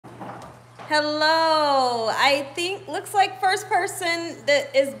Hello. I think, looks like first person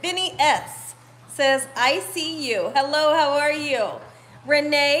that is Benny S. Says, I see you. Hello, how are you?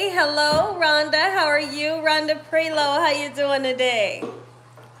 Renee, hello. Rhonda, how are you? Rhonda Prelo, how you doing today?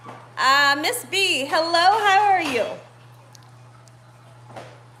 Miss B, hello, how are you?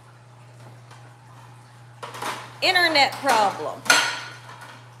 Internet problem.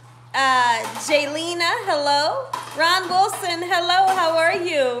 Jaylena, hello. Ron Wilson, hello, how are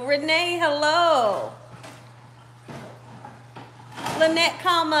you? Renee, hello. Lynette,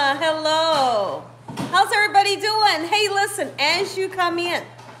 hello. How's everybody doing? Hey, listen, as you come in,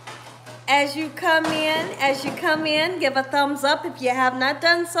 give a thumbs up if you have not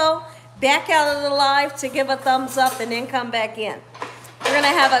done so. Back out of the live to give a thumbs up and then come back in. We're going to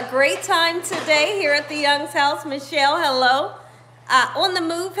have a great time today here at the Young's house. Michelle, hello. On the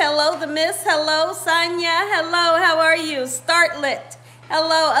move, hello. The Miss, hello. Sonia, hello. How are you? Startlet,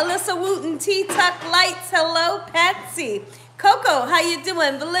 hello. Alyssa Wooten, T-Tuck Lights, hello. Patsy. Coco, how you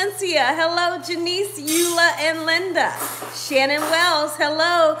doing? Valencia, hello. Janice, Eula, and Linda. Shannon Wells,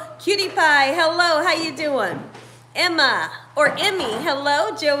 hello. Cutie Pie, hello. How you doing? Emma, or Emmy,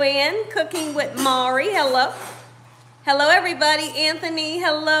 hello. Joanne, Cooking with Mari, hello. Hello, everybody. Anthony,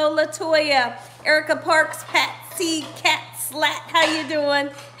 hello. Latoya, Erica Parks, Patsy, Cat Slat, how you doing?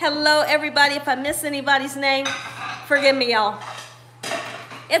 Hello, everybody. If I miss anybody's name, forgive me, y'all.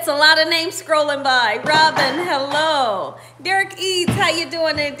 It's a lot of names scrolling by. Robin, hello. Derek Eads, how you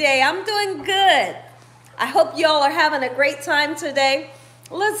doing today? I'm doing good. I hope y'all are having a great time today.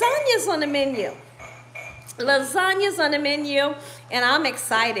 Lasagna's on the menu. Lasagna's on the menu, and I'm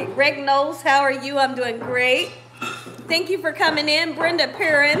excited. Greg Knowles, how are you? I'm doing great. Thank you for coming in. Brenda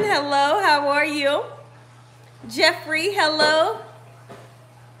Perrin, hello. How are you? Jeffrey, hello.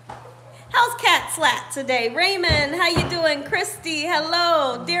 How's Cat Slat today? Raymond, how you doing? Christy,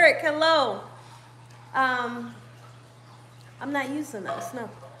 hello. Derek, hello. I'm not using those, no.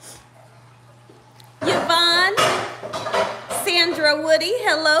 Yvonne, Sandra Woody,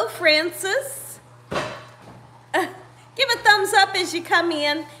 hello. Francis. Give a thumbs up as you come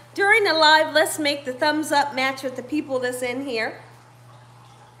in. During the live, let's make the thumbs up match with the people that's in here.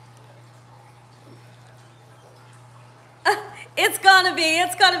 It's gonna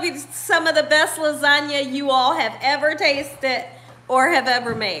be some of the best lasagna you all have ever tasted or have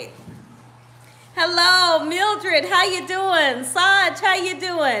ever made. Hello, Mildred, how you doing? Saj, how you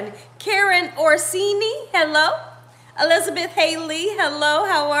doing? Karen Orsini, hello. Elizabeth Haley, hello,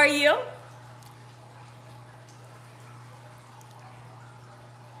 how are you?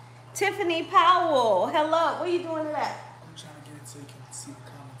 Tiffany Powell, hello. What are you doing to that? I'm trying to get it so you can see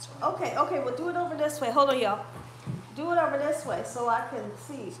the comments. Okay, well do it over this way. Hold on, y'all. Do it over this way so I can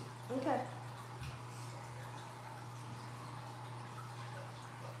see. Okay.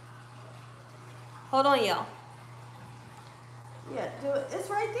 Hold on, y'all. Yeah, do it. It's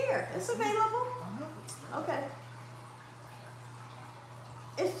right there. It's available. Okay.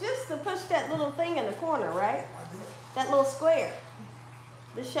 It's just to push that little thing in the corner, right? That little square.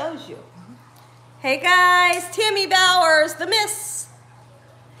 This shows you. Hey guys, Tammy Bowers, the Miss.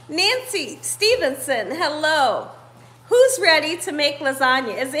 Nancy Stevenson, hello. Who's ready to make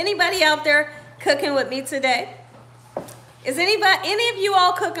lasagna? Is anybody out there cooking with me today? Is any of you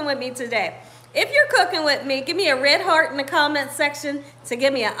all cooking with me today? If you're cooking with me, give me a red heart in the comment section to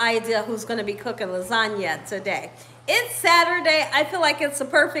give me an idea who's going to be cooking lasagna today. It's Saturday. I feel like it's the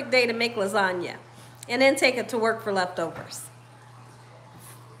perfect day to make lasagna and then take it to work for leftovers.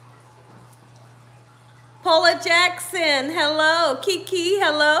 Paula Jackson, hello. Kiki,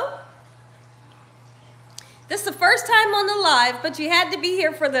 hello. This is the first time on the live, but you had to be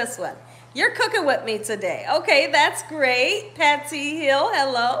here for this one. You're cooking with me today. Okay, that's great. Patsy Hill,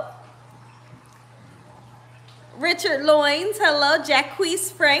 hello. Richard Loins, hello.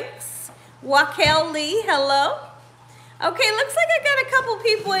 Jacquees Franks. Wakel Lee, hello. Okay, looks like I got a couple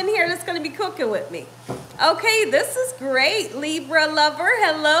people in here that's going to be cooking with me. Okay, this is great. Libra Lover,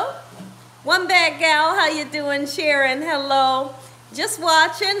 hello. One Bad Gal, how you doing? Sharon, hello. Just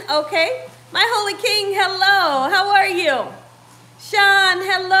watching, okay. My Holy King, hello. How are you? Sean,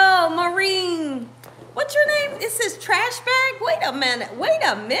 hello. Maureen, what's your name? It says Trash Bag? Wait a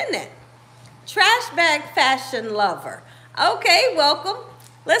minute. Trash Bag Fashion Lover. Okay, welcome.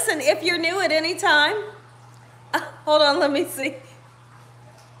 Listen, if you're new at any time, hold on, let me see.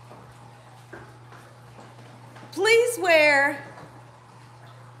 Please wear.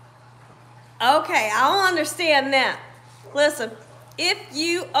 Okay, I don't understand that. Listen, if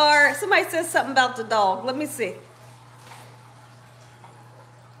you are, somebody says something about the dog. Let me see.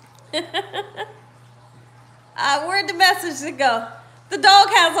 Where'd the message go? The dog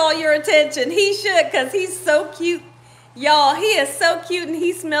has all your attention. He should, because he's so cute. Y'all, he is so cute and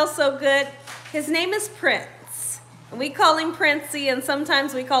he smells so good. His name is Prince. And we call him Princey and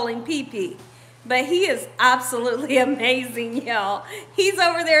sometimes we call him Pee-Pee. But he is absolutely amazing, y'all. He's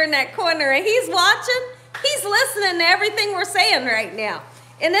over there in that corner and he's watching. He's listening to everything we're saying right now.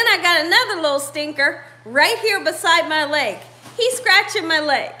 And then I got another little stinker right here beside my leg. He's scratching my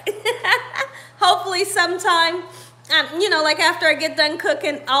leg. Hopefully sometime, you know, like after I get done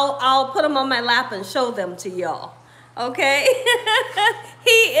cooking, I'll put them on my lap and show them to y'all. Okay? He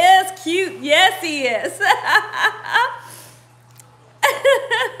is cute. Yes, he is.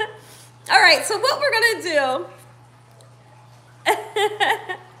 All right, so what we're going to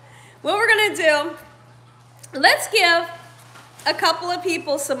do, let's give a couple of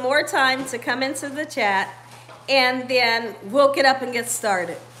people some more time to come into the chat, and then we'll get up and get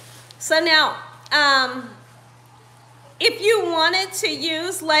started. So now, if you wanted to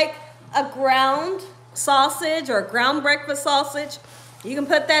use like a ground sausage or ground breakfast sausage, you can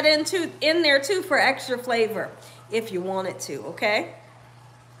put that in there too for extra flavor if you wanted to, okay?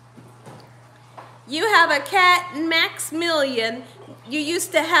 You have a cat, Maximilian. You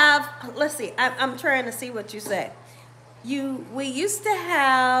used to have, let's see, I'm trying to see what you say. We used to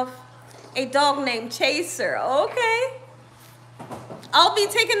have a dog named Chaser. Okay. I'll be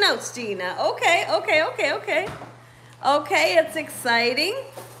taking notes, Gina. Okay. Okay, it's exciting.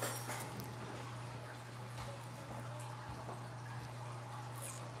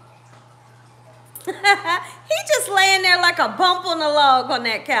 He just laying there like a bump on a log on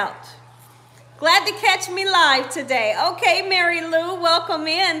that couch. Glad to catch me live today. Okay, Mary Lou, welcome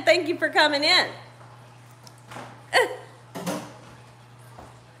in. Thank you for coming in.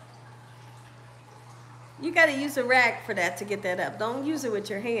 You got to use a rag for that to get that up. Don't use it with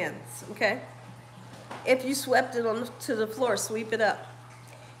your hands, okay? If you swept it to the floor, sweep it up.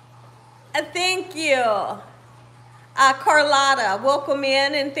 Thank you. Carlotta, welcome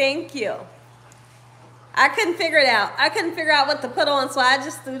in and thank you. I couldn't figure it out. I couldn't figure out what to put on, so I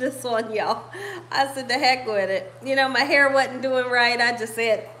just threw this on, y'all. I said, the heck with it. You know, my hair wasn't doing right. I just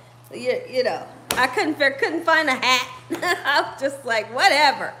said, you know, I couldn't find a hat. I was just like,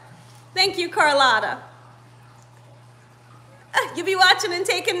 whatever. Thank you, Carlotta. You'll be watching and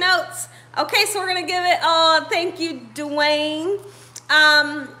taking notes. Okay, so we're going to give it, thank you, Dwayne.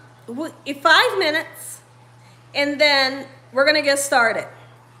 5 minutes, and then we're going to get started.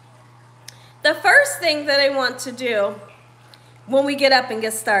 The first thing that I want to do when we get up and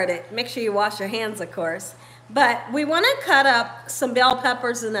get started, make sure you wash your hands, of course, but we want to cut up some bell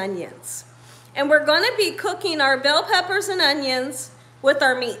peppers and onions. And we're going to be cooking our bell peppers and onions with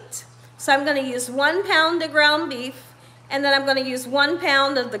our meat. So I'm going to use 1 pound of ground beef, and then I'm going to use 1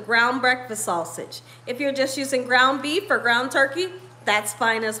 pound of the ground breakfast sausage. If you're just using ground beef or ground turkey, that's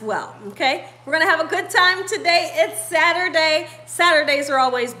fine as well, okay? We're going to have a good time today. It's Saturday. Saturdays are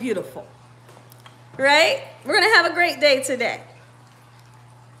always beautiful. Right? We're going to have a great day today.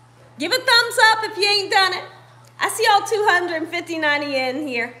 Give a thumbs up if you ain't done it. I see all 259 of you in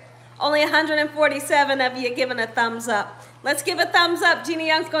here. Only 147 of you giving a thumbs up. Let's give a thumbs up. Gina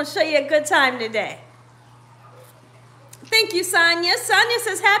Young's going to show you a good time today. Thank you, Sonia. Sonia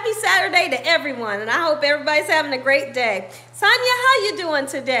says, happy Saturday to everyone, and I hope everybody's having a great day. Sonia, how you doing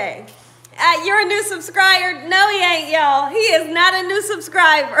today? You're a new subscriber? No, he ain't, y'all. He is not a new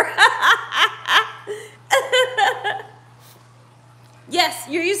subscriber. Yes,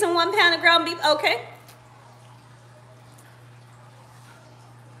 you're using 1 pound of ground beef. Okay.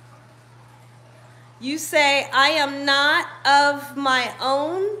 You say, I am not of my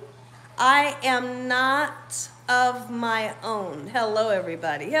own. I am not of my own. Hello,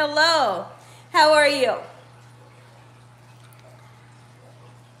 everybody. Hello. How are you?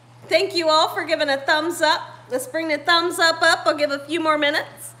 Thank you all for giving a thumbs up. Let's bring the thumbs up. I'll give a few more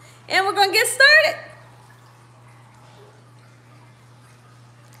minutes, and we're going to get started.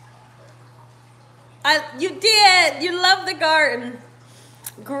 You did. You love the garden.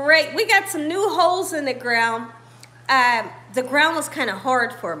 Great. We got some new holes in the ground. The ground was kind of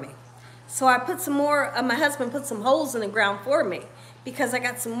hard for me. So I put some more, my husband put some holes in the ground for me because I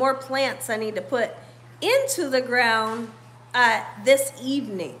got some more plants I need to put into the ground this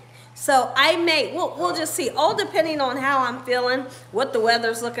evening. So I may, we'll just see, all depending on how I'm feeling, what the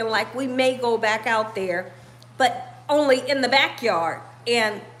weather's looking like, we may go back out there, but only in the backyard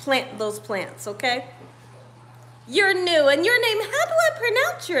and plant those plants, okay? You're new, and your name, how do I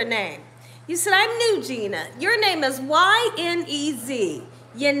pronounce your name? You said, I'm new, Gina. Your name is Y-N-E-Z.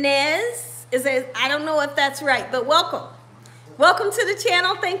 Yanez, I don't know if that's right, but welcome. Welcome to the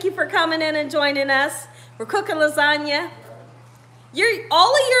channel. Thank you for coming in and joining us. We're cooking lasagna.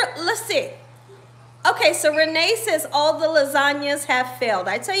 All of your, let's see. Okay, so Renee says all the lasagnas have failed.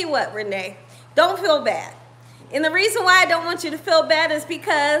 I tell you what, Renee, don't feel bad. And the reason why I don't want you to feel bad is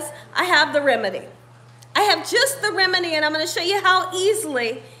because I have the remedy. I have just the remedy, and I'm going to show you how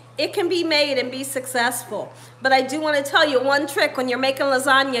easily it can be made and be successful. But I do want to tell you one trick when you're making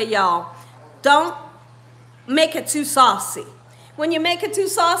lasagna, y'all. Don't make it too saucy. When you make it too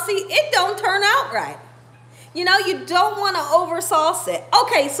saucy, it don't turn out right. You know, you don't want to over sauce it.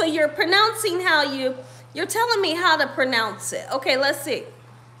 Okay, so you're pronouncing you're telling me how to pronounce it. Okay, let's see.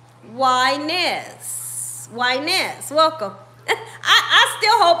 Wynez. Wynez, welcome. I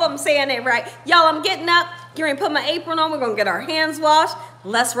still hope I'm saying it right. Y'all, I'm getting up. You're going to put my apron on. We're going to get our hands washed.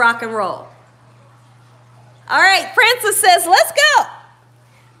 Let's rock and roll. All right, Francis says, let's go.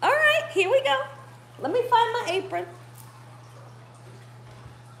 All right, here we go. Let me find my apron.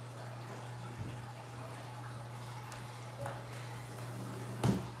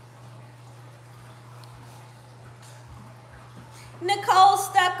 Nicole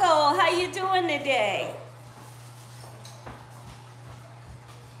Stucco, how you doing today?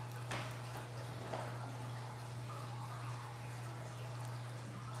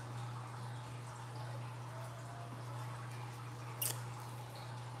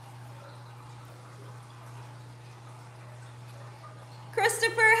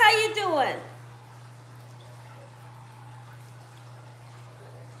 Christopher, how you doing?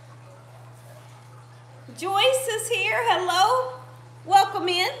 Joyce is here, hello, welcome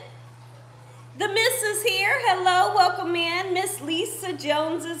in. The Miss is here, hello, welcome in. Miss Lisa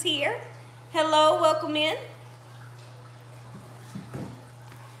Jones is here, hello, welcome in.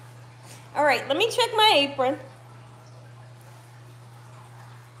 All right, let me check my apron.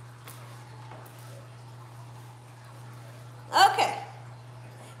 Okay.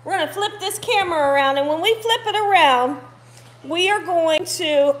 We're going to flip this camera around, and when we flip it around, we are going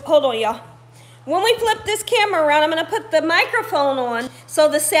to, hold on y'all. When we flip this camera around, I'm going to put the microphone on so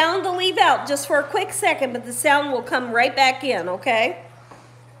the sound will leave out just for a quick second, but the sound will come right back in, okay?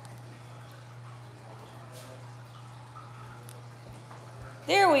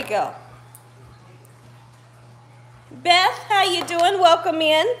 There we go. Beth, how you doing? Welcome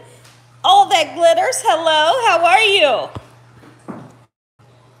in. All that glitters, hello, how are you?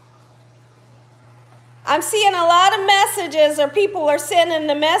 I'm seeing a lot of messages, or people are sending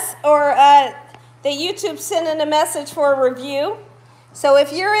the the YouTube sending a message for a review. So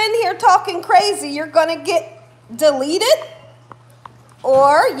if you're in here talking crazy, you're going to get deleted,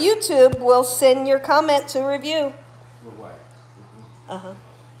 or YouTube will send your comment to review.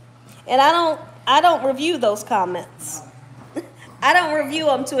 And I don't review those comments. I don't review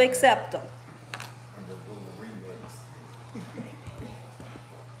them to accept them.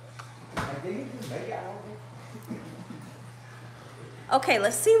 Okay,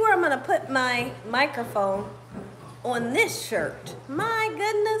 let's see where I'm going to put my microphone on this shirt. My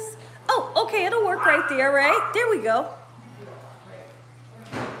goodness. Oh, okay, it'll work right there, right? There we go.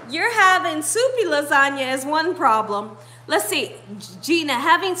 You're having soupy lasagna is one problem. Let's see, Gina,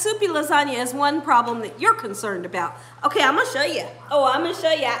 having soupy lasagna is one problem that you're concerned about. Okay, I'm going to show you. Oh, I'm going to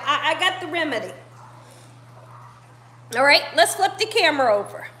show you. I got the remedy. All right, let's flip the camera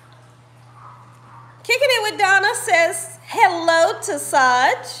over. Kicking It With Donna says, hello to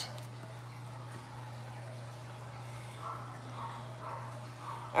Saj.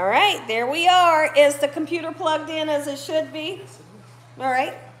 All right, there we are. Is the computer plugged in as it should be? All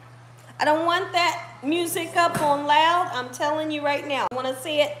right. I don't want that music up on loud. I'm telling you right now. I want to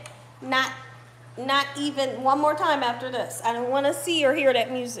see it not even one more time after this. I don't want to see or hear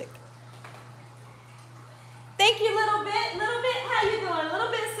that music. Thank you, Little Bit. Little Bit, how you doing? Little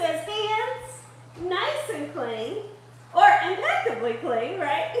Bit says, hands nice and clean, or impeccably clean,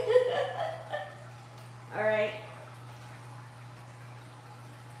 right? All right.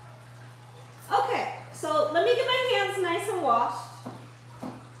 Okay, so let me get my hands nice and washed.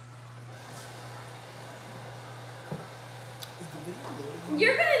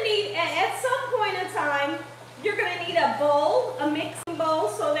 You're going to need, at some point in time, you're going to need a bowl, a mixing bowl,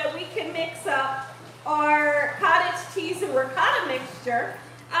 so that we can mix up our cottage cheese and ricotta mixture.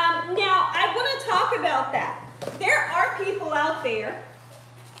 Now, I want to talk about that. There are people out there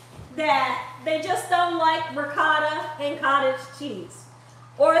that they just don't like ricotta and cottage cheese,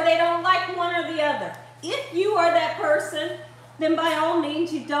 or they don't like one or the other. If you are that person, then by all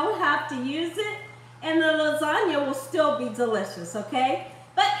means, you don't have to use it, and the lasagna will still be delicious, okay?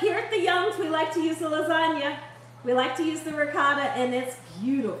 But here at the Youngs, we like to use the lasagna. We like to use the ricotta, and it's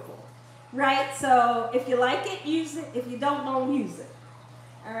beautiful, right? So if you like it, use it. If you don't use it.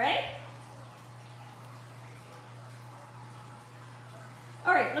 All right?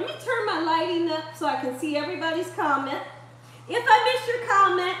 All right, let me turn my lighting up so I can see everybody's comment. If I miss your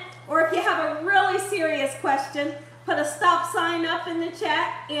comment, or if you have a really serious question, put a stop sign up in the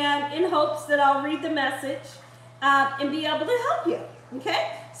chat, and in hopes that I'll read the message and be able to help you,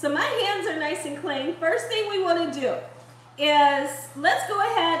 okay? So my hands are nice and clean. First thing we want to do is let's go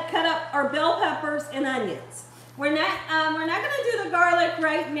ahead, cut up our bell peppers and onions. We're not going to do the garlic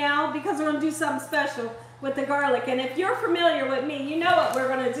right now because we're going to do something special with the garlic. And if you're familiar with me, you know what we're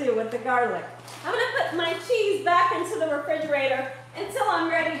going to do with the garlic. I'm going to put my cheese back into the refrigerator until I'm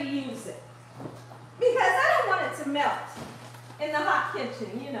ready to use it, because I don't want it to melt in the hot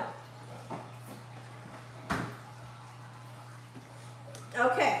kitchen, you know.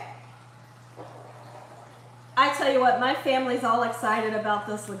 Okay. I tell you what, my family's all excited about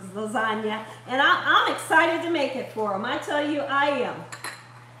this lasagna, and I'm excited to make it for them. I tell you, I am.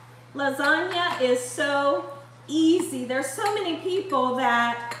 Lasagna is so easy. There's so many people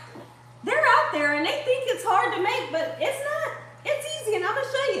that they're out there and they think it's hard to make, but it's not. It's easy, and I'm going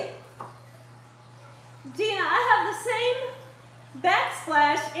to show you. Gina, I have the same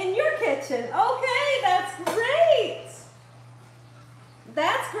backsplash in your kitchen. Okay, that's great.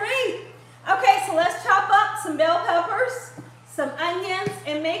 That's great. Okay, so let's chop up some bell peppers, some onions,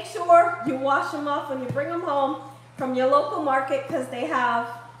 and make sure you wash them off when you bring them home from your local market, because they have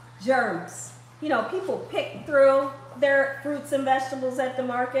germs. You know, people pick through their fruits and vegetables at the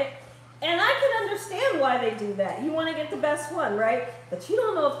market, and I can understand why they do that. You want to get the best one, right? But you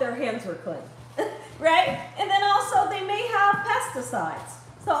don't know if their hands were clean, right? And then also they may have pesticides.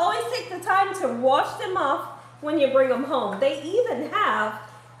 So always take the time to wash them off when you bring them home. They even have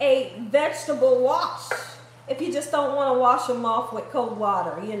a vegetable wash if you just don't want to wash them off with cold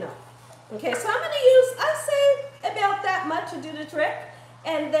water, you know. Okay, so I'm going to use, I say about that much to do the trick.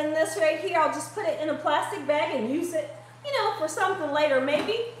 And then this right here, I'll just put it in a plastic bag and use it, you know, for something later.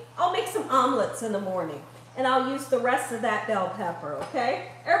 Maybe I'll make some omelets in the morning, and I'll use the rest of that bell pepper, okay?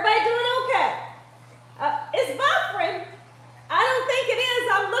 Everybody doing okay? It's buffering. I don't think it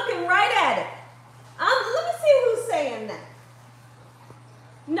is. I'm looking right at it. Let me see who's saying that.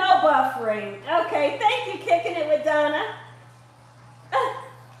 No buffering. Okay, thank you, Kicking It with Donna.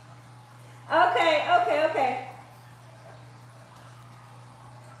 Okay.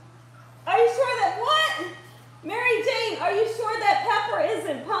 Are you sure that what? Mary Jane, are you sure that pepper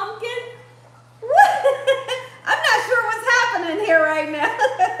isn't pumpkin? I'm not sure what's happening here right now.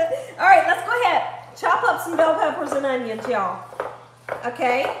 All right, let's go ahead. Chop up some bell peppers and onions, y'all.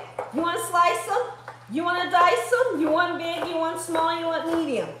 Okay? You want to slice them? You want to dice them? You want big, you want small, you want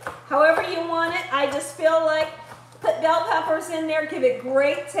medium. However you want it. I just feel like put bell peppers in there, give it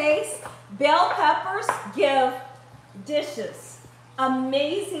great taste. Bell peppers give dishes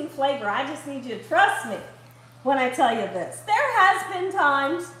amazing flavor. I just need you to trust me when I tell you this. There has been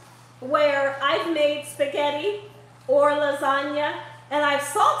times where I've made spaghetti or lasagna and I've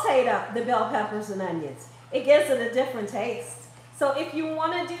sauteed up the bell peppers and onions. It gives it a different taste. So if you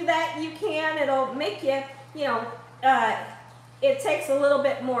want to do that, you can. It'll make you, you know, it takes a little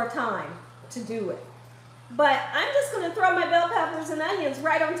bit more time to do it. But I'm just going to throw my bell peppers and onions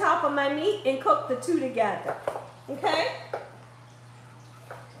right on top of my meat and cook the two together. Okay?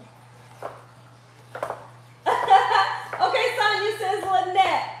 Okay, Sonia says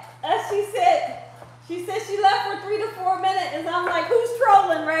Lynette. She said she left for 3 to 4 minutes, and I'm like, who's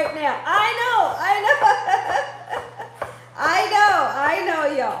trolling right now? I know,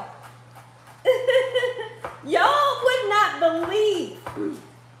 y'all. Y'all would not believe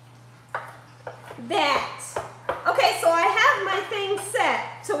that. Okay, so I have my thing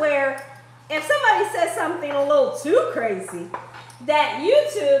set to where if somebody says something a little too crazy, that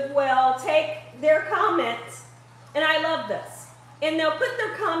YouTube will take their comments, and I love this, and they'll put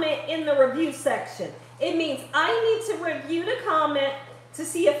their comment in the review section. It means I need to review the comment to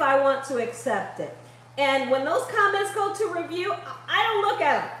see if I want to accept it. And when those comments go to review, I don't look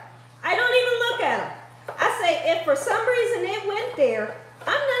at them. I don't even look at them. I say, if for some reason it went there,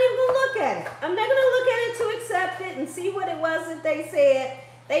 I'm not even going to look at it. I'm not going to look at it to accept it and see what it was that they said.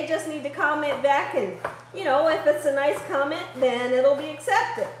 They just need to comment back, and, you know, if it's a nice comment, then it'll be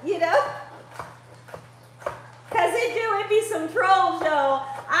accepted, you know? Because it be some trolls, y'all.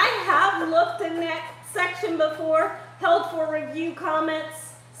 I have looked in that section before, held for review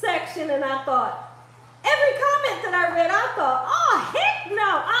comments section, and I thought, every comment that I read, I thought, oh, heck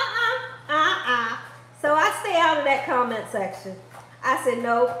no, So I stay out of that comment section. I said,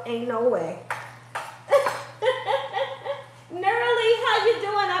 no, ain't no way. Nerly, how you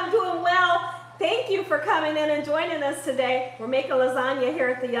doing? I'm doing well. Thank you for coming in and joining us today. We're making lasagna here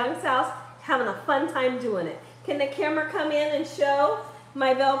at the Young's house, having a fun time doing it. Can the camera come in and show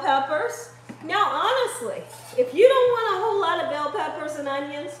my bell peppers. Now, honestly, if you don't want a whole lot of bell peppers and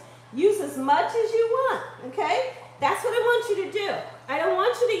onions, use as much as you want, okay? That's what I want you to do. I don't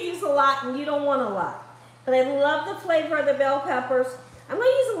want you to use a lot and you don't want a lot. But I love the flavor of the bell peppers. I'm going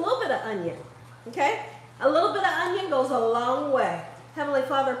to use a little bit of onion, okay? A little bit of onion goes a long way. Heavenly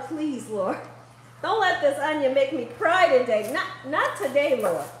Father, please, Lord, don't let this onion make me cry today. Not today,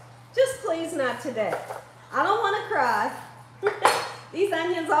 Lord. Just please not today. I don't want to cry. These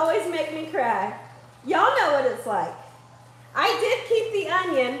onions always make me cry. Y'all know what it's like. I did keep the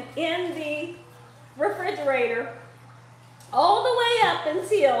onion in the refrigerator all the way up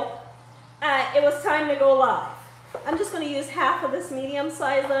until it was time to go live. I'm just going to use half of this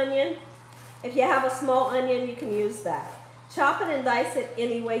medium-sized onion. If you have a small onion, you can use that. Chop it and dice it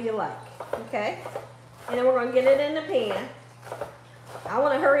any way you like, okay? And then we're going to get it in the pan. I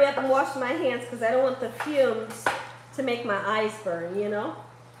want to hurry up and wash my hands because I don't want the fumes to make my eyes burn, you know?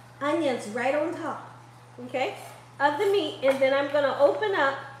 Onions right on top, okay, of the meat. And then I'm going to open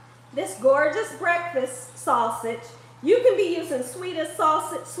up this gorgeous breakfast sausage. You can be using sweet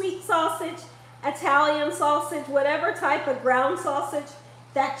sausage, Italian sausage, whatever type of ground sausage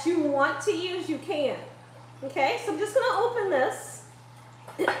that you want to use, you can. Okay, so I'm just going to open this,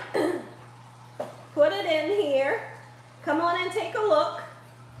 put it in here. Come on and take a look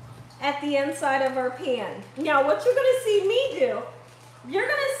at the inside of our pan. Now, what you're going to see me do, you're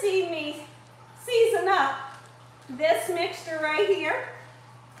going to see me season up this mixture right here.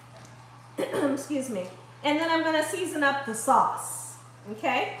 Excuse me. And then I'm going to season up the sauce.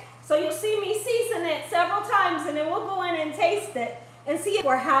 Okay? So you'll see me season it several times, and then we'll go in and taste it and see if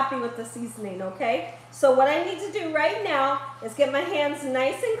we're happy with the seasoning, okay? So what I need to do right now is get my hands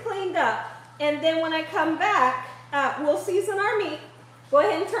nice and cleaned up, and then when I come back, we'll season our meat. Go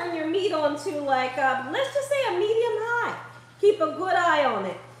ahead and turn your meat on to like, let's just say a medium high. Keep a good eye on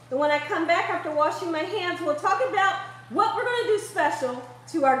it. And when I come back after washing my hands, we'll talk about what we're going to do special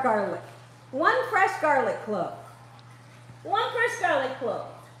to our garlic. 1 fresh garlic clove. 1 fresh garlic clove.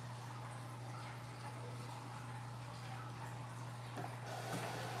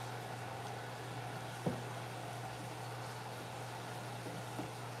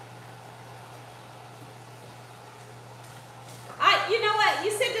 You know what?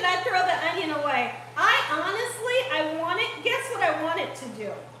 You said that I throw the onion away. I wanted, guess what I wanted to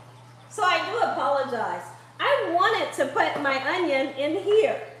do? So I do apologize. I wanted to put my onion in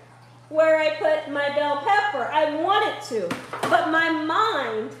here where I put my bell pepper. I wanted to, but my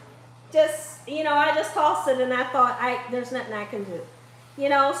mind just, you know, I just tossed it and I thought, there's nothing I can do. You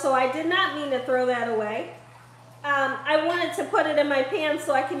know, so I did not mean to throw that away. I wanted to put it in my pan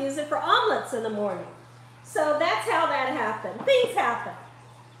so I can use it for omelets in the morning. So that's how that happened. Things happen.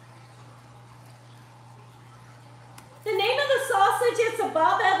 The name of the sausage, it's a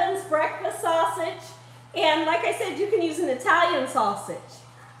Bob Evans breakfast sausage. And like I said, you can use an Italian sausage,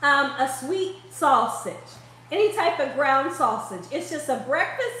 a sweet sausage, any type of ground sausage. It's just a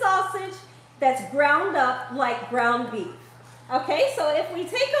breakfast sausage that's ground up like ground beef. Okay, so if we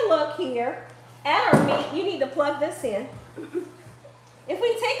take a look here at our meat, you need to plug this in. If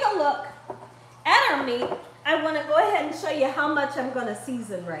we take a look at our meat, I want to go ahead and show you how much I'm going to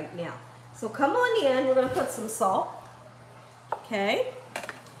season right now. So come on in, we're going to put some salt. Okay.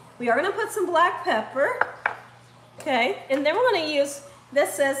 We are going to put some black pepper. Okay. And then we're going to use,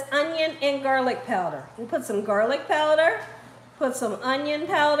 this says onion and garlic powder. We'll put some garlic powder, put some onion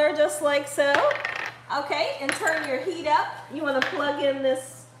powder just like so. Okay. And turn your heat up. You want to plug in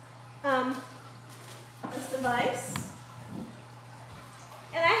this, this device.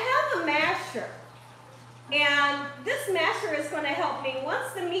 And I have a masher. And this masher is going to help me.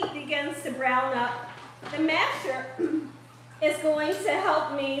 Once the meat begins to brown up, the masher is going to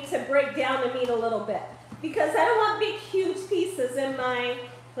help me to break down the meat a little bit. Because I don't want big, huge pieces in my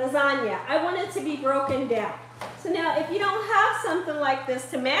lasagna. I want it to be broken down. So now, if you don't have something like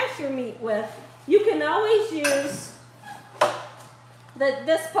this to mash your meat with, you can always use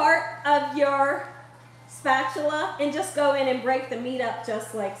this part of your spatula and just go in and break the meat up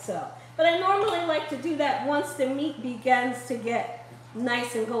just like so. But I normally like to do that once the meat begins to get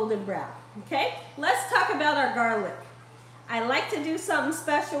nice and golden brown. Okay, let's talk about our garlic. I like to do something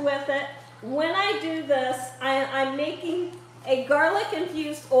special with it. When I do this, I'm making a garlic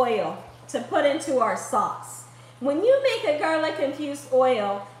infused oil to put into our sauce. When you make a garlic infused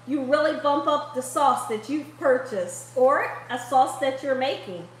oil, you really bump up the sauce that you've purchased or a sauce that you're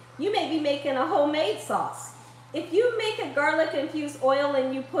making. You may be making a homemade sauce. If you make a garlic infused oil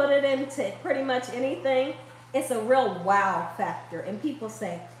and you put it into pretty much anything, it's a real wow factor. And people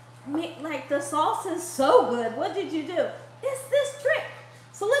say, like, the sauce is so good. What did you do? It's this trick.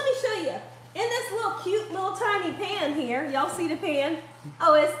 cute little tiny pan here. Y'all see the pan?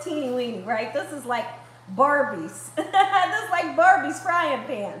 Oh, it's teeny weeny, right? This is like Barbie's. This is like Barbie's frying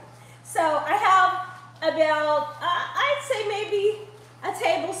pan. So I have about, I'd say maybe a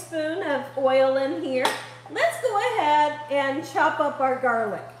tablespoon of oil in here. Let's go ahead and chop up our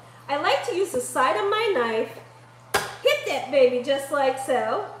garlic. I like to use the side of my knife. Hit that baby just like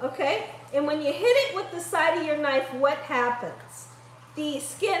so, okay? And when you hit it with the side of your knife, what happens? The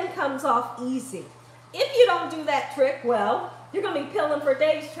skin comes off easy. If you don't do that trick well, you're going to be peeling for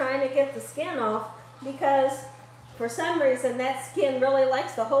days trying to get the skin off because for some reason that skin really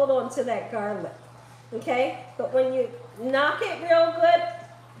likes to hold on to that garlic, okay? But when you knock it real good,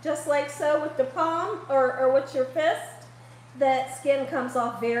 just like so with the palm or with your fist, that skin comes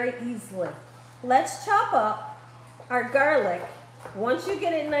off very easily. Let's chop up our garlic. Once you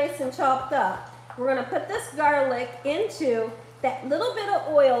get it nice and chopped up, we're going to put this garlic into that little bit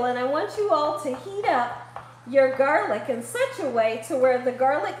of oil, and I want you all to heat up your garlic in such a way to where the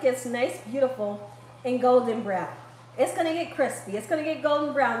garlic gets nice, beautiful, and golden brown. It's going to get crispy. It's going to get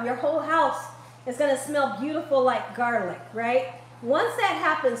golden brown. Your whole house is going to smell beautiful like garlic, right? Once that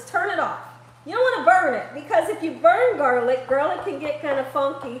happens, turn it off. You don't want to burn it because if you burn garlic, garlic can get kind of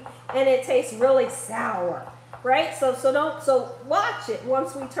funky and it tastes really sour, right? So watch it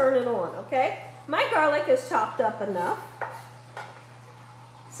once we turn it on, okay? My garlic is chopped up enough.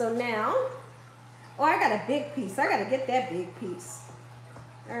 So now, oh, I got a big piece. I got to get that big piece.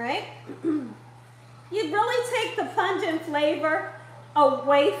 All right? You really take the pungent flavor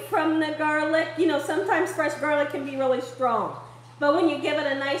away from the garlic. You know, sometimes fresh garlic can be really strong. But when you give it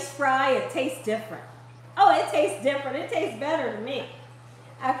a nice fry, it tastes different. Oh, it tastes different. It tastes better to me.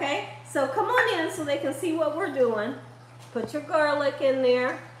 Okay? So come on in so they can see what we're doing. Put your garlic in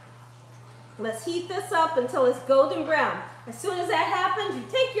there. Let's heat this up until it's golden brown. As soon as that happens, you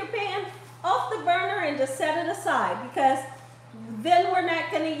take your pan off the burner and just set it aside because then we're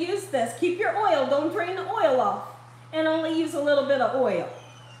not going to use this. Keep your oil. Don't drain the oil off and only use a little bit of oil.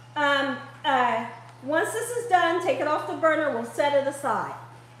 Once this is done, take it off the burner. We'll set it aside.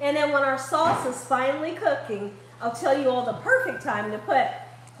 And then when our sauce is finally cooking, I'll tell you all the perfect time to put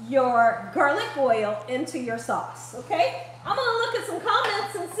your garlic oil into your sauce, okay? I'm going to look at some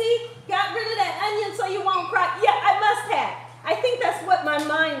comments and see. Got rid of that onion so you won't cry. Yeah, I must have. I think that's what my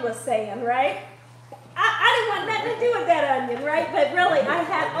mind was saying, right? I didn't want nothing to do with that onion, right? But really, I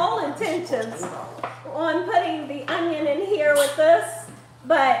had all intentions on putting the onion in here with this,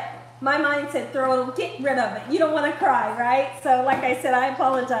 but my mind said, get rid of it. You don't want to cry, right? So like I said, I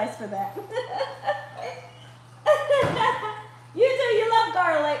apologize for that. You do, you love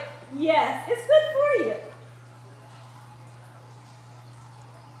garlic. Yes, it's good for you.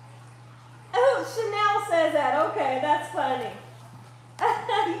 Oh, Chanel says that. Okay, that's funny.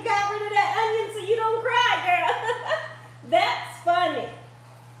 You got rid of that onion so you don't cry, girl. That's funny.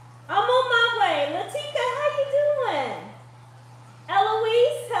 I'm on my way. Latika, how you doing?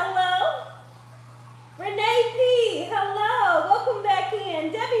 Eloise, hello. Renee P, hello. Welcome back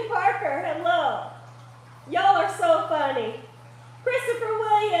in. Debbie Parker, hello. Y'all are so funny. Christopher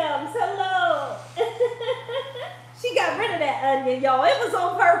Williams, hello. She got rid of that onion, y'all. It was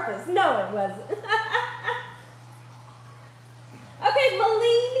on purpose. No, it wasn't. Okay,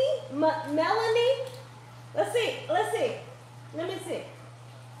 Melanie. Let's see. Let me see.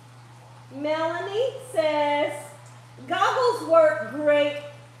 Melanie says, goggles work great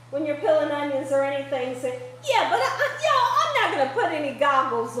when you're peeling onions or anything. So, yeah, but y'all, I'm not going to put any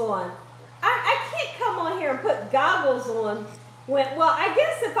goggles on. I can't come on here and put goggles on. Well, I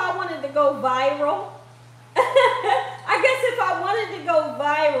guess if I wanted to go viral,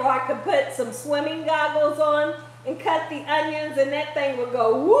 I could put some swimming goggles on and cut the onions and that thing would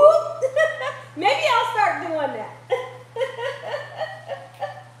go whoop. Maybe I'll start doing that.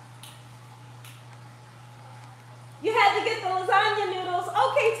 You had to get the lasagna noodles.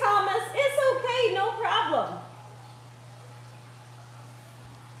 Okay, Thomas, it's okay, no problem.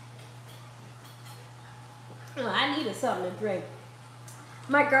 Oh, I needed something to drink.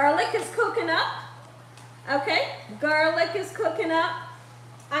 My garlic is cooking up. Okay, garlic is cooking up.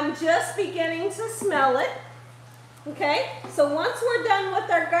 I'm just beginning to smell it. Okay, so once we're done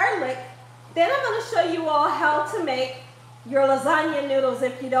with our garlic, then I'm going to show you all how to make your lasagna noodles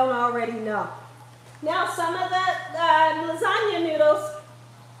if you don't already know. Now, some of the lasagna noodles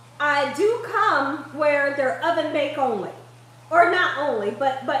do come where they're oven bake only. Or not only,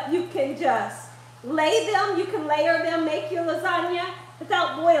 but you can just lay them, you can layer them, make your lasagna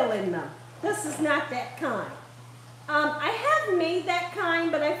without boiling them. This is not that kind. I have made that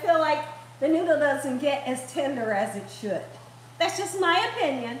kind, but I feel like the noodle doesn't get as tender as it should. That's just my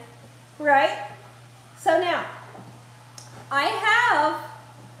opinion, right? So now, I have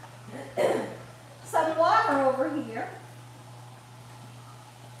some water over here.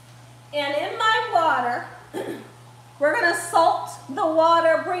 And in my water, we're going to salt the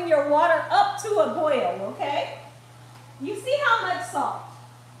water, bring your water up to a boil, okay? You see how much salt?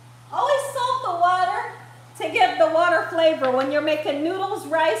 Always salt the water to give the water flavor when you're making noodles,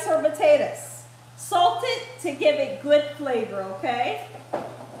 rice, or potatoes. Salt it to give it good flavor, okay?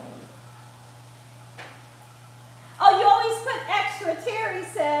 Oh, you always put extra, Terry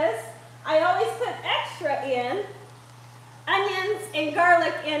says. I always put extra in. Onions and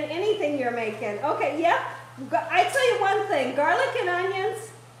garlic in anything you're making. Okay, yeah. I tell you one thing, garlic and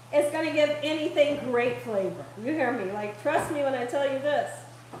onions is going to give anything great flavor. You hear me? Like, trust me when I tell you this.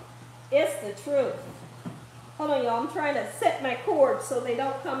 It's the truth. Hold on, y'all. I'm trying to set my cords so they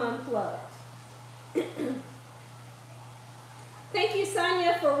don't come unplugged. Thank you,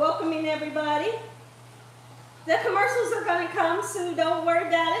 Sonia, for welcoming everybody. The commercials are going to come, so don't worry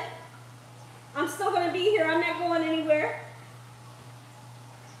about it. I'm still going to be here. I'm not going anywhere.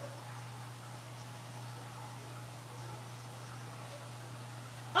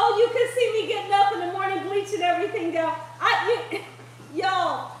 Oh, you can see me getting up in the morning, bleaching everything down.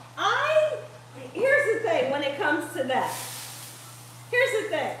 Y'all, here's the thing when it comes to that. Here's the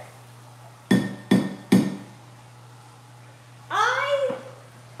thing.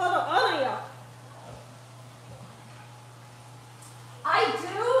 Hold on, y'all. I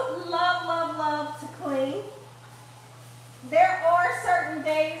do love to clean. There are certain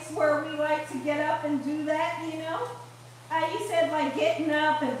days where we like to get up and do that, you know. You said like getting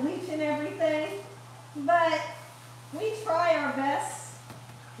up and bleaching everything, but we try our best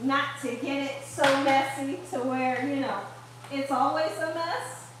not to get it so messy to where, you know, it's always a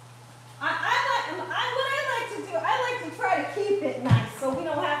mess. What I like to do, I like to try to keep it nice so we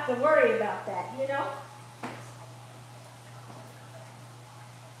don't have to worry about that, you know.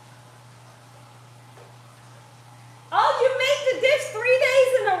 Oh, you made the dish 3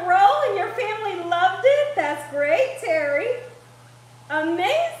 days in a row and your family loved it? That's great, Terry.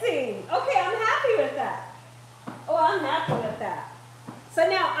 Amazing. Okay, I'm happy with that. Oh, I'm happy with that. So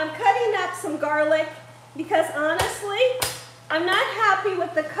now I'm cutting up some garlic because honestly, I'm not happy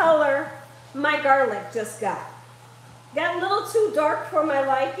with the color my garlic just got. Got a little too dark for my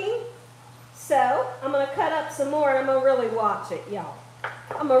liking. So I'm going to cut up some more and I'm going to really watch it, y'all.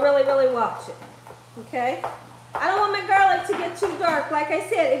 I'm going to really watch it. Okay? I don't want my garlic to get too dark. Like I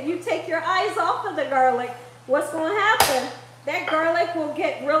said, if you take your eyes off of the garlic, what's going to happen? That garlic will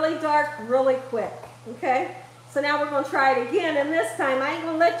get really dark really quick. Okay? So now we're going to try it again. And this time, I ain't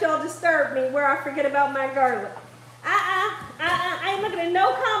going to let y'all disturb me where I forget about my garlic. I ain't looking at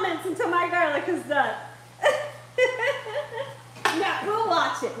no comments until my garlic is done. Now, we'll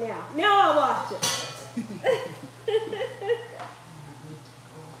watch it now. Now I'll watch it.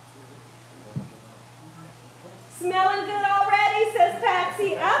 Smelling good already, says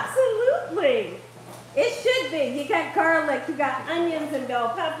Patsy. Absolutely. It should be. You got garlic, you got onions and bell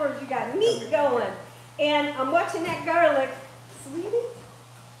peppers, you got meat going. And I'm watching that garlic. Sweetie?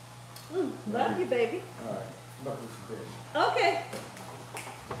 Love you, baby. All right. Love you, baby. Okay.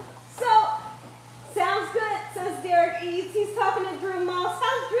 So, sounds good, says Derek Eads. He's talking to Drew Moss.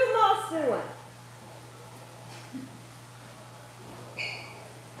 How's Drew Moss doing?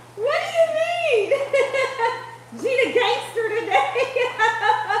 What do you mean? Gina Gangster today.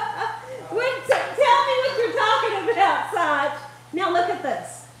 Tell me what you're talking about, Saj. Now look at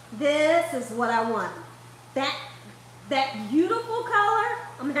this. This is what I want. That beautiful color,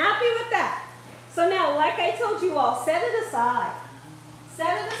 I'm happy with that. So now, like I told you all, set it aside.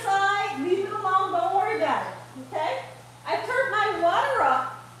 Set it aside, leave it alone, don't worry about it, okay? I've turned my water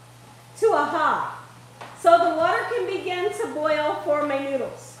up to a high, so the water can begin to boil for my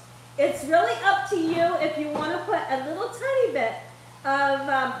noodles. It's really up to you if you want to put a little tiny bit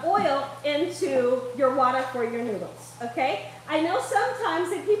of oil into your water for your noodles, okay? I know sometimes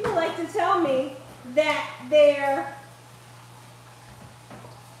that people like to tell me that they're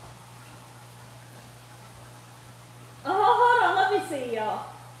hold on, let me see, y'all.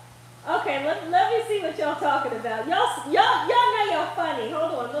 Okay, let me see what y'all talking about. Y'all know y'all funny.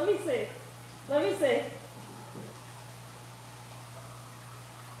 Hold on, let me see. Let me see.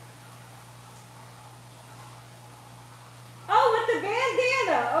 Oh, with the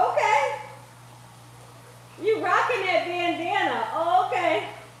bandana. Okay. You rocking that bandana. Oh, okay.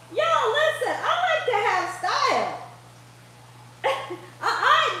 Y'all, listen, I like to have style.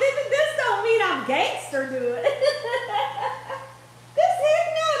 This don't mean I'm gangster, do it.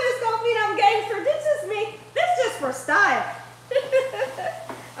 This don't mean I'm gangster. This just for style.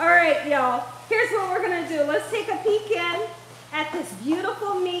 All right. right, y'all. Here's what we're gonna do. Let's take a peek in at this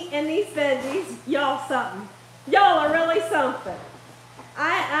beautiful meat and these veggies. Y'all something. Y'all are really something.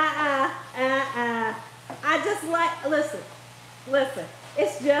 I just like, listen.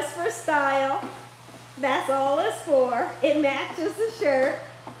 It's just for style. That's all it's for. It matches the shirt.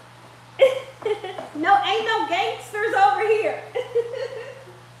 No, ain't no gangsters over here.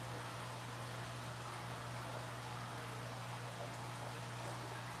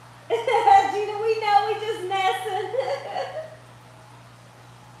 Gina, we know we just messing.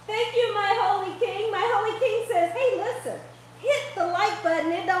 Thank you, my holy king. My holy king says, hey, listen, hit the like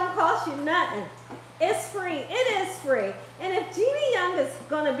button. It don't cost you nothing. It's free. It is free. And if Gina Young is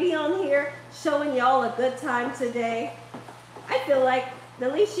going to be on here showing y'all a good time today, I feel like the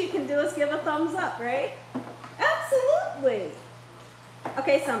least you can do is give a thumbs up, right? Absolutely.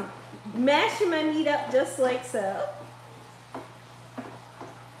 Okay, so I'm mashing my meat up just like so.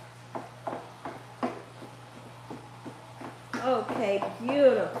 Okay,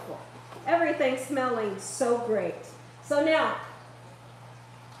 beautiful. Everything's smelling so great. So now,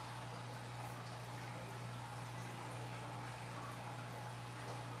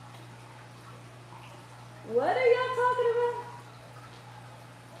 what are y'all talking about?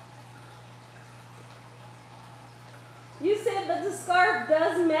 You said that the scarf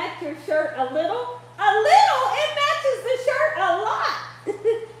does match your shirt a little? A little? It matches the shirt a lot.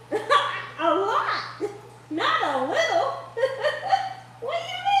 A lot. Not a little. What do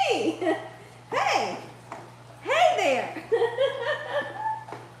you mean? Hey. Hey there.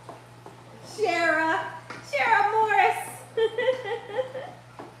 Shara Morris.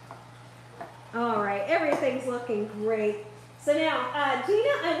 All right, everything's looking great. So now,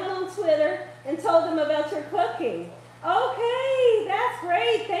 Gina, I went on Twitter and told them about your cooking. Okay, that's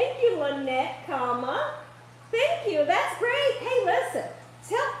great. Thank you, Lynette, Thank you, that's great. Hey, listen,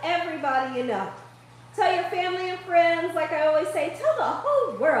 tell everybody you know. Tell your family and friends, like I always say, tell the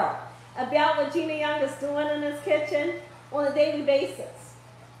whole world about what Gina Young is doing in this kitchen on a daily basis.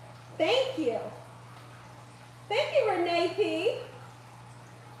 Thank you. Thank you, Renee P.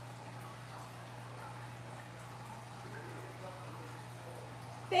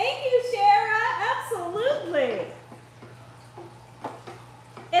 Thank you, Shara. Absolutely.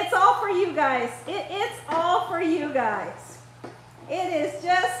 It's all for you guys. It's all for you guys. It is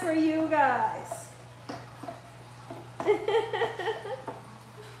just for you guys.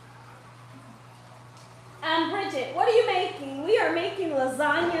 Bridget, what are you making? We are making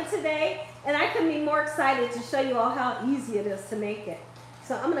lasagna today, and I couldn't be more excited to show you all how easy it is to make it.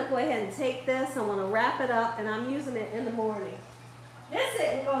 So I'm going to go ahead and take this. I want to wrap it up, and I'm using it in the morning. This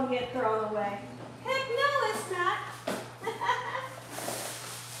isn't going to get thrown away. Heck no, it's not.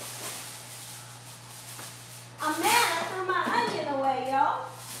 I'm mad I threw my onion away, y'all.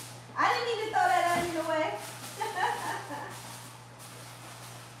 I didn't mean to throw that onion away.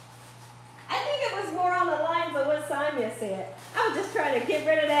 I think it was more on the lines of what Sonia said. I was just trying to get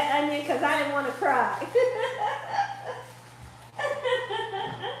rid of that onion because I didn't want to cry.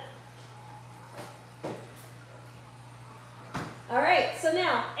 All right, so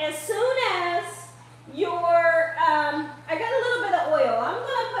now, as soon as I got a little bit of oil. I'm going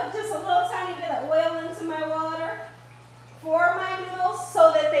to put just a little tiny bit of oil into my water for my noodles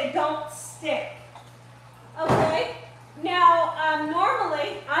so that they don't stick. Okay? Now,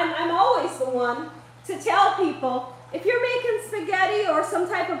 normally, I'm always the one to tell people, if you're making spaghetti or some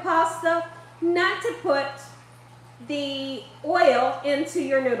type of pasta, not to put the oil into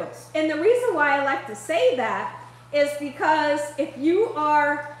your noodles. And the reason why I like to say that is because if you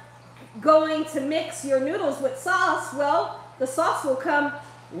are going to mix your noodles with sauce, well, the sauce will come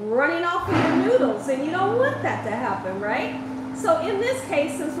running off of your noodles, and you don't want that to happen, right? So in this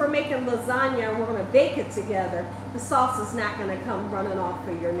case, since we're making lasagna and we're going to bake it together, the sauce is not going to come running off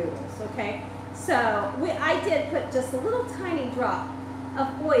of your noodles, okay? So I did put just a little tiny drop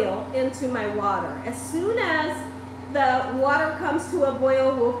of oil into my water. As soon as the water comes to a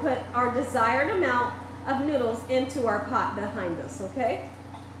boil, we'll put our desired amount of noodles into our pot behind us, okay?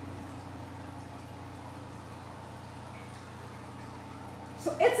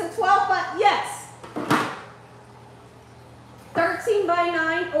 So it's a 12 by, yes, 13 by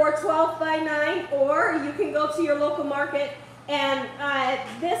 9 or 12 by 9, or you can go to your local market, and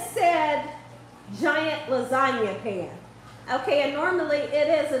this said giant lasagna pan. Okay, and normally it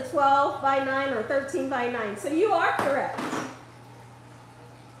is a 12 by 9 or 13 by 9, so you are correct.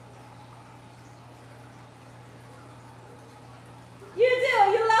 You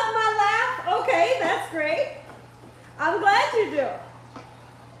do? You love my laugh? Okay, that's great. I'm glad you do.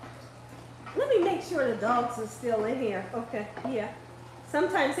 Let me make sure the dogs are still in here. Okay, yeah.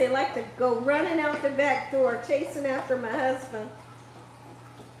 Sometimes they like to go running out the back door, chasing after my husband.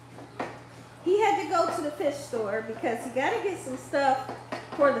 He had to go to the fish store because he got to get some stuff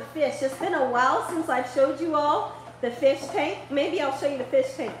for the fish. It's been a while since I've showed you all the fish tank. Maybe I'll show you the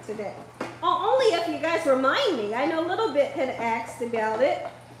fish tank today. Only if you guys remind me. I know a little bit had asked about it.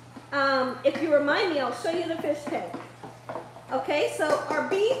 If you remind me, I'll show you the fish tank. Okay, so our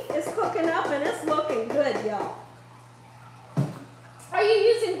beef is cooking up and it's looking good, y'all. Are you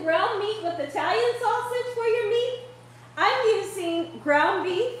using ground meat with Italian sausage for your meat? I'm using ground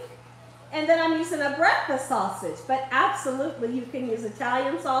beef, and then I'm using a breakfast sausage. But absolutely, you can use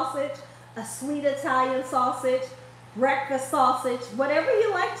Italian sausage, a sweet Italian sausage, breakfast sausage, whatever you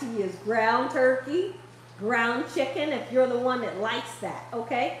like to use. Ground turkey, ground chicken, if you're the one that likes that,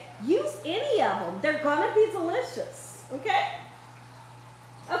 okay? Use any of them. They're going to be delicious, okay?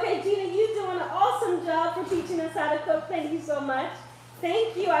 Okay, Gina, you're doing an awesome job for teaching us how to cook. Thank you so much.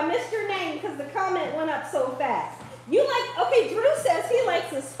 Thank you. I missed your name because the comment went up so fast. You like, okay, Drew says he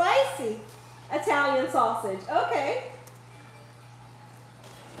likes a spicy Italian sausage. Okay.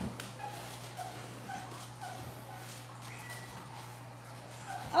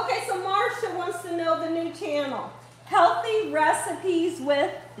 Okay, so Marsha wants to know the new channel. Healthy Recipes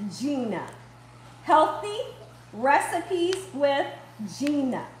with Gina. Healthy Recipes with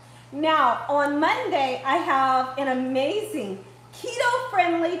Gina. Now, on Monday, I have an amazing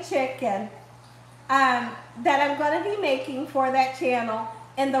keto-friendly chicken that I'm going to be making for that channel,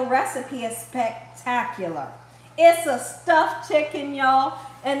 and the recipe is spectacular. It's a stuffed chicken, y'all,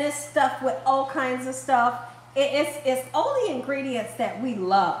 and it's stuffed with all kinds of stuff. It's all the ingredients that we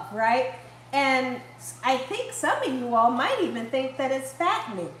love, right? And I think some of you all might even think that it's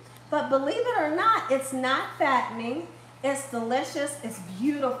fattening, but believe it or not, it's not fattening. It's delicious, it's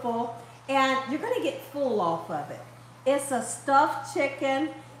beautiful, and you're going to get full off of it. It's a stuffed chicken,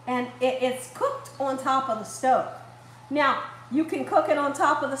 and it's cooked on top of the stove. Now, you can cook it on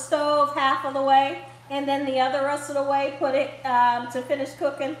top of the stove half of the way, and then the other rest of the way, put it to finish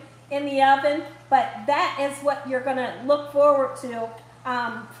cooking in the oven. But that is what you're going to look forward to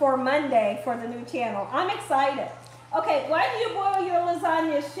for Monday for the new channel. I'm excited. Okay, why do you boil your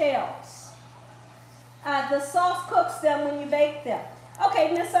lasagna shells? The sauce cooks them when you bake them.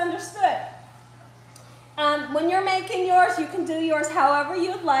 Okay, misunderstood. When you're making yours, you can do yours however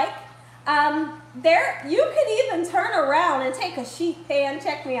you'd like. You could even turn around and take a sheet pan.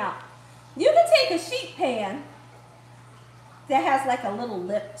 Check me out. You can take a sheet pan that has like a little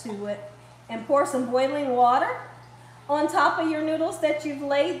lip to it and pour some boiling water on top of your noodles that you've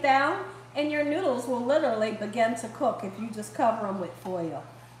laid down, and your noodles will literally begin to cook if you just cover them with foil.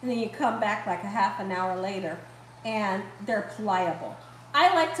 And then you come back like a half an hour later and they're pliable.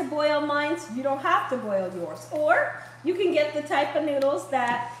 I like to boil mine, so you don't have to boil yours. Or you can get the type of noodles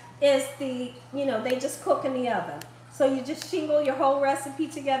that is they just cook in the oven. So you just shingle your whole recipe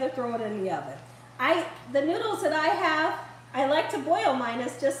together, throw it in the oven. The noodles that I have, I like to boil mine.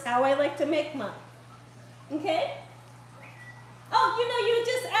 It's just how I like to make mine. Okay? Oh, you were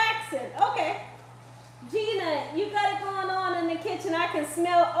just asking. Okay. Gina, you got it going on in the kitchen. I can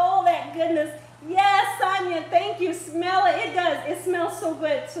smell all that goodness. Yes, Sonia, thank you. Smell it. It does. It smells so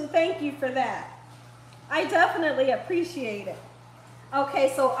good. So thank you for that. I definitely appreciate it.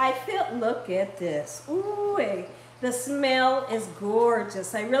 Okay, so look at this. Ooh, the smell is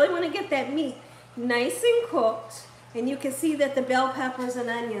gorgeous. I really want to get that meat nice and cooked. And you can see that the bell peppers and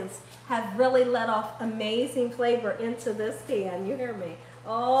onions have really let off amazing flavor into this pan. You hear me?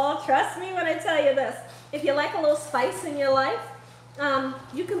 Oh, trust me when I tell you this. If you like a little spice in your life,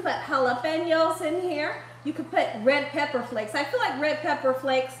 you can put jalapenos in here. You can put red pepper flakes. I feel like red pepper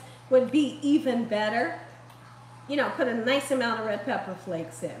flakes would be even better. Put a nice amount of red pepper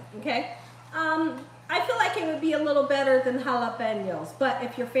flakes in, okay? I feel like it would be a little better than jalapenos, but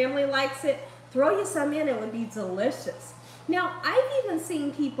if your family likes it, throw you some in, it would be delicious. Now, I've even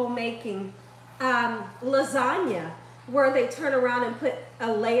seen people making lasagna where they turn around and put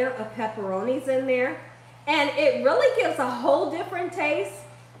a layer of pepperonis in there, and it really gives a whole different taste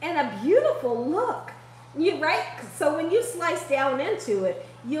and a beautiful look. Right? So when you slice down into it,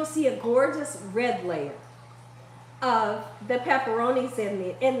 you'll see a gorgeous red layer of the pepperonis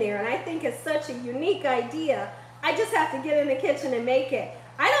in there, and I think it's such a unique idea. I just have to get in the kitchen and make it.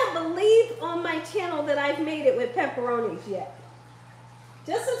 I don't believe on my channel that I've made it with pepperonis yet.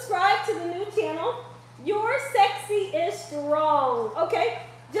 Just subscribe to the new channel. Your Sexy is Strong. Okay,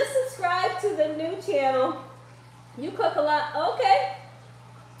 just subscribe to the new channel. You cook a lot. Okay,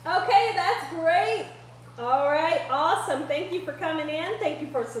 that's great. All right, awesome. Thank you for coming in. Thank you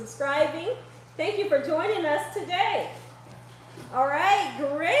for subscribing. Thank you for joining us today. All right,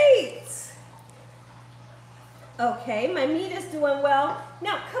 great. Okay, my meat is doing well.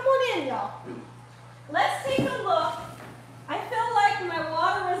 Now, come on in, y'all. Let's take a look. I feel like my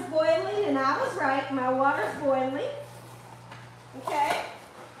water is boiling, and I was right. My water is boiling. Okay?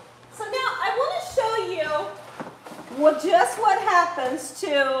 So now I want to show you just what happens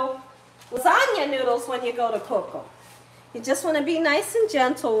to lasagna noodles when you go to cook them. You just want to be nice and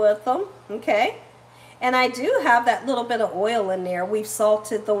gentle with them, okay? And I do have that little bit of oil in there. We've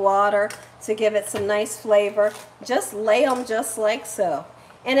salted the water to give it some nice flavor. Just lay them just like so.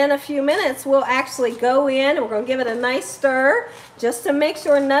 And in a few minutes, we'll actually go in and we're going to give it a nice stir just to make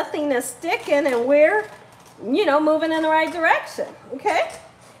sure nothing is sticking and we're, you know, moving in the right direction, okay?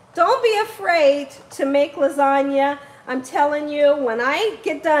 Don't be afraid to make lasagna. I'm telling you, when I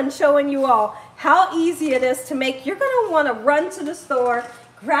get done showing you all how easy it is to make, you're going to want to run to the store,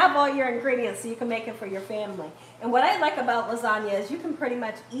 grab all your ingredients so you can make it for your family. And what I like about lasagna is you can pretty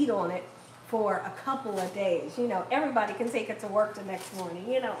much eat on it for a couple of days. You know, everybody can take it to work the next morning,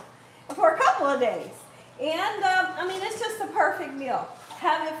 you know, for a couple of days. And, I mean, it's just a perfect meal.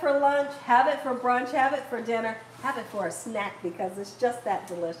 Have it for lunch, have it for brunch, have it for dinner, have it for a snack because it's just that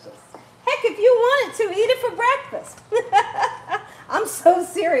delicious. Heck, if you wanted to, eat it for breakfast. I'm so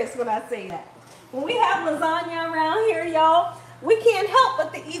serious when I say that. When we have lasagna around here, y'all, we can't help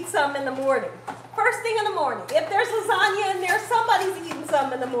but to eat some in the morning. First thing in the morning. If there's lasagna in there, somebody's eating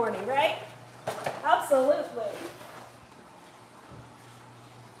some in the morning, right? Absolutely.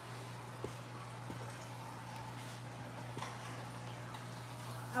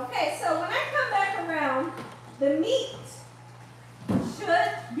 Okay, so when I come back around, the meat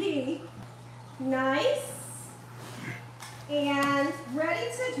should be nice and ready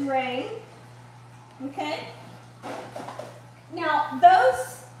to drain. Okay? Now,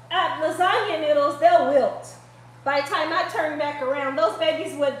 those lasagna noodles, they'll wilt. By the time I turn back around, those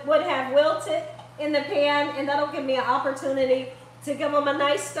babies would have wilted in the pan, and that'll give me an opportunity to give them a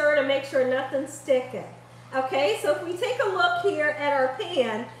nice stir to make sure nothing's sticking. Okay, so if we take a look here at our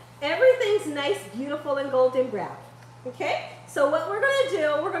pan, everything's nice, beautiful, and golden brown. Okay, so what we're going to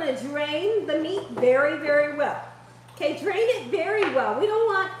do, we're going to drain the meat very, very well. Okay, drain it very well. We don't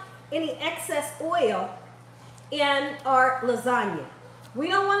want any excess oil in our lasagna. We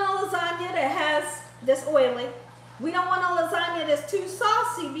don't want a lasagna that has this oiling. We don't want a lasagna that's too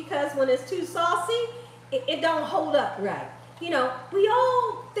saucy because when it's too saucy, it don't hold up right. You know, we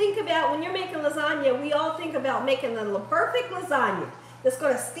all think about, when you're making lasagna, we all think about making the perfect lasagna that's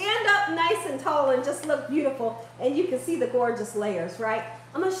going to stand up nice and tall and just look beautiful, and you can see the gorgeous layers, right?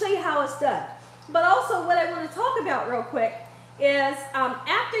 I'm going to show you how it's done. But also what I want to talk about real quick is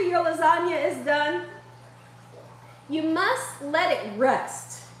after your lasagna is done, you must let it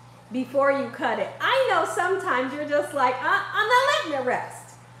rest before you cut it. I know sometimes you're just like, I'm not letting it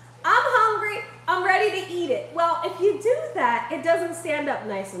rest. I'm hungry, I'm ready to eat it. Well, if you do that, it doesn't stand up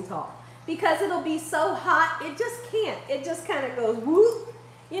nice and tall because it'll be so hot, it just can't. It just kind of goes whoop,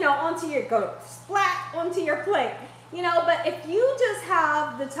 you know, onto your, go splat onto your plate. You know, but if you just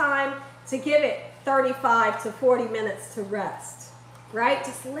have the time to give it 35 to 40 minutes to rest, right?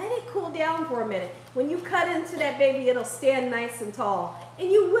 Just let it cool down for a minute. When you cut into that baby, it'll stand nice and tall, and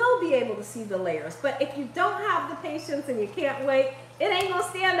you will be able to see the layers. But if you don't have the patience and you can't wait, it ain't gonna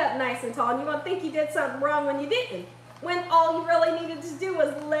stand up nice and tall, and you're gonna think you did something wrong when you didn't, when all you really needed to do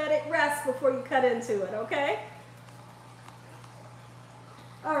was let it rest before you cut into it, okay?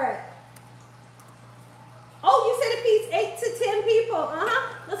 All right. Oh, you said it feeds 8 to 10 people.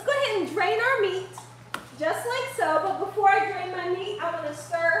 Let's go ahead and drain our meat, just like so. But before I drain my meat, I want to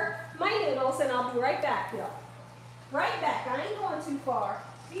stir my noodles, and I'll be right back, y'all. Right back. I ain't going too far.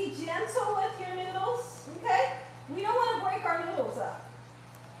 Be gentle with your noodles, okay? We don't want to break our noodles up.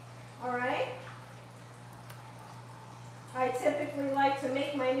 All right? I typically like to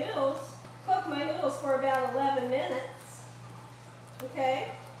make my noodles, cook my noodles for about 11 minutes.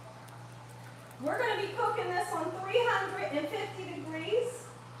 Okay? We're going to be cooking this on 350 degrees.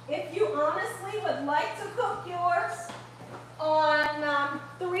 If you honestly would like to cook yours on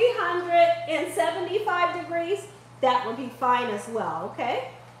 375 degrees, that would be fine as well,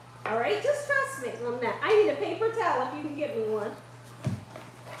 okay? All right, just trust me on that. I need a paper towel if you can get me one.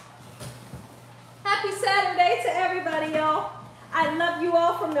 Happy Saturday to everybody, y'all. I love you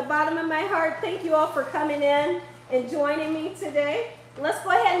all from the bottom of my heart. Thank you all for coming in and joining me today. Let's go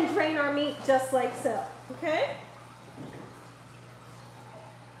ahead and drain our meat just like so, okay?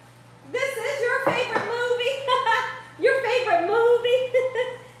 This is your favorite movie? Your favorite movie?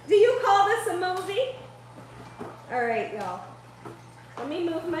 Do you call this a movie? All right, y'all. Let me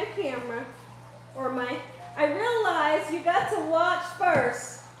move my camera. Or I I realize you got to watch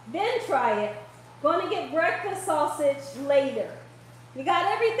first, then try it. Going to get breakfast sausage later. You got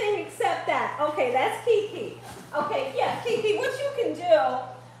everything except that. Okay, that's Kiki. Okay, yeah, Kiki, what you can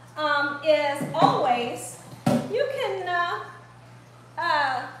do is always, you can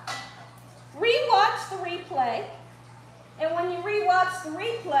re-watch the replay. And when you re-watch the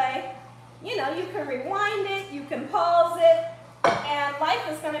replay, you know, you can rewind it, you can pause it, and life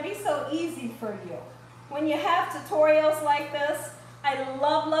is going to be so easy for you. When you have tutorials like this, I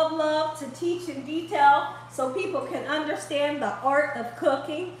love, love, love to teach in detail so people can understand the art of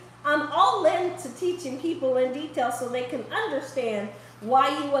cooking. I'm all into teaching people in detail so they can understand why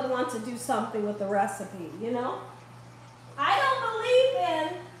you would want to do something with the recipe, you know? I don't believe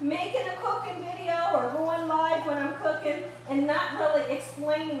in making a cooking video or going live when I'm cooking and not really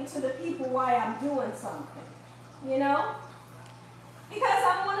explaining to the people why I'm doing something, you know? Because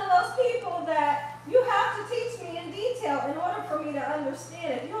I'm one of those people that you have to teach me in detail in order for me to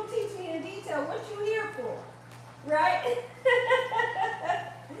understand. If you don't teach me in detail, what you here for? Right?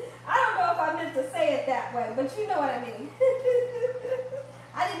 I don't know if I meant to say it that way, but you know what I mean.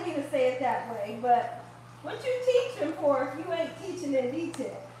 I didn't mean to say it that way, but what you teaching for if you ain't teaching in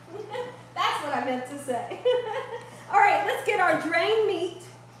detail? That's what I meant to say. All right, let's get our drained meat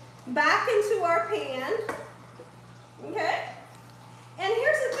back into our pan. Okay? And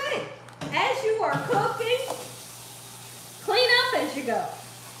here's the thing. As you are cooking, clean up as you go.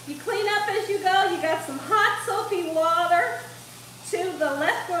 You clean up as you go. You got some hot soapy water to the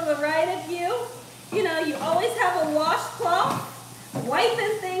left or the right of you. You know, you always have a washcloth,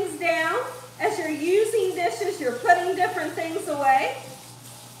 wiping things down. As you're using dishes, you're putting different things away.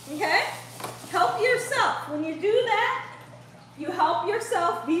 Okay? Help yourself. When you do that, you help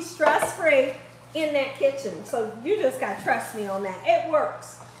yourself be stress-free in that kitchen. So you just got to trust me on that. It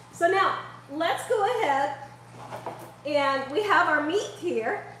works. So now, let's go ahead, and we have our meat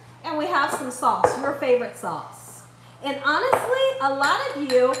here, and we have some sauce, your favorite sauce. And honestly, a lot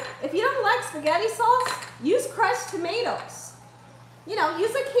of you, if you don't like spaghetti sauce, use crushed tomatoes. You know,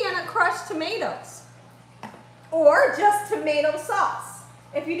 use a can of crushed tomatoes. Or just tomato sauce,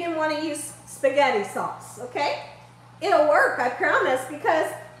 if you didn't want to use spaghetti sauce, okay? It'll work, I promise,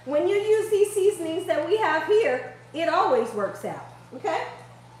 because when you use these seasonings that we have here, it always works out, okay?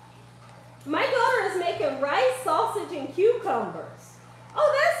 My daughter is making rice, sausage, and cucumbers.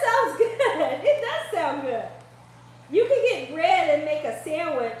 Oh, that sounds good. It does sound good. You can get bread and make a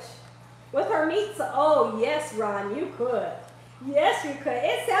sandwich with her meat. Oh, yes, Ron, you could. Yes, you could.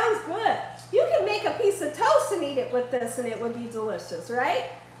 It sounds good. You can make a piece of toast and eat it with this, and it would be delicious, right?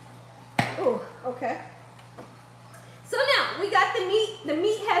 Oh, okay. So now, we got the meat. The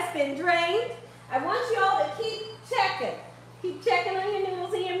meat has been drained. I want you all to keep checking. Keep checking on your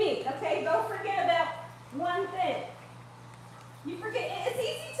noodles and your meat, okay? Don't forget about one thing. You forget. It's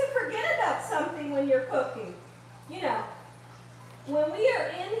easy to forget about something when you're cooking. You know, when we are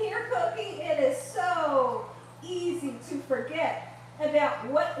in here cooking, it is so easy to forget about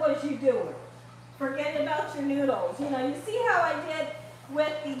what was you doing. Forget about your noodles. You know, you see how I did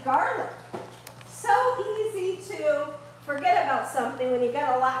with the garlic. So easy to forget about something when you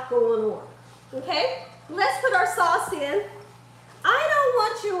got a lot going on. Okay? Let's put our sauce in. I don't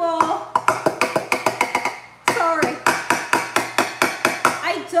want you all, sorry,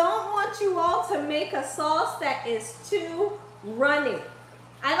 I don't want you all to make a sauce that is too runny.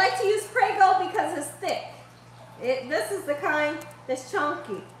 I like to use Prego because it's thick. This is the kind that's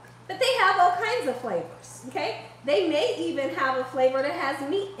chunky. But they have all kinds of flavors, okay? They may even have a flavor that has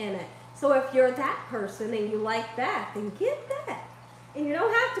meat in it. So if you're that person and you like that, then get that. And you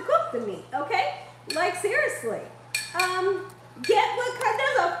don't have to cook the meat, okay? Like seriously. Get what kind,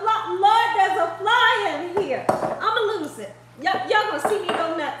 there's a fly, Lord, there's a fly in here. I'm gonna lose it. Y'all gonna see me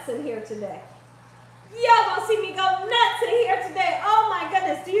go nuts in here today. Y'all gonna see me go nuts in here today. Oh my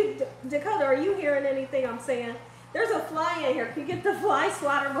goodness, Dakota, are you hearing anything I'm saying? There's a fly in here. Can you get the fly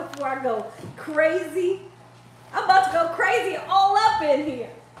swatter before I go crazy? I'm about to go crazy all up in here.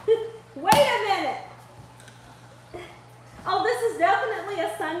 Wait a minute. Oh, this is definitely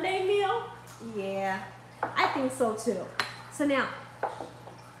a Sunday meal? Yeah, I think so too. So now,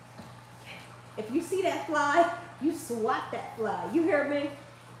 if you see that fly, you swat that fly. You hear me?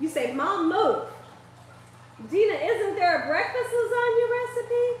 You say, Mom, move. Gina, isn't there a breakfast lasagna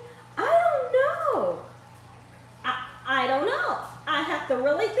recipe? I don't know. I don't know. I have to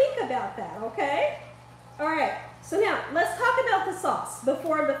really think about that, okay? All right, so now let's talk about the sauce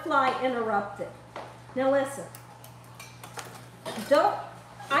before the fly interrupted. Now listen,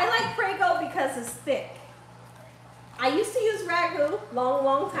 I like Prego because it's thick. I used to use ragu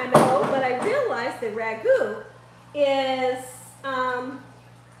long time ago, but I realized that ragu is kind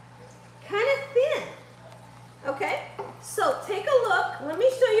of thin. Okay, so take a look. Let me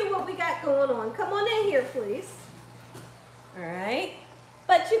show you what we got going on. Come on in here, please. All right,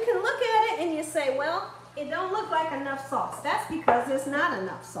 but you can look at it and you say, well, it don't look like enough sauce. That's because there's not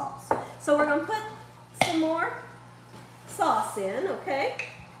enough sauce. So we're gonna put some more sauce in, okay?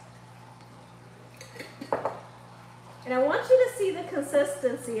 And I want you to see the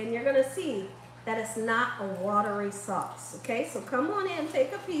consistency, and you're gonna see that it's not a watery sauce, okay? So come on in,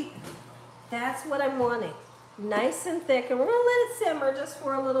 take a peek. That's what I'm wanting. Nice and thick, and we're gonna let it simmer just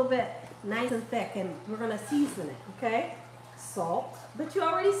for a little bit. Nice and thick, and we're gonna season it, okay? Salt, but you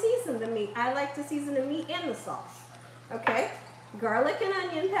already seasoned the meat. I like to season the meat and the sauce, okay? Garlic and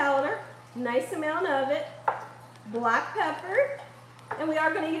onion powder, nice amount of it. Black pepper, and we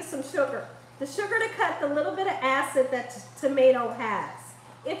are gonna use some sugar. The sugar to cut the little bit of acid that tomato has.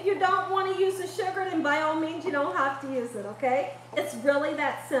 If you don't want to use the sugar, then by all means you don't have to use it, okay? It's really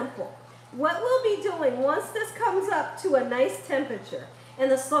that simple. What we'll be doing once this comes up to a nice temperature and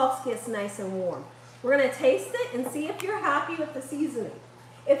the sauce gets nice and warm, we're going to taste it and see if you're happy with the seasoning.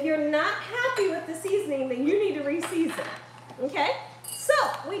 If you're not happy with the seasoning, then you need to re-season, okay? So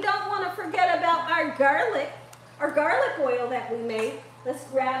we don't want to forget about our garlic oil that we made. Let's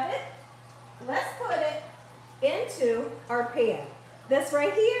grab it. Let's put it into our pan. This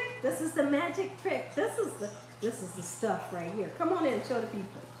right here, this is the magic trick. This is the stuff right here. Come on in, show the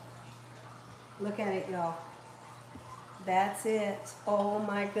people. Look at it, y'all. That's it. Oh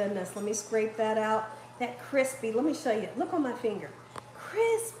my goodness. Let me scrape that out. That crispy, let me show you. Look on my finger.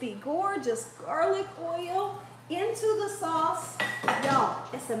 Crispy, gorgeous garlic oil into the sauce. Y'all,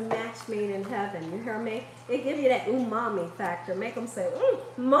 it's a match made in heaven. You hear me? It gives you that umami factor. Make them say,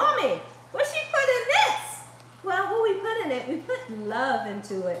 mommy, what she put in this? Well, what we put in it, we put love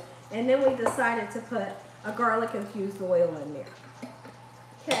into it. And then we decided to put a garlic infused oil in there.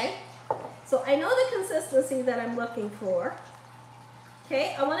 Okay? So I know the consistency that I'm looking for.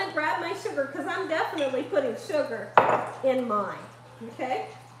 Okay, I want to grab my sugar because I'm definitely putting sugar in mine. Okay?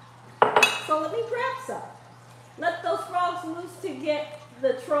 So let me grab some. Let those frogs loose to get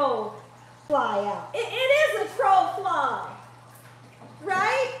the troll fly out. It is a troll fly.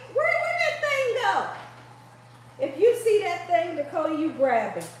 Right? Where did that thing go? If you see that thing, Dakota, you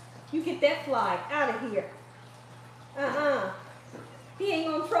grab it. You get that fly out of here. He ain't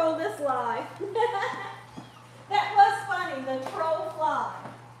gonna troll this live. That was funny, the troll fly.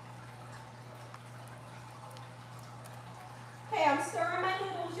 Okay, I'm stirring my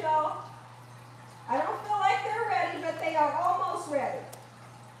noodles, y'all. I don't feel like they're ready, but they are almost ready.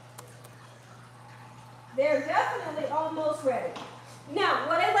 They're definitely almost ready. Now,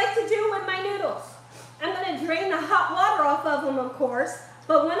 what I like to do with my noodles, I'm going to drain the hot water off of them, of course,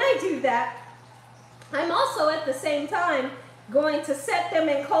 but when I do that, I'm also at the same time going to set them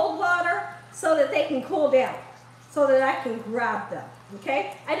in cold water so that they can cool down, so that I can grab them,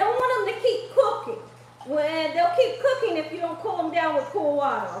 okay? I don't want them to keep cooking. They'll keep cooking if you don't cool them down with cool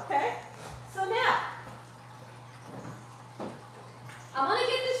water, okay? So now, I'm going to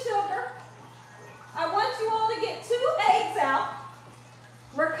get the sugar. I want you all to get 2 eggs out,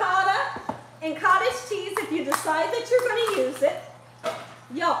 ricotta and cottage cheese if you decide that you're going to use it.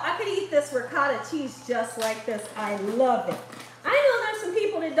 Yo, I could eat this ricotta cheese just like this. I love it. I know there's some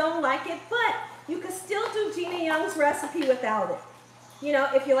people that don't like it, but you can still do Gina Young's recipe without it. You know,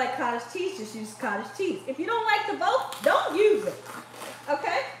 if you like cottage cheese, just use cottage cheese. If you don't like the both, don't use it.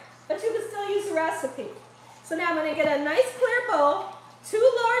 Okay? But you can still use the recipe. So now I'm going to get a nice clear bowl,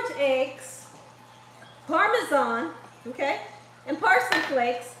 2 large eggs, Parmesan, okay, and parsley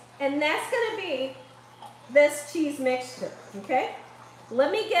flakes, and that's going to be this cheese mixture, okay?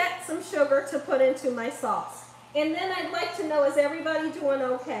 Let me get some sugar to put into my sauce. And then I'd like to know, is everybody doing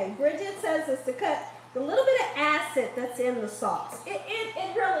okay? Bridget says it's to cut the little bit of acid that's in the sauce. It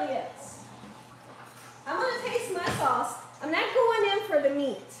really is. I'm going to taste my sauce. I'm not going in for the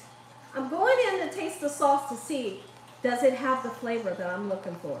meat. I'm going in to taste the sauce to see, does it have the flavor that I'm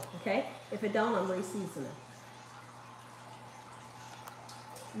looking for, okay? If it don't, I'm re-seasoning.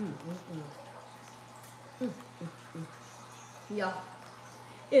 Y'all,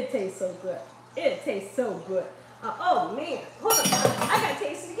 it tastes so good. It tastes so good. Oh man, hold on. I gotta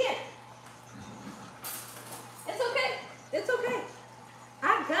taste it again. It's okay. It's okay.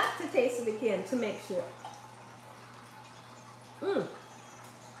 I got to taste it again to make sure.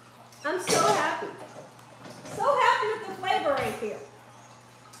 I'm so happy. So happy with the flavor right here.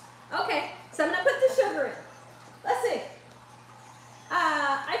 Okay, so I'm gonna put the sugar in. Let's see.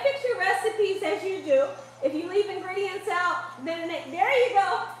 I fix your recipes as you do. If you leave ingredients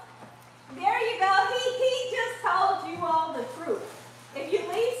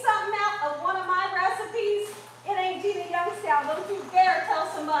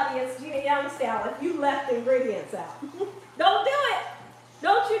somebody it's Gina Young style if you left ingredients out. Don't do it.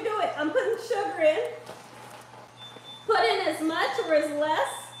 Don't you do it. I'm putting sugar in. Put in as much or as less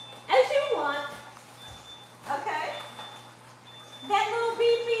as you want. Okay? That little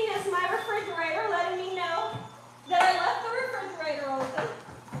beeping is my refrigerator letting me know that I left the refrigerator open.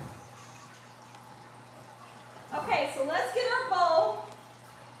 Okay, so let's get our bowl.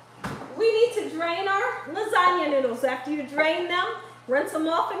 We need to drain our lasagna noodles. After you drain them, rinse them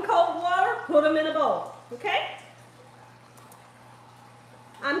off in cold water, put them in a bowl. Okay?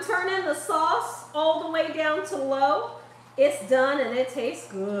 I'm turning the sauce all the way down to low. It's done and it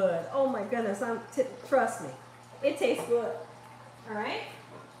tastes good. Oh my goodness, trust me. It tastes good. All right?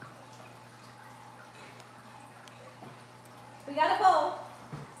 We got a bowl.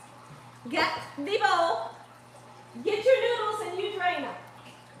 Get the bowl. Get your noodles and you drain them.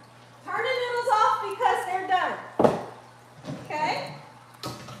 Turn the noodles off because they're done. Okay?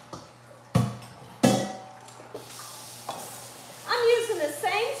 I'm using the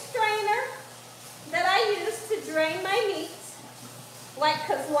same strainer that I use to drain my meat.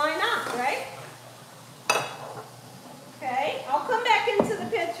 Because why not, right? Okay, I'll come back into the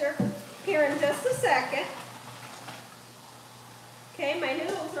picture here in just a second. Okay, my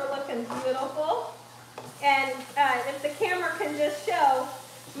noodles are looking beautiful. And if the camera can just show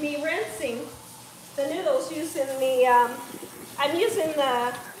me rinsing the noodles using I'm using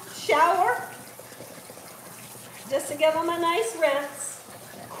the shower just to give them a nice rinse,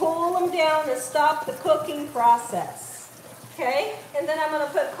 cool them down and stop the cooking process. Okay, and then I'm going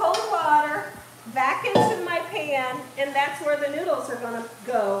to put cold water back into my pan, and that's where the noodles are going to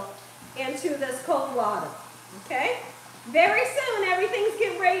go, into this cold water. Okay? Very soon, everything's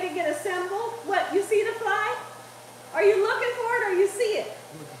getting ready to get assembled. What, you see the fly? Are you looking for it or you see it?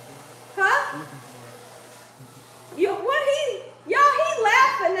 Huh? He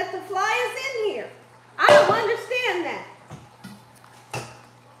laughing that the fly is in here. I don't understand that.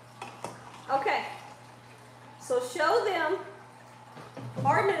 Okay. So show them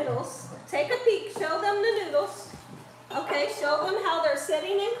our noodles. Take a peek. Show them the noodles. Okay, show them how they're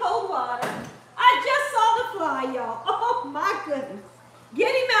sitting in cold water. I just saw the fly, y'all. Oh, my goodness.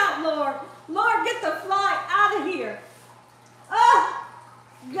 Get him out, Lord. Lord, get the fly out of here. Oh,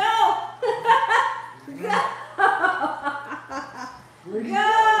 go. Go.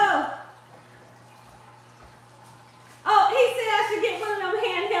 Go. Oh, he said I should get one of them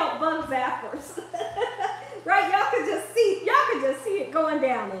handheld bug zappers. Right, y'all could just see it going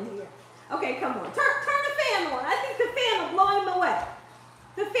down in here. Okay, come on. Turn the fan on. I think the fan will blow him away.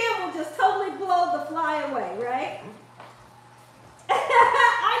 The fan will just totally blow the fly away, right?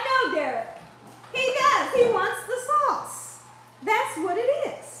 I know, Derek. He does. He wants the sauce. That's what it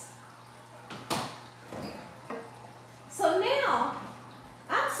is. So now,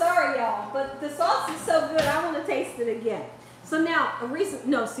 I'm sorry, y'all, but the sauce is so good, I want to taste it again. So now,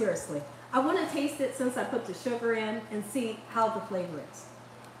 no, seriously. I want to taste it since I put the sugar in and see how the flavor is.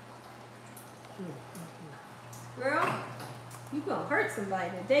 Girl, you're going to hurt somebody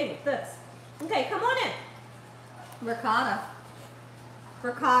today with this. Okay, come on in. Ricotta.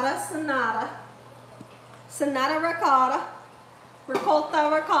 Ricotta sonata. Sonata ricotta. Ricotta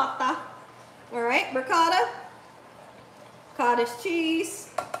ricotta. All right, ricotta. Cottage cheese.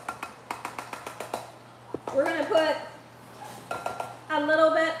 We're going to put a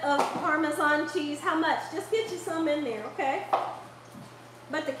little bit of Parmesan cheese. How much? Just get you some in there, okay?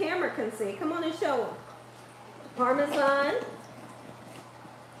 But the camera can see. Come on and show them. Parmesan.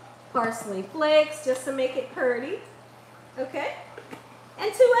 Parsley flakes, just to make it pretty. Okay?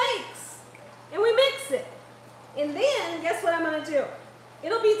 And 2 eggs. And we mix it. And then, guess what I'm going to do?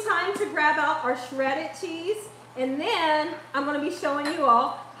 It'll be time to grab out our shredded cheese. And then, I'm going to be showing you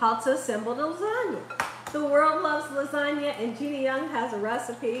all how to assemble the lasagna. The world loves lasagna, and Gina Young has a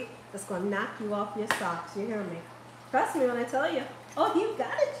recipe that's going to knock you off your socks. You hear me? Trust me when I tell you. Oh, you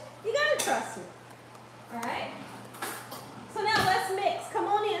got it. You got to trust me. All right? So now let's mix. Come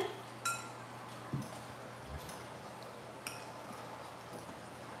on in.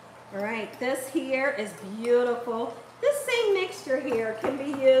 All right, this here is beautiful. This same mixture here can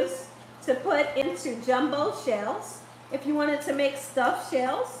be used to put into jumbo shells. If you wanted to make stuffed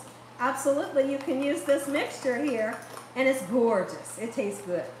shells, absolutely, you can use this mixture here, and it's gorgeous. It tastes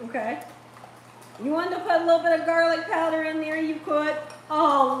good, okay? You wanted to put a little bit of garlic powder in there, you could.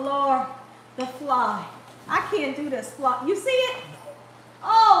 Oh, Lord, the fly. I can't do this fly. You see it?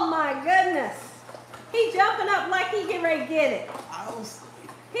 Oh, my goodness. He jumping up like he getting ready to get it.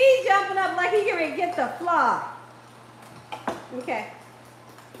 He jumping up like he getting ready to get the fly. Okay,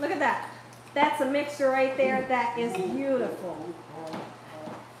 look at that. That's a mixture right there. That is beautiful.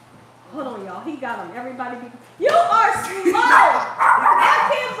 Hold on, y'all. He got him. Everybody be... You are slow. I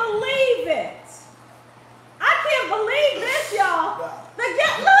can't believe it. I can't believe this, y'all.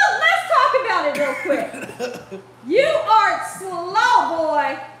 Look, let's talk about it real quick. You are slow,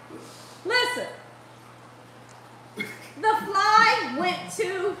 boy. Listen. The fly went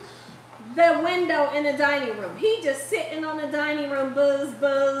to the window in the dining room. He just sitting on the dining room, buzz,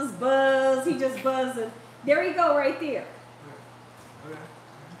 buzz, buzz. He just buzzing. There you go, right there.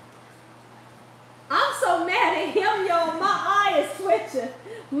 I'm so mad at him, y'all. My eye is twitching.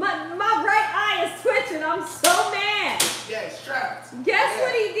 My right eye is twitching. I'm so mad. Yeah, he's trapped. Guess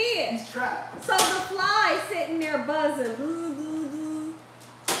what he did? He's trapped. So the fly sitting there buzzing. Boo, boo, boo.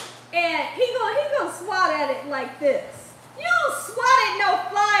 And he gonna swat at it like this. You don't swat at no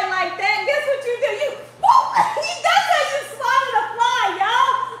fly like that. Guess what you do? That's how you swatted a fly,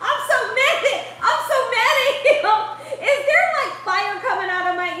 y'all. I'm so mad at him. Is there like fire coming out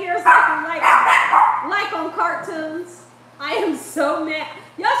of my ears like on cartoons? I am so mad.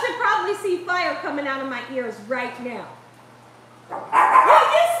 Y'all should probably see fire coming out of my ears right now. You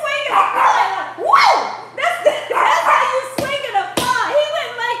swinging a fly like, whoa! That's how you swinging a fly. He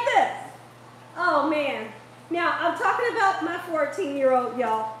went like this. Oh man. Now I'm talking about my 14-year-old,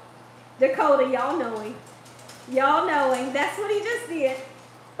 y'all. Dakota, y'all know him. Y'all know him. That's what he just did.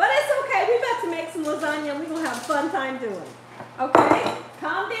 But it's okay. We're about to make some lasagna and we're going to have a fun time doing it. Okay?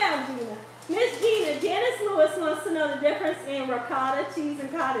 Calm down, Gina. Miss Gina, Janice Lewis wants to know the difference in ricotta cheese and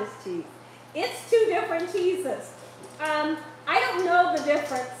cottage cheese. It's two different cheeses. I don't know the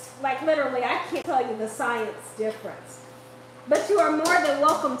difference. Like literally, I can't tell you the science difference. But you are more than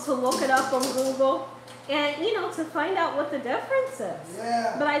welcome to look it up on Google and, you know, to find out what the difference is.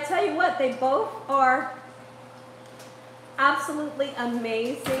 Yeah. But I tell you what, they both are absolutely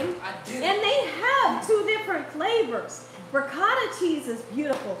amazing. And they have two different flavors. Ricotta cheese is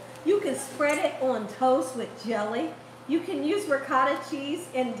beautiful. You can spread it on toast with jelly. You can use ricotta cheese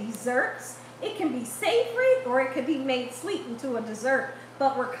in desserts. It can be savory or it could be made sweet into a dessert.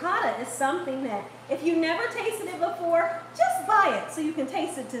 But ricotta is something that if you never tasted it before, just buy it so you can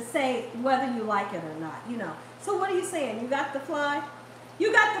taste it to say whether you like it or not, you know. So what are you saying? You got the fly?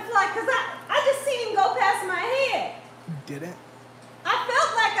 You got the fly? Because I just seen him go past my head. You didn't? I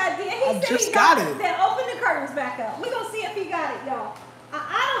felt like I did. He said he got it. Then open the curtains back up. We're going to see if he got it, y'all.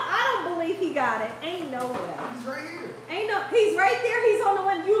 I don't believe he got it. Ain't no way. He's right here. He's right there. He's on the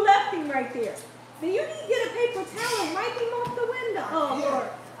window. You left him right there. Then you need to get a paper towel and wipe him off the window. Oh, Lord.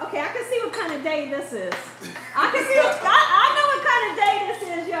 Okay, I can see what kind of day this is. I know what kind of day this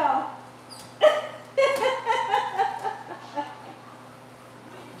is, y'all.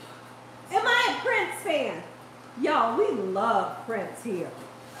 Am I a Prince fan? Y'all, we love Prince here.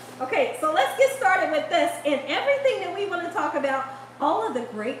 Okay, so let's get started with this. And everything that we want to talk about, all of the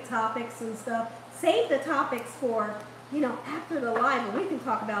great topics and stuff, save the topics for, you know, after the live, and we can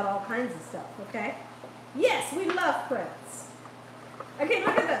talk about all kinds of stuff, okay? Yes, we love Prince. Okay,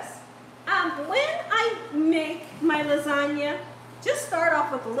 look at this. When I make my lasagna, just start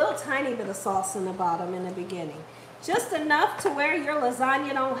off with a little tiny bit of sauce in the bottom in the beginning. Just enough to where your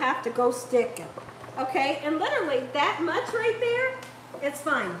lasagna don't have to go sticking. Okay, and literally that much right there, it's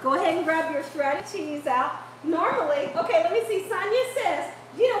fine. Go ahead and grab your shredded cheese out. Normally, okay, let me see. Sonia says,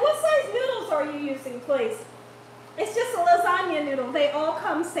 Gina, what size noodles are you using, please? It's just a lasagna noodle. They all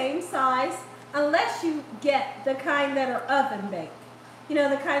come same size unless you get the kind that are oven baked. You know,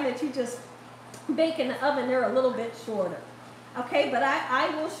 the kind that you just bake in the oven, they're a little bit shorter. Okay, but I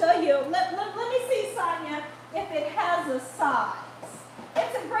will show you. Let me see, Sonia, if it has a size.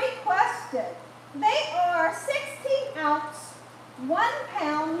 It's a great question. They are 16-ounce,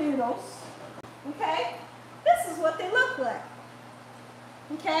 1-pound noodles. Okay, this is what they look like.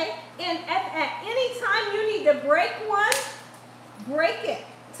 Okay, and at any time you need to break one, break it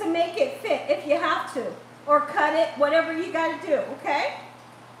to make it fit if you have to, or cut it, whatever you got to do. Okay.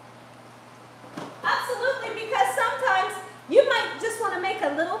 Absolutely, because sometimes you might just want to make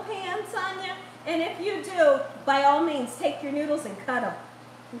a little pan, Sonia, and if you do, by all means, take your noodles and cut them.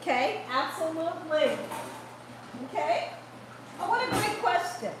 Okay? Absolutely. Okay? Oh, what a great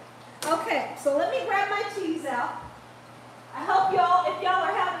question. Okay, so let me grab my cheese out. I hope y'all, if y'all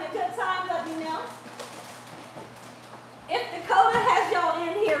are having a good time, let me know. If Dakota has y'all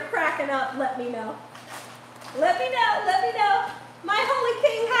in here cracking up, let me know. Let me know, let me know. My Holy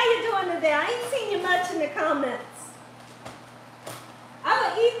King, how you doing today? I ain't seen you much in the comments. I'm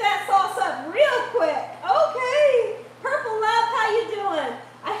going to eat that sauce up real quick. Okay. Purple Love, how you doing?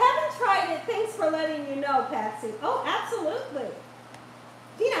 I haven't tried it. Thanks for letting you know, Patsy. Oh, absolutely.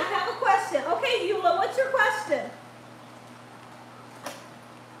 Gina, I have a question. Okay, Eula, what's your question?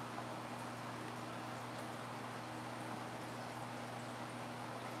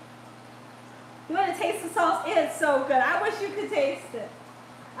 pizza sauce is so good. I wish you could taste it.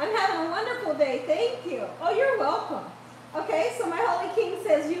 I'm having a wonderful day. Thank you. Oh, you're welcome. Okay, so my Holy King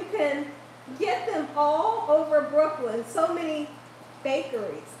says you can get them all over Brooklyn. So many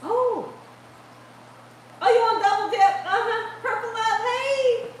bakeries. Oh. Oh, you want double dip? Purple up.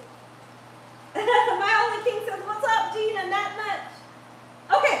 Hey. My Holy King says, what's up, Gina? Not much.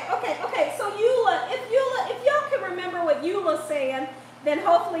 Okay. So if y'all can remember what Eula's saying, then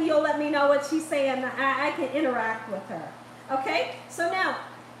hopefully you'll let me know what she's saying. I can interact with her. Okay? So now,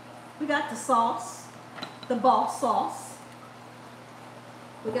 we got the sauce, the boss sauce.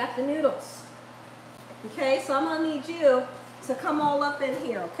 We got the noodles. Okay? So I'm going to need you to come all up in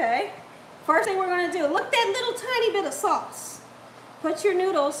here, okay? First thing we're going to do, look at that little tiny bit of sauce. Put your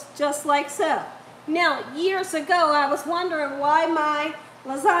noodles just like so. Now, years ago, I was wondering why my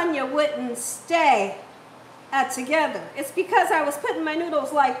lasagna wouldn't stay together. It's because I was putting my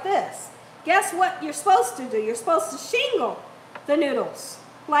noodles like this. Guess what you're supposed to do? You're supposed to shingle the noodles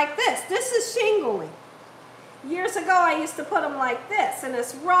like this. This is shingling. Years ago, I used to put them like this, and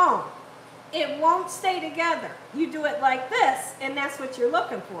it's wrong. It won't stay together. You do it like this, and that's what you're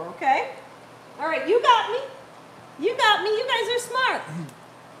looking for, okay? All right, you got me. You got me. You guys are smart.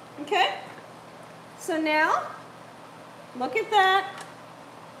 Okay? So now, look at that.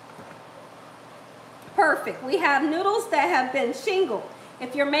 Perfect. We have noodles that have been shingled.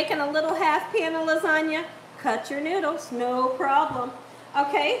 If you're making a little half pan of lasagna, cut your noodles, no problem.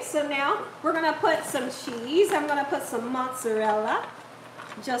 Okay, so now we're going to put some cheese. I'm going to put some mozzarella,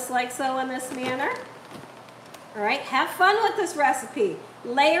 just like so in this manner. All right, have fun with this recipe.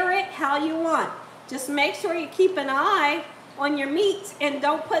 Layer it how you want. Just make sure you keep an eye on your meat and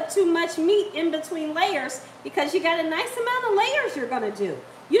don't put too much meat in between layers because you got a nice amount of layers you're going to do.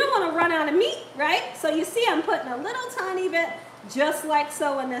 You don't want to run out of meat, right? So you see I'm putting a little tiny bit just like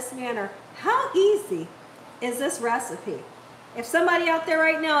so in this manner. How easy is this recipe? If somebody out there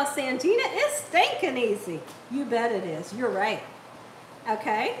right now is saying, Gina, it's stinking easy. You bet it is. You're right.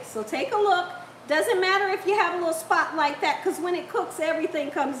 Okay, so take a look. Doesn't matter if you have a little spot like that because when it cooks,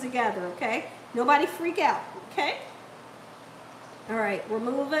 everything comes together, okay? Nobody freak out, okay? All right, we're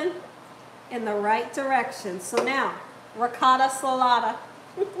moving in the right direction. So now, ricotta salata.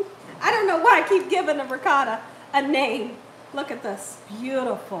 I don't know why I keep giving the ricotta a name. Look at this,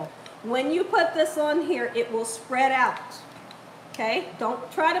 beautiful. When you put this on here, it will spread out, okay?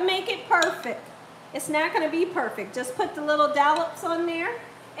 Don't try to make it perfect. It's not gonna be perfect. Just put the little dollops on there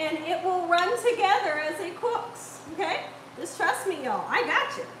and it will run together as it cooks, okay? Just trust me, y'all, I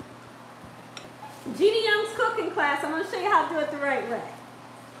got you. Gina Young's cooking class, I'm gonna show you how to do it the right way,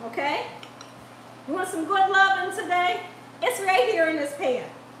 okay? You want some good loving today? It's right here in this pan.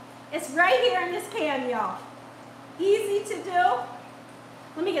 It's right here in this pan, y'all. Easy to do.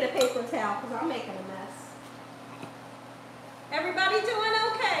 Let me get a paper towel because I'm making a mess. Everybody doing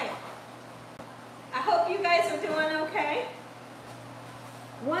okay? I hope you guys are doing okay.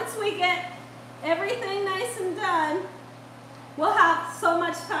 Once we get everything nice and done, we'll have so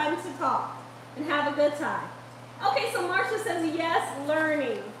much time to talk and have a good time. Okay, so Marcia says, yes,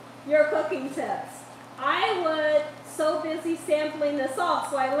 learning your cooking tips. I was so busy sampling the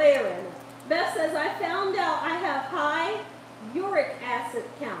sauce while layering it. Beth says, I found out I have high uric acid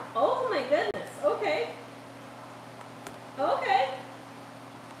count. Oh my goodness, okay. Okay.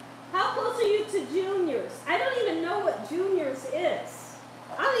 How close are you to juniors? I don't even know what juniors is.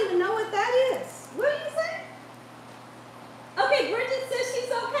 I don't even know what that is. What do you say? Okay, Bridget says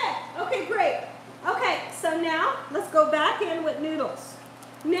she's okay. Okay, great. Okay, so now let's go back in with noodles.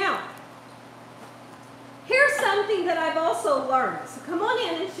 Now, here's something that I've also learned. So come on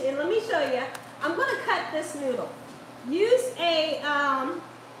in and let me show you. I'm going to cut this noodle. Use a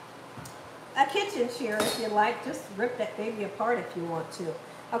kitchen shear if you like. Just rip that baby apart if you want to.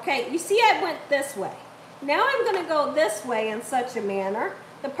 Okay, you see I went this way. Now I'm going to go this way in such a manner.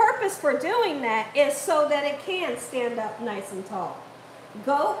 The purpose for doing that is so that it can stand up nice and tall.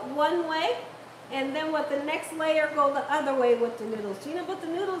 Go one way, and then with the next layer, go the other way with the noodles. Gina, but the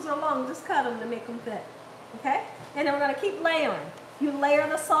noodles are long. Just cut them to make them fit. Okay? And then we're going to keep layering. You layer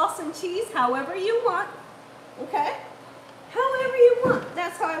the sauce and cheese however you want. Okay? However you want.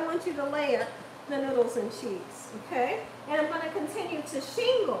 That's how I want you to layer the noodles and cheese. Okay? And I'm going to continue to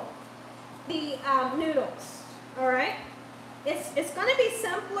shingle the noodles. All right? It's going to be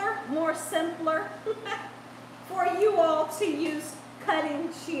simpler, more simpler for you all to use cutting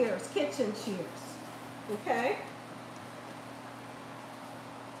shears, kitchen shears. Okay?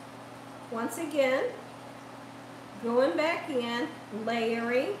 Once again, going back in,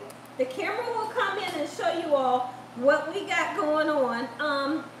 layering. The camera will come in and show you all what we got going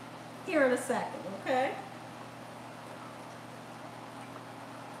on. here in a second, okay?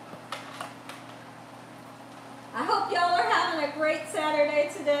 I hope y'all are having a great Saturday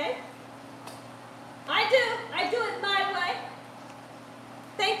today. I do it my way.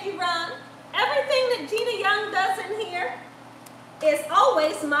 Thank you, Ron. Everything that Gina Young does in here is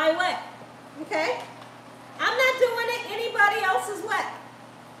always my way, okay? I'm not doing it anybody else's way,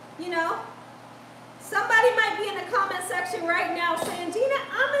 you know? Somebody might be in the comment section right now saying, Gina,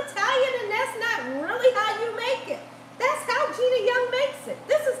 I'm Italian and that's not really how you make it. That's how Gina Young makes it.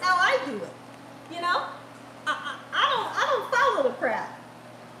 This is how I do it, you know? I don't follow the crowd.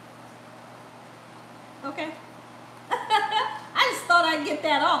 Okay? I just thought I'd get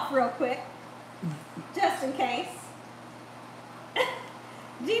that off real quick, just in case.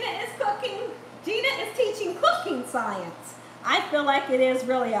 Gina is teaching cooking science. I feel like it is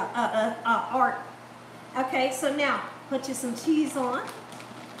really a art. Okay, so now put you some cheese on.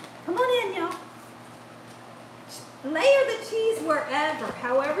 Come on in, y'all. Layer the cheese wherever,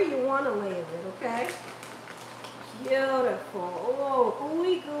 however you want to layer it, okay? Beautiful. Oh,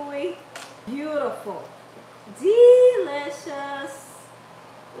 ooey gooey. Beautiful. Delicious.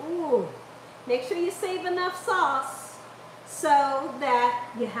 Ooh. Make sure you save enough sauce so that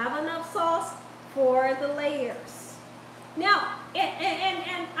you have enough sauce for the layers. Now,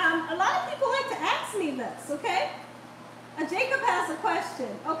 a lot of people like to ask me this, okay? Jacob has a question.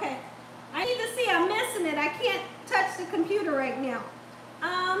 Okay, I need to see, I'm missing it. I can't touch the computer right now.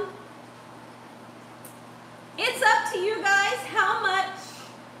 It's up to you guys how much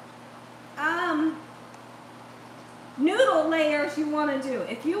noodle layers you want to do.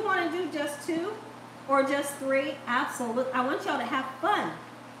 If you want to do just 2 or just 3, absolutely. I want y'all to have fun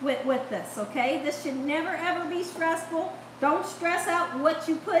with this, okay? This should never ever be stressful. Don't stress out what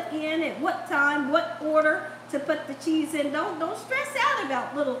you put in, at what time, what order to put the cheese in. Don't stress out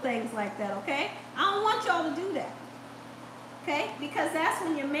about little things like that, okay? I don't want y'all to do that, okay? Because that's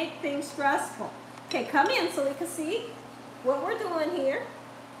when you make things stressful. Okay, come in so we can see what we're doing here.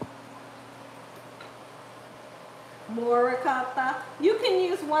 More ricotta. You can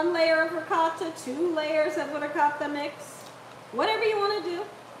use 1 layer of ricotta, 2 layers of ricotta mix, whatever you want to do.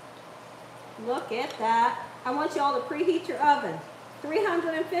 Look at that. I want y'all to preheat your oven,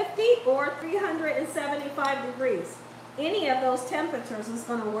 350 or 375 degrees. Any of those temperatures is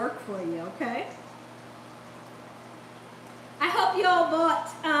going to work for you, okay? I hope y'all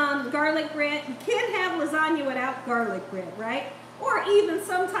bought garlic bread. You can't have lasagna without garlic bread, right? Or even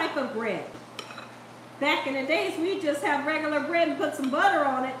some type of bread. Back in the days, we'd just have regular bread and put some butter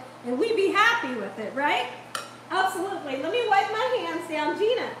on it, and we'd be happy with it, right? Absolutely. Let me wipe my hands down.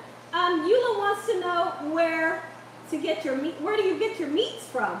 Gina, Eula wants to know where to get your meat. Where do you get your meats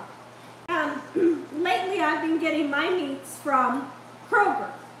from? Lately, I've been getting my meats from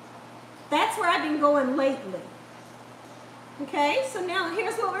Kroger. That's where I've been going lately. Okay, so now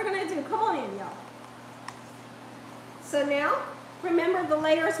here's what we're going to do. Come on in, y'all. So now, remember the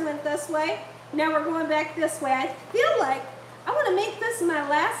layers went this way. Now we're going back this way. I feel like I want to make this my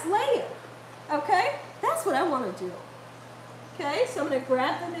last layer. Okay, that's what I want to do. Okay, so I'm going to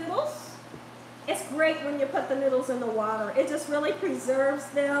grab the noodles. It's great when you put the noodles in the water. It just really preserves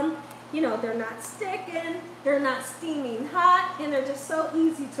them. You know, they're not sticking, they're not steaming hot, and they're just so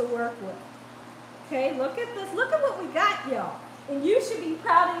easy to work with. Okay, look at this. Look at what we got, y'all. And you should be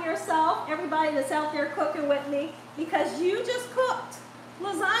proud of yourself, everybody that's out there cooking with me, because you just cooked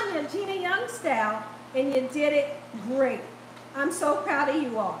lasagna Gina Young style, and you did it great. I'm so proud of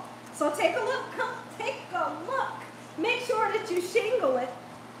you all. So take a look. Come, take a look. Make sure that you shingle it.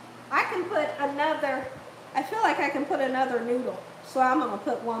 I can put another, I feel like I can put another noodle. So I'm going to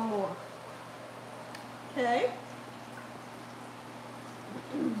put 1 more. Okay.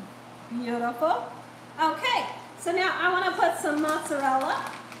 Beautiful. Okay. So now I want to put some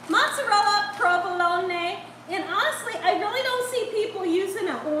mozzarella. Mozzarella provolone. And honestly, I really don't see people using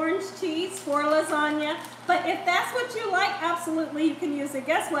an orange cheese for lasagna. But if that's what you like, absolutely you can use it.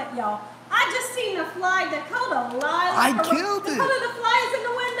 Guess what, y'all? I just seen a fly. Dakota live. I killed it. Dakota, the fly is in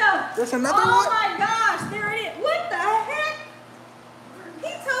the window. There's another one? one? Oh my gosh, there it is. What the heck?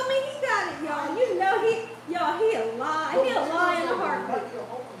 He told me he got it, y'all. You know he a lie. He a lie in a heartbeat.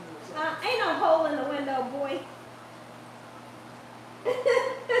 Ain't no hole in the window, boy.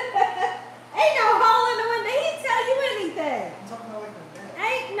 Ain't no hole in the window. He didn't tell you anything.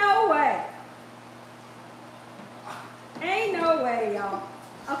 Ain't no way. Ain't no way, y'all.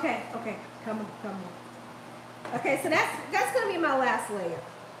 Okay, come on. Okay, so that's gonna be my last layer.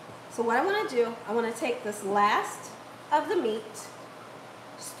 So what I want to do, I want to take this last of the meat,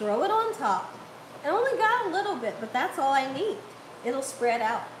 just throw it on top. I only got a little bit, but that's all I need. It'll spread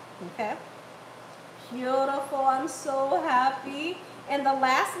out. Okay? Beautiful. I'm so happy. And the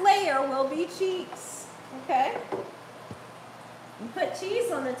last layer will be cheese. Okay? You put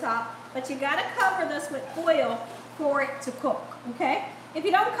cheese on the top, but you got to cover this with foil for it to cook. Okay? If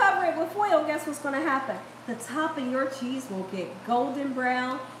you don't cover it with foil, guess what's going to happen? The top of your cheese will get golden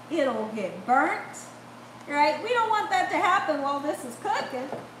brown. It'll get burnt. Right? We don't want that to happen while this is cooking.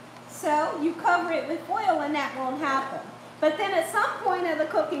 So you cover it with foil and that won't happen. But then at some point of the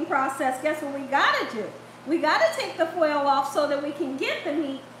cooking process, guess what we got to do? We got to take the foil off so that we can get the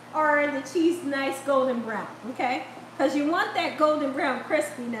meat or the cheese nice golden brown. Okay? Because you want that golden brown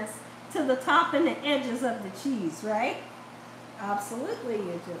crispiness to the top and the edges of the cheese, right? Absolutely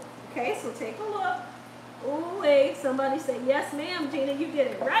you do. Okay, so take a look. Oh, wait, somebody say, yes, ma'am, Gina, you did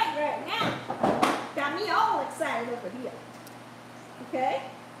it right now. Got me all excited over here. Okay?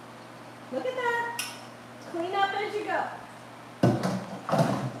 Look at that. Clean up as you go.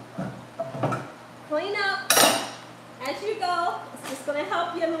 Clean up as you go. It's just going to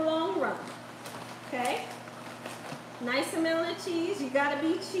help you in the long run. Okay? Nice amount of cheese. You got to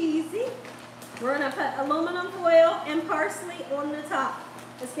be cheesy. We're going to put aluminum foil and parsley on the top.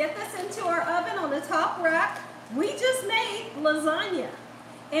 Let's get this into our oven on the top rack. We just made lasagna.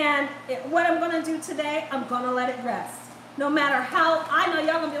 And what I'm going to do today, I'm going to let it rest. No matter how, I know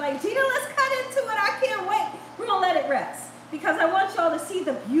y'all going to be like, Gina, let's cut into it. I can't wait. We're going to let it rest. Because I want y'all to see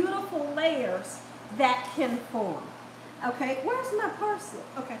the beautiful layers that can form. Okay, where's my parsley?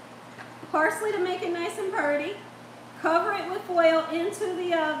 Okay. Parsley to make it nice and pretty. Cover it with foil into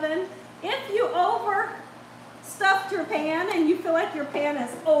the oven. If you overstuffed your pan and you feel like your pan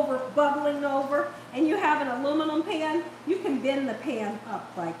is bubbling over and you have an aluminum pan, you can bend the pan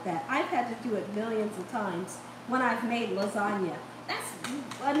up like that. I've had to do it millions of times when I've made lasagna. That's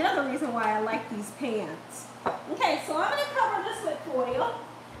another reason why I like these pans. Okay, so I'm going to cover this with foil.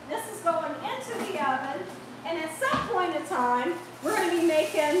 This is going into the oven, and at some point in time, we're going to be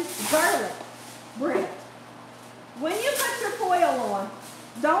making garlic bread. When you put your foil on,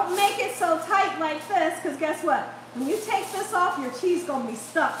 don't make it so tight like this, because guess what? When you take this off, your cheese is going to be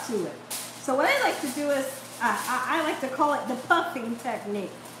stuck to it. So what I like to do is, I like to call it the puffing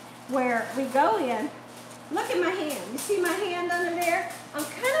technique, where we go in. Look at my hand. You see my hand under there? I'm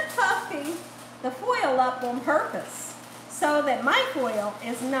kind of puffing the foil up on purpose so that my foil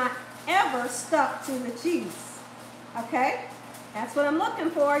is not ever stuck to the cheese. Okay? That's what I'm looking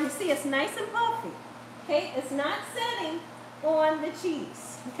for. You see, it's nice and puffy. Okay? It's not setting on the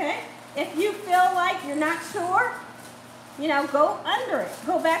cheese. Okay? If you feel like you're not sure, you know, go under it.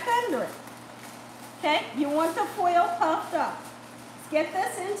 Go back under it. Okay? You want the foil puffed up. Let's get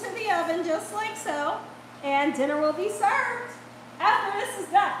this into the oven just like so, and dinner will be served after this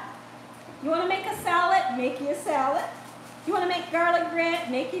is done. You want to make a salad? Make you a salad. You want to make garlic bread?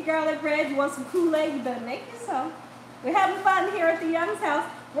 Make your garlic bread. You want some Kool-Aid? You better make you some. We're having fun here at the Young's house.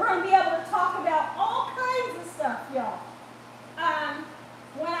 We're going to be able to talk about all kinds of stuff, y'all.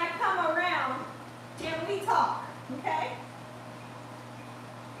 When I come around and we talk, okay?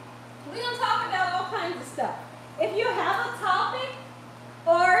 We're going to talk about all kinds of stuff. If you have a topic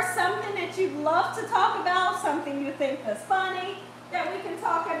or something that you'd love to talk about, something you think is funny, that we can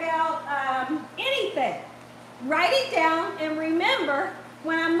talk about, anything, write it down, and remember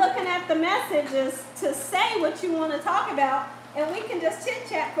when I'm looking at the messages to say what you want to talk about, and we can just chit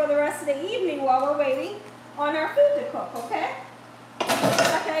chat for the rest of the evening while we're waiting on our food to cook, okay?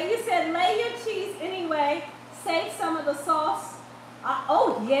 Okay, you said lay your cheese anyway, save some of the sauce.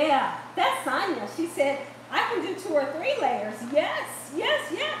 Oh yeah, that's Sonia. She said, I can do 2 or 3 layers. Yes,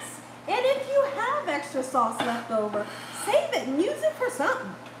 yes, yes. And if you have extra sauce left over, save it and use it for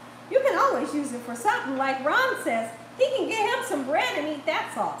something. You can always use it for something. Like Ron says, he can get him some bread and eat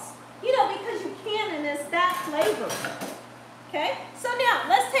that sauce. You know, because you can, and it's that flavor. Okay? So now,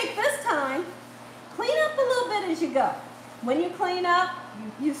 let's take this time, clean up a little bit as you go. When you clean up,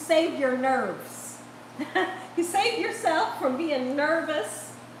 you save your nerves. You save yourself from being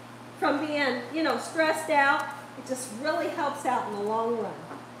nervous, from being, you know, stressed out. It just really helps out in the long run.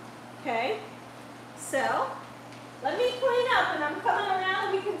 Okay? So, let me clean up, and I'm coming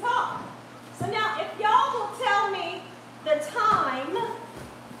around and we can talk. So now, if y'all will tell me the time,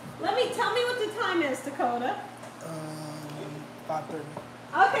 tell me what the time is, Dakota. 5:30.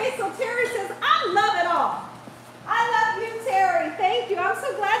 Okay, so Terry says, I love it all. I love you, Terry. Thank you. I'm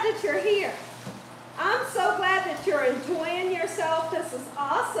so glad that you're here. I'm so glad that you're enjoying yourself. This is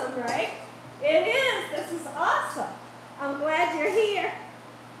awesome, right? It is. This is awesome. I'm glad you're here.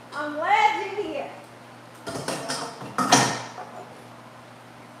 I'm glad you're here.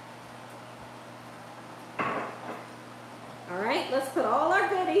 All right, let's put all our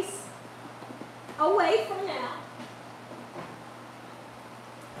goodies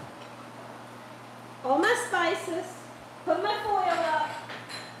all my spices, put my foil up.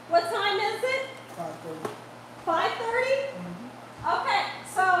 What time is it? 5:30. 5:30? Okay,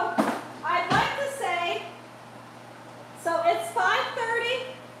 so I'd like to say, so it's 5:30.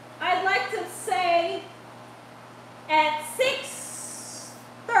 I'd like to say at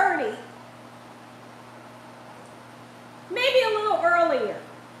 6:30, maybe a little earlier,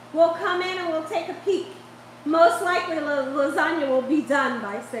 we'll come in and we'll take a peek. Most likely the lasagna will be done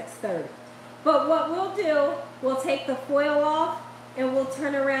by 6:30. But what we'll do, we'll take the foil off and we'll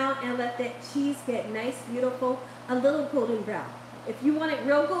turn around and let that cheese get nice, beautiful, a little golden brown. If you want it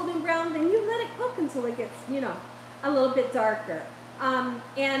real golden brown, then you let it cook until it gets, you know, a little bit darker.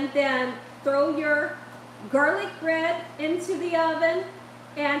 And then throw your garlic bread into the oven,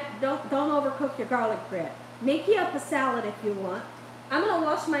 and don't overcook your garlic bread. Make you up a salad if you want. I'm gonna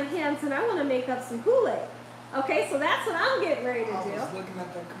wash my hands and I wanna make up some Kool-Aid. Okay, so that's what I'm getting ready to do. I was looking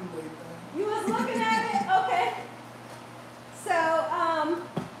at that Kool-Aid thing. You was looking at it? Okay. So,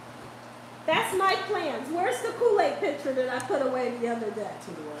 that's my plans. Where's the Kool-Aid picture that I put away the other day?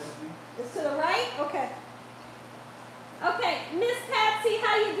 To the right. It's to the right? Okay. Okay, Miss Patsy,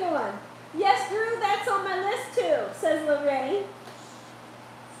 how you doing? Yes, Drew, that's on my list too, says Lorraine.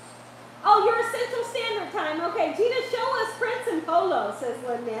 Oh, you're Central Standard Time. Okay, Gina, show us prints and polo, says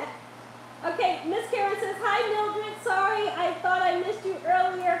Lynette. Okay, Miss Karen says, hi, Mildred. Sorry, I thought I missed you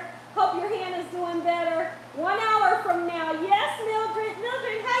earlier. Hope your hand is doing better. 1 hour from now. Yes, Mildred.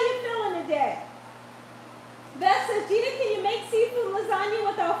 Mildred, how you feeling today? Beth says, Gina, can you make seafood lasagna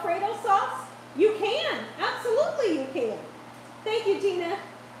with Alfredo sauce? You can. Absolutely you can. Thank you, Gina.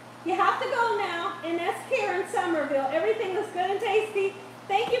 You have to go now, and that's Karen Somerville. Everything is good and tasty.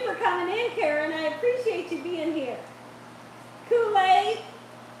 Thank you for coming in, Karen. I appreciate you being here. Kool-Aid.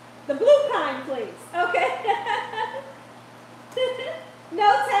 The blue kind, please. Okay.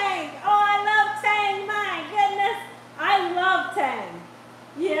 No Tang. Oh, I love Tang. My goodness. I love Tang.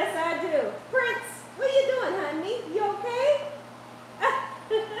 Yes, I do. Prince, what are you doing, honey? You okay?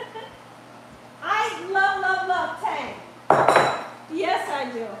 I love Tang. Yes,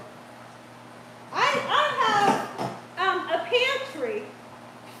 I do. I have a pantry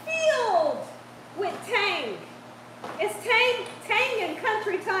filled with Tang. It's Tang and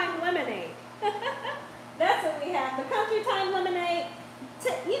Country Time lemonade. That's what we have. The Country Time lemonade.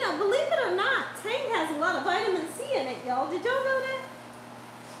 You know, believe it or not, Tang has a lot of vitamin C in it, y'all. Did y'all know that?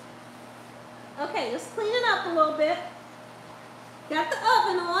 Okay, just clean it up a little bit. Got the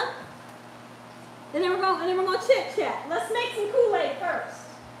oven on. And then we're going to chit chat. Let's make some Kool-Aid first.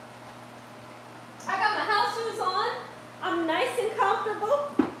 I got my house shoes on. I'm nice and comfortable.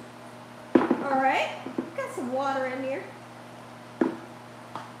 All right. Got some water in here.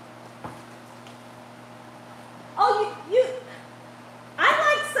 Oh, I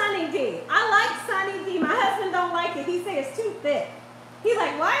like Sunny D. I like Sunny D. My husband don't like it. He says it's too thick. He's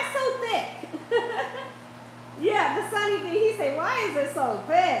like, why is it so thick? Yeah, the Sunny D. He say, why is it so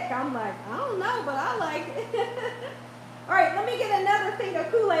thick? I'm like, I don't know, but I like it. All right, let me get another thing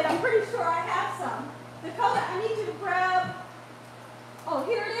of Kool-Aid. I'm pretty sure I have some. Dakota, I need you to grab. Oh,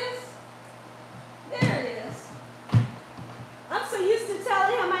 here it is. There it is. I'm so used to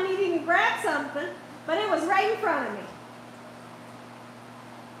telling him I need him to grab something, but it was right in front of me.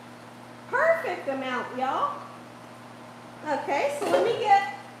 Perfect amount, y'all. Okay, so let me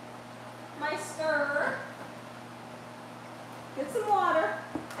get my stirrer. Get some water.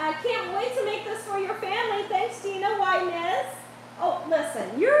 I can't wait to make this for your family. Thanks, Gina. Why, Nez? Oh,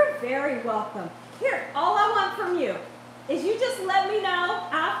 listen, you're very welcome. Here, all I want from you is you just let me know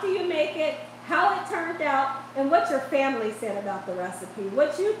after you make it how it turned out and what your family said about the recipe,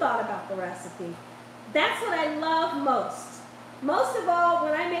 what you thought about the recipe. That's what I love most. Most of all,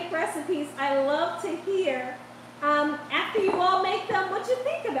 when I make recipes, I love to hear, after you all make them, what you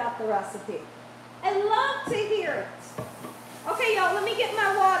think about the recipe. I love to hear it. Okay, y'all, let me get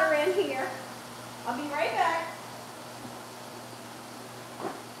my water in here. I'll be right back.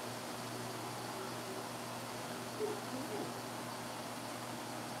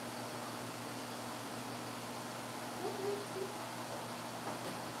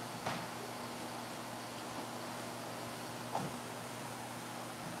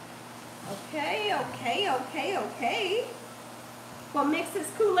 Okay. We'll mix this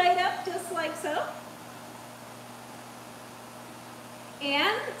Kool-Aid up just like so.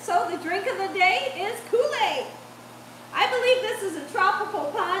 And so the drink of the day is Kool-Aid. I believe this is a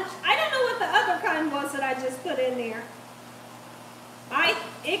tropical punch. I don't know what the other kind was that I just put in there.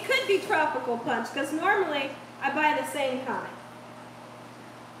 It could be tropical punch because normally I buy the same kind.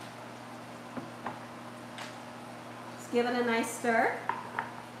 Let's give it a nice stir.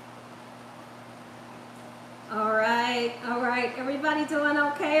 right, all right. Everybody doing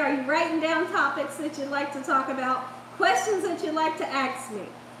okay? Are you writing down topics that you'd like to talk about? Questions that you'd like to ask me?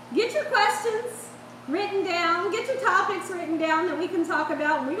 Get your questions written down. Get your topics written down that we can talk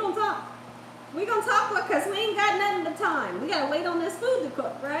about, and we're going to talk. We're going to talk because we ain't got nothing but time. We got to wait on this food to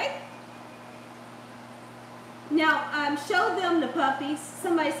cook, right? Now, show them the puppies.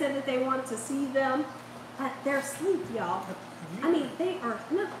 Somebody said that they wanted to see them. They're asleep, y'all. I mean, they are,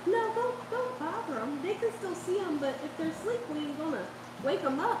 no, don't bother them. They can still see them, but if they're asleep, we ain't going to wake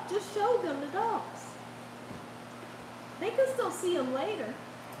them up. Just show them the dogs. They can still see them later.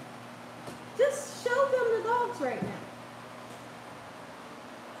 Just show them the dogs right now.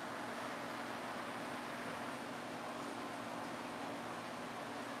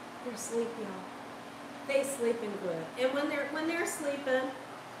 They're sleeping, y'all. They sleeping good. And when they're sleeping,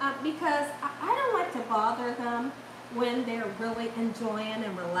 because I don't like to bother them when they're really enjoying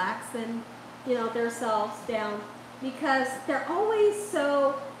and relaxing, you know, themselves down, because they're always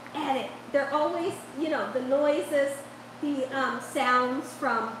so at it. They're always, you know, the noises, the sounds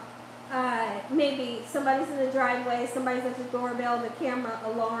from maybe somebody's in the driveway, somebody's at the doorbell, the camera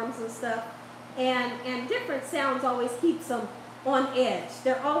alarms and stuff, and different sounds always keeps them on edge.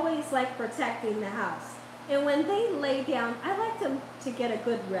 They're always like protecting the house. And when they lay down, I like them to get a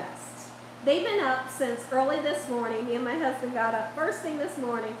good rest. They've been up since early this morning. Me and my husband got up first thing this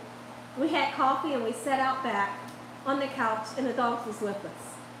morning. We had coffee and we sat out back on the couch and the dogs was with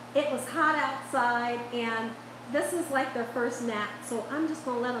us. It was hot outside and this is like their first nap, so I'm just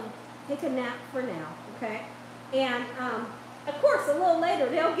going to let them take a nap for now, okay? And of course, a little later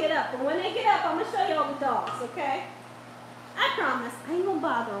they'll get up. And when they get up, I'm going to show you all the dogs, okay? I promise, I ain't going to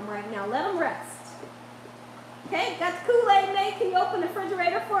bother them right now. Let them rest. Okay, got the Kool-Aid made. Can you open the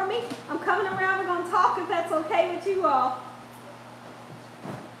refrigerator for me? I'm coming around. We're going to talk if that's okay with you all.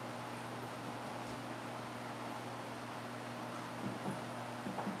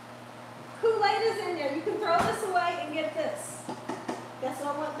 Kool-Aid is in there. You can throw this away and get this. That's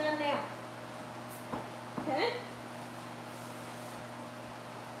what I want done now. Okay?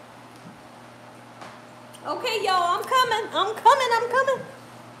 Okay, y'all, I'm coming. I'm coming.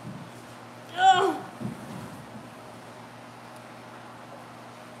 Ugh.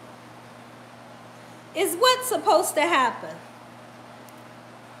 Is what's supposed to happen.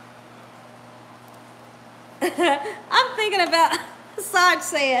 I'm thinking about Saj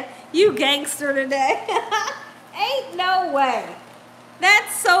saying, you gangster today. Ain't no way.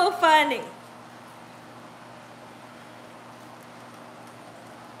 That's so funny.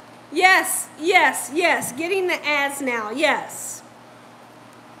 Yes. Getting the ads now, yes.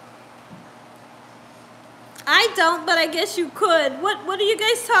 I don't, but I guess you could. What are you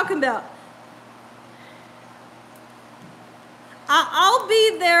guys talking about? I'll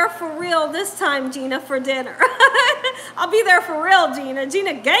be there for real this time, Gina, for dinner. I'll be there for real, Gina.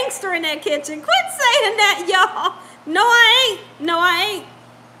 Gina gangster in that kitchen. Quit saying that, y'all. No, I ain't.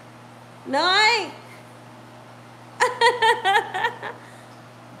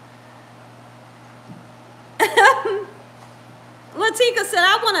 Latika said,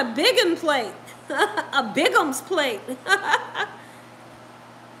 I want a big plate. A bigums plate.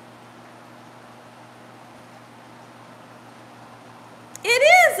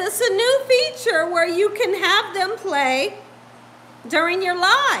 It's a new feature where you can have them play during your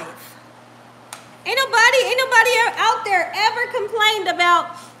live. Ain't nobody out there ever complained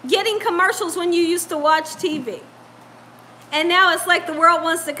about getting commercials when you used to watch TV. And now it's like the world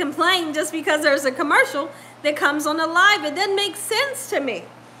wants to complain just because there's a commercial that comes on the live. It doesn't make sense to me.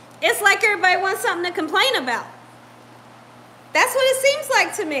 It's like everybody wants something to complain about. That's what it seems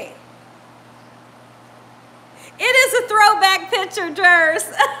like to me. It is a throwback picture,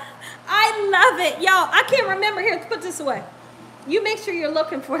 Durs. I love it. Y'all, I can't remember. Here, put this away. You make sure you're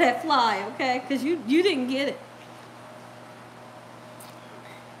looking for that fly, okay? Because you didn't get it.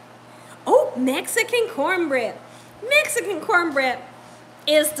 Oh, Mexican cornbread. Mexican cornbread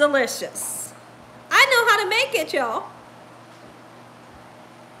is delicious. I know how to make it, y'all.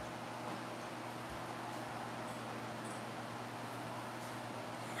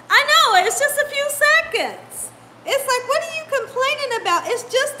 I know, it's just a few seconds. It's like, what are you complaining about? It's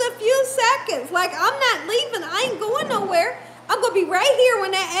just a few seconds. Like, I'm not leaving. I ain't going nowhere. I'm going to be right here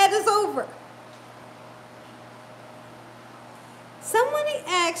when that ad is over. Somebody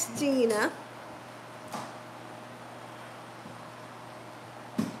asked Gina.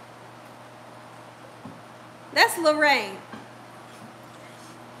 That's Lorraine.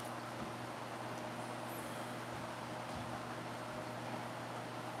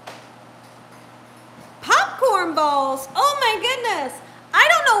 Popcorn balls. Oh my goodness. I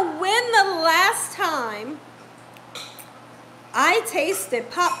don't know when the last time I tasted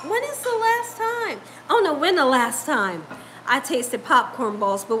when is the last time? I don't know when the last time I tasted popcorn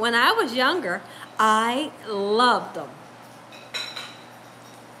balls, but when I was younger, I loved them.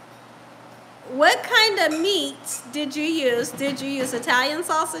 What kind of meat did you use? Did you use Italian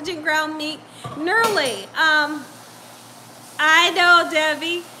sausage and ground meat? Nerly, I know,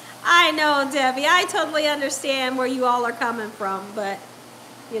 Debbie. I know, Debbie. I totally understand where you all are coming from, but,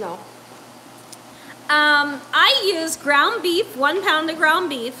 you know. I use ground beef, 1 pound of ground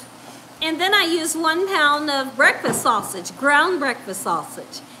beef, and then I use 1 pound of breakfast sausage, ground breakfast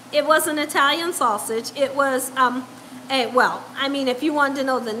sausage. It was an Italian sausage. It was, well, I mean, if you wanted to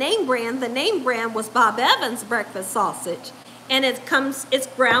know the name brand was Bob Evans breakfast sausage, and it's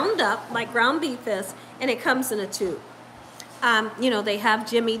ground up like ground beef is, and it comes in a tube. You know, they have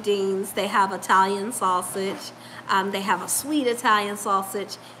Jimmy Dean's, they have Italian sausage, they have a sweet Italian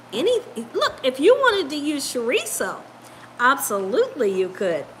sausage. Look, if you wanted to use chorizo, absolutely you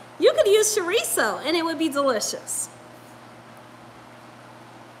could. You could use chorizo and it would be delicious.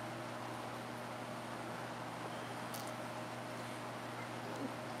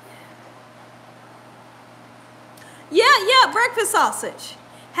 Yeah, breakfast sausage.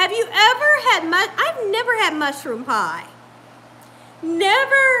 Have you ever had I've never had mushroom pie.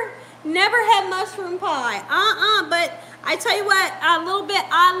 Never had mushroom pie. But I tell you what, a little bit,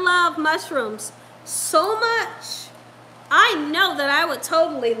 I love mushrooms so much. I know that I would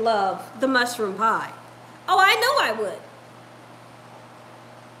totally love the mushroom pie. Oh, I know I would.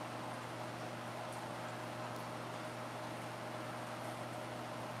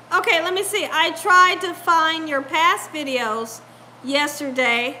 Okay, let me see. I tried to find your past videos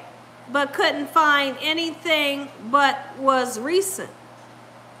yesterday, but couldn't find anything but was recent.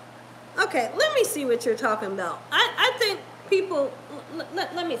 Okay, let me see what you're talking about. I think people,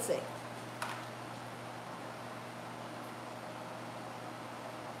 let me see.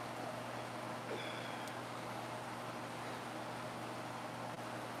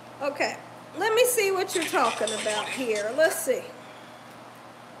 Okay, let me see what you're talking about here. Let's see.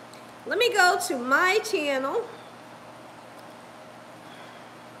 Let me go to my channel.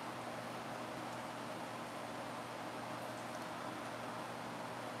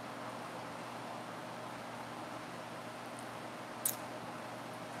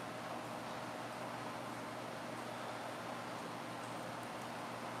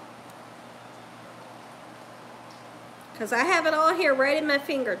 Because I have it all here right in my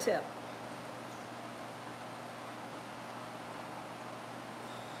fingertip.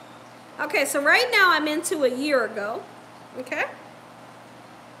 Okay, so right now I'm into a year ago. Okay.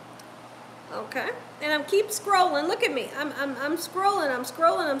 Okay. And I'm keep scrolling. Look at me. I'm scrolling.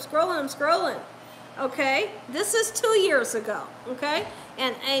 Okay. This is 2 years ago. Okay.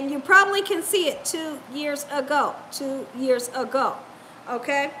 And you probably can see it 2 years ago. 2 years ago.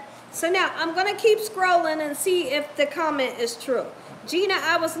 Okay. So now I'm going to keep scrolling and see if the comment is true. Gina,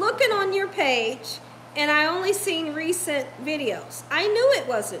 I was looking on your page and I only seen recent videos. I knew it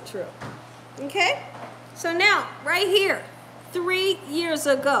wasn't true. Okay? So now, right here, 3 years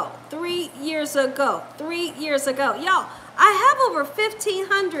ago, 3 years ago, 3 years ago. Y'all, I have over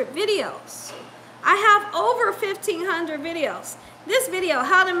 1,500 videos. I have over 1,500 videos. This video,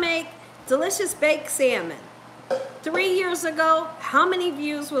 how to make delicious baked salmon. 3 years ago, how many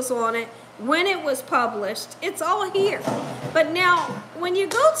views was on it, when it was published, it's all here. But now, when you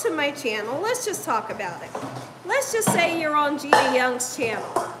go to my channel, let's just talk about it. Let's just say you're on Gina Young's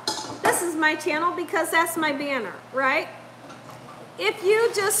channel. This is my channel because that's my banner, right? If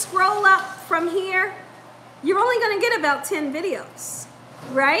you just scroll up from here, you're only going to get about 10 videos,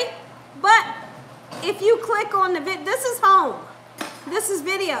 right? But if you click on the video, this is home. This is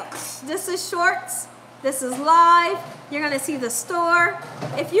videos. This is shorts. This is live. You're going to see the store.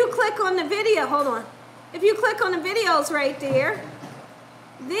 If you click on the video, hold on. If you click on the videos right there,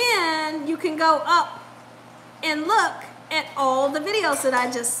 then you can go up and look at all the videos that I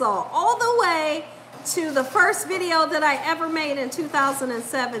just saw, all the way to the first video that I ever made in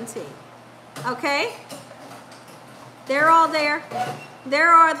 2017. Okay? They're all there.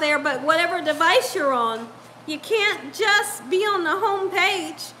 They're all there, but whatever device you're on, you can't just be on the home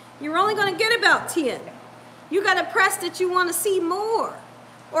page. You're only going to get about 10. You got to press that you want to see more,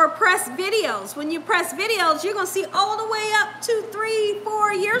 or press videos. When you press videos, you're going to see all the way up to 3,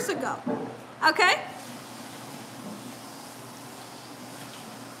 4 years ago. Okay?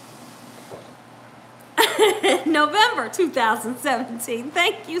 November 2017.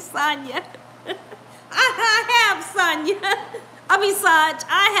 Thank you, Sonia. I have, Sonia. I mean, Saj.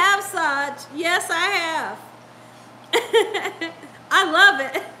 I have, Saj. Yes, I have. I love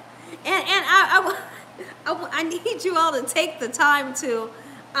it. And I I need you all to take the time to,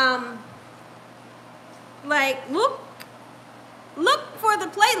 like, look for the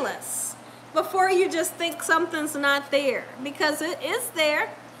playlists before you just think something's not there, because it is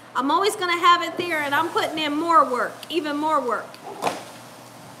there. I'm always going to have it there, and I'm putting in more work, even more work.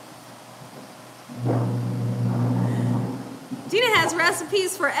 Gina has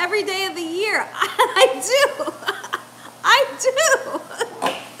recipes for every day of the year. I do. I do.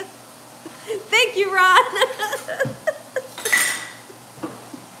 Thank you, Ron.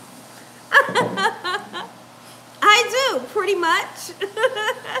 I do, pretty much.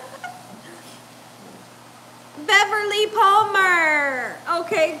 Beverly Palmer.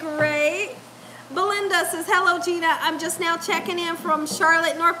 Okay, great. Belinda says, hello, Gina. I'm just now checking in from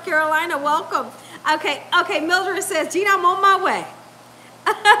Charlotte, North Carolina. Welcome. Okay. Mildred says, Gina, I'm on my way.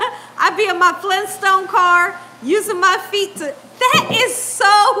 I be in my Flintstone car using my feet to... That is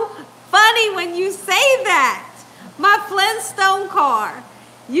so funny when you say that. My Flintstone car.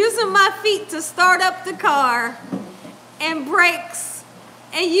 Using my feet to start up the car and brakes,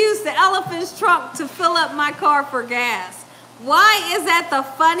 and use the elephant's trunk to fill up my car for gas. Why is that the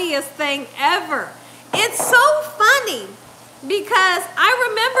funniest thing ever? It's so funny because I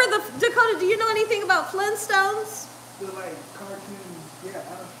remember Dakota, do you know anything about Flintstones? They're like cartoons, yeah.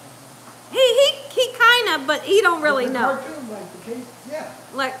 I don't know. He kind of, but he don't really The know. Cartoons, like the case, yeah.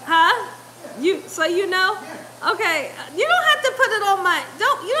 Like, huh? Yeah. So you know? Yeah. Okay, you don't have to put it on my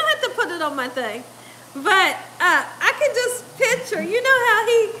you don't have to put it on my thing. But I can just picture, you know how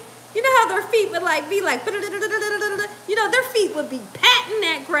their feet would like be like, you know, their feet would be patting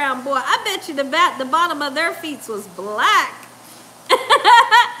that ground, boy. I bet you the bottom of their feet was black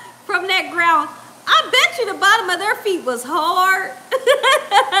from that ground. I bet you the bottom of their feet was hard.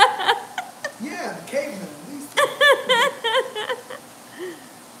 Yeah, the cavemen at least.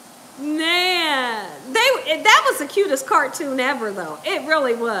 Man, that was the cutest cartoon ever, though. It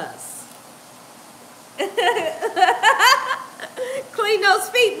really was. Clean those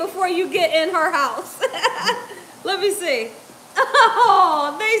feet before you get in her house. Let me see.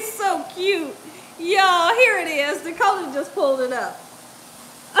 Oh, they so cute. Y'all, here it is. Dakota just pulled it up.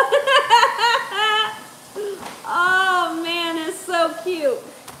 Oh, man, it's so cute.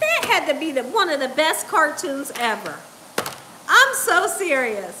 That had to be one of the best cartoons ever. I'm so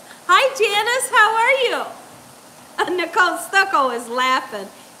serious. Hi, Janice. How are you? Nicole Stucco is laughing.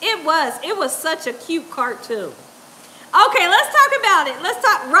 It was such a cute cartoon. Okay, let's talk about it. Let's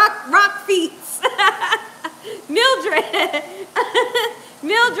talk rock feet. Mildred.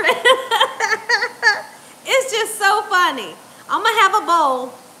 Mildred. It's just so funny. I'm going to have a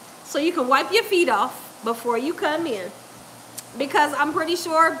bowl so you can wipe your feet off before you come in. Because I'm pretty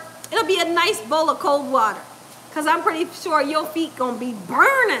sure it'll be a nice bowl of cold water. Because I'm pretty sure your feet going to be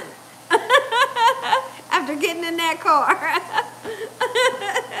burning after getting in that car.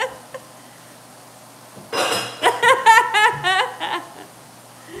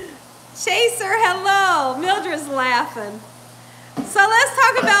 Chaser, hello. Mildred's laughing. So let's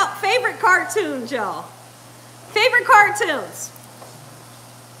talk about favorite cartoons, y'all. Favorite cartoons.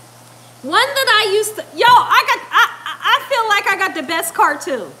 One that I used to, I feel like I got the best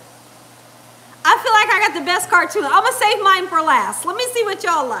cartoon. I feel like I got the best cartoon. I'm going to save mine for last. Let me see what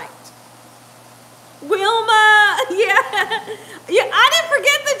y'all liked. Wilma, yeah. I didn't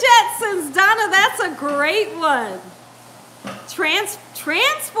forget the Jetsons. Donna, that's a great one.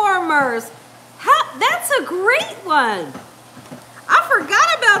 Transformers. That's a great one. I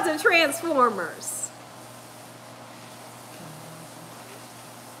forgot about the Transformers.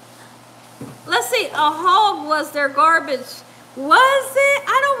 Let's see, a hog was their garbage. Was it?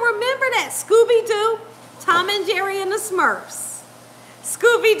 I don't remember that. Scooby-Doo, Tom and Jerry and the Smurfs.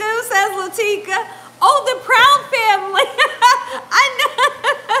 Scooby-Doo, says Latika. Oh, the Proud Family. I know.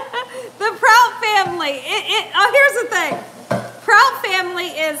 The Proud Family. Here's the thing. Proud Family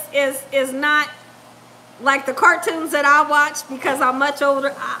is not like the cartoons that I watch because I'm much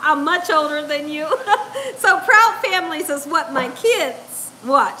older. I'm much older than you. So Proud Families is what my kids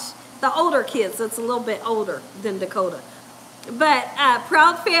watch. The older kids, that's a little bit older than Dakota. But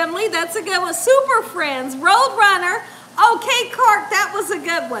Proud Family, that's a good one. Super Friends, Roadrunner. Okay, Clark, that was a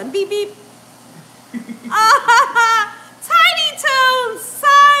good one. Beep, beep. Tiny Toons,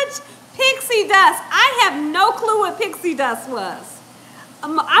 Such, Pixie Dust. I have no clue what Pixie Dust was. I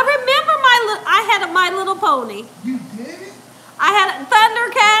remember I had a My Little Pony. You did? I had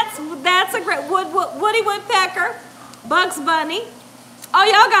Thundercats. That's a great Woody Woodpecker, Bugs Bunny. Oh,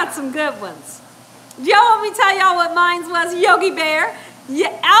 y'all got some good ones. Do y'all want me to tell y'all what mine was? Yogi Bear.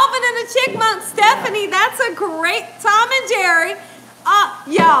 Yeah, Alvin and the Chipmunks. Stephanie, that's a great Tom and Jerry.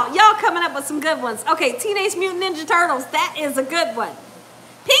 Y'all coming up with some good ones. Okay, Teenage Mutant Ninja Turtles. That is a good one.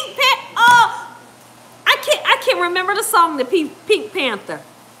 Oh, I can't remember the song, the Pink Panther.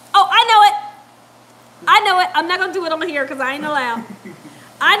 Oh, I know it. I'm not gonna do it on here because I ain't allowed.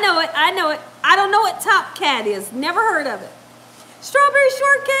 I know it. I don't know what Top Cat is. Never heard of it. Strawberry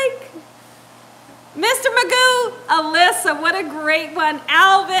Shortcake. Mr. Magoo. Alyssa, what a great one.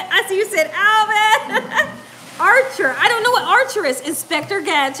 Alvin. I see you said Alvin. Archer. I don't know what Archer is. Inspector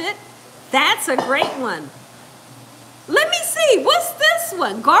Gadget. That's a great one. Let me see. What's this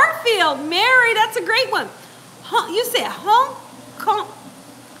one? Garfield. Mary. That's a great one. You said Hong Kong.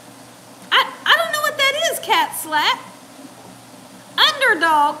 I don't know what that is, Cat Slap.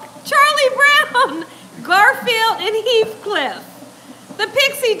 Underdog. Charlie Brown. Garfield and Heathcliff. The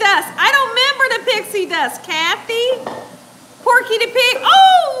Pixie Dust. I don't remember the Pixie Dust. Kathy. Porky the Pig.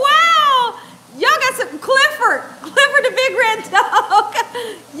 Oh, wow. Y'all got some. Clifford the Big Red Dog.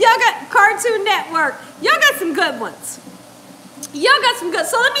 Y'all got Cartoon Network. Y'all got some good ones. Y'all got some good.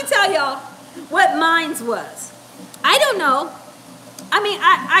 So let me tell y'all what mine's was. I don't know. I mean,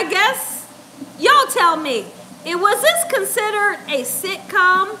 I guess y'all tell me. Was this considered a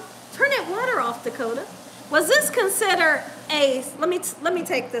sitcom? Turn that water off, Dakota. Was this considered a? Let me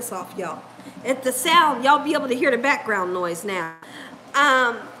take this off, y'all. At the sound, y'all be able to hear the background noise now.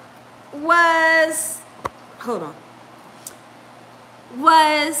 Hold on.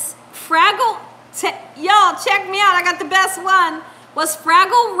 Was Fraggle? Y'all check me out. I got the best one. Was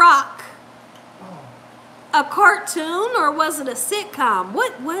Fraggle Rock a cartoon or was it a sitcom?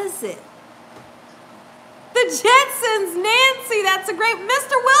 What was it? The Jetsons, Nancy, that's a great,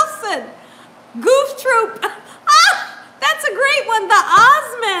 Mr. Wilson, Goof Troop, that's a great one, the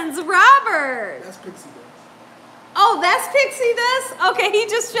Osmonds, Robert. That's Pixie Dust. Oh, that's Pixie Dust? Okay, he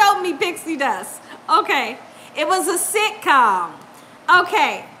just showed me Pixie Dust. Okay, it was a sitcom.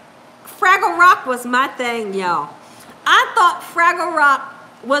 Okay, Fraggle Rock was my thing, y'all. I thought Fraggle Rock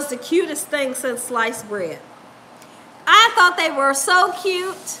was the cutest thing since sliced bread. I thought they were so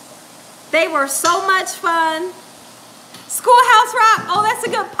cute. They were so much fun. Schoolhouse Rock. Oh, that's a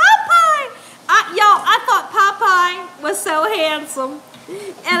good Popeye. I thought Popeye was so handsome.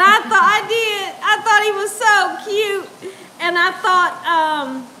 And I thought he was so cute. And I thought,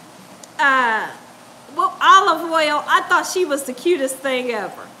 Olive Oil, I thought she was the cutest thing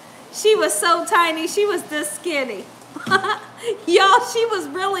ever. She was so tiny. She was this skinny. Y'all, she was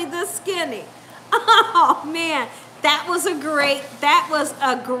really this skinny. Oh, man. That was a great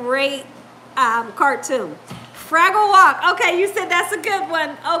cartoon. Fraggle Rock. Okay, you said that's a good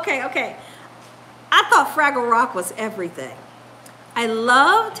one. Okay. I thought Fraggle Rock was everything. I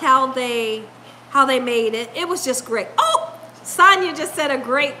loved how they made it. It was just great. Oh, Sonia just said a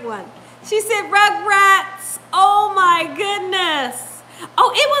great one. She said Rugrats. Oh my goodness.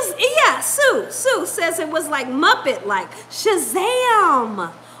 Oh, it was, yeah, Sue says it was like Muppet, like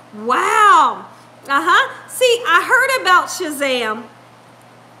Shazam. Wow. See, I heard about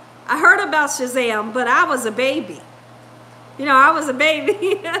Shazam, but I was a baby. You know, I was a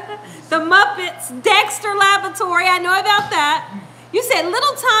baby. The Muppets, Dexter Laboratory, I know about that. You said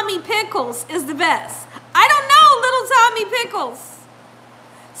Little Tommy Pickles is the best. I don't know Little Tommy Pickles.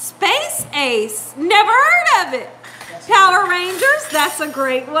 Space Ace, never heard of it. Power Rangers, that's a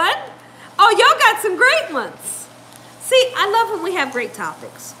great one. Oh, y'all got some great ones. See, I love when we have great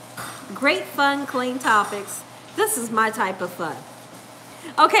topics. Great, fun, clean topics. This is my type of fun.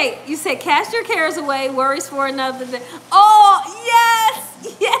 Okay, you said cast your cares away, worries for another day. Oh, yes.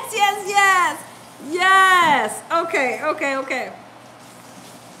 Okay.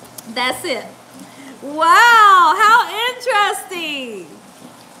 That's it. Wow, how interesting.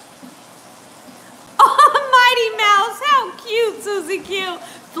 Oh, Mighty Mouse, how cute, Susie Q.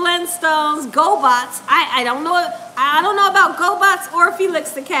 Flintstones, GoBots. I don't know about GoBots or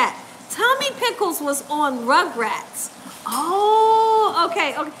Felix the Cat. Tommy Pickles was on Rugrats. Oh,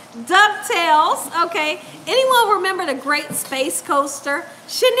 okay. DuckTales, okay. Anyone remember the Great Space Coaster?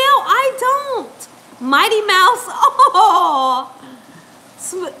 Chanel, I don't. Mighty Mouse, oh.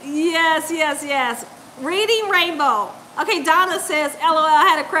 Yes. Reading Rainbow. Okay, Donna says, LOL, I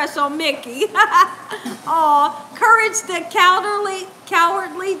had a crush on Mickey. Oh, Courage the Cowardly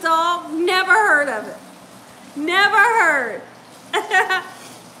Dog. Never heard of it. Never heard.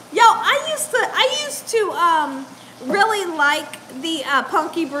 Yo, I used to really like the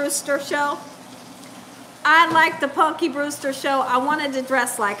Punky Brewster show. I liked the Punky Brewster show. I wanted to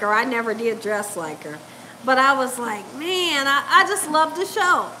dress like her. I never did dress like her. But I was like, man, I just loved the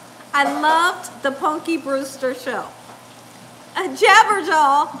show. I loved the Punky Brewster show.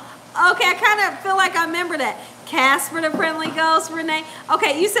 Jabberjaw. Okay, I kind of feel like I remember that. Casper the Friendly Ghost, Renee.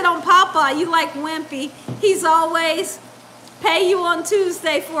 Okay, you said on Popeye you like Wimpy. He's always pay you on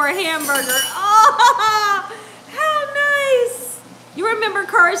Tuesday for a hamburger. Oh, how nice. You remember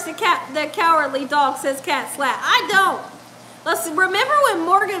Courage the Cowardly Dog, says Cat Slap. I don't. Listen, remember when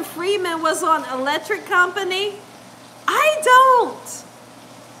Morgan Freeman was on Electric Company? I don't.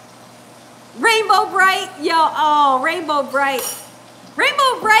 Rainbow Bright, yo, oh, Rainbow Bright.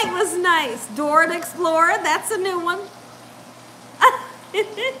 Rainbow Bright was nice. Dora the Explorer, that's a new one.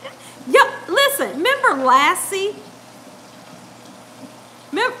 Yo, listen, remember Lassie?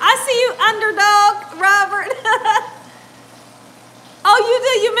 I see you, Underdog, Robert. Oh, you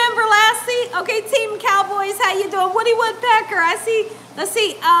do? You remember Lassie? Okay, Team Cowboys, how you doing? Woody Woodpecker, I see. Let's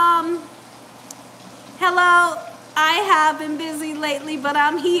see. Hello. I have been busy lately, but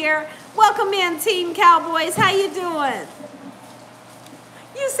I'm here. Welcome in, Team Cowboys. How you doing?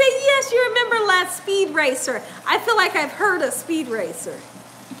 You say yes. You remember last Speed Racer? I feel like I've heard of Speed Racer.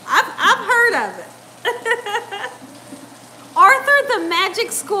 I've heard of it. Arthur the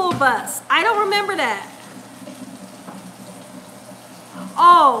Magic School Bus. I don't remember that.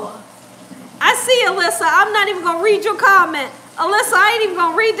 Oh, I see, Alyssa. I'm not even gonna read your comment. Alyssa, I ain't even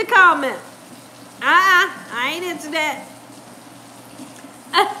gonna read the comment. I ain't into that.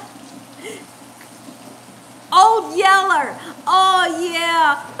 Old Yeller. Oh,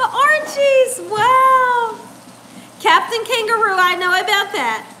 yeah. The Archies. Wow. Captain Kangaroo, I know about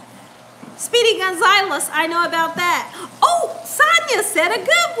that. Speedy Gonzalez, I know about that. Oh, Sonia said a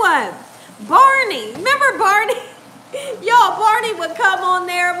good one. Barney. Remember Barney? Y'all, Barney would come on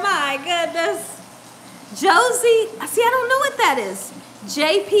there. My goodness. Josie. See, I don't know what that is.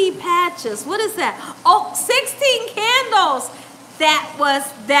 JP Patches. What is that? Oh, 16 Candles. That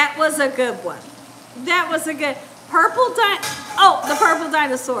was a good one. That was a good the purple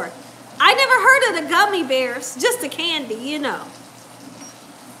dinosaur. I never heard of the gummy bears, just the candy, you know.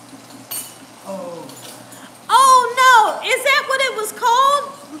 Oh no, is that what it was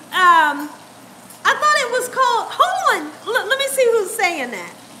called? I thought it was called, hold on, let me see who's saying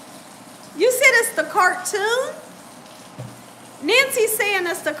that. You said it's the cartoon? Nancy's saying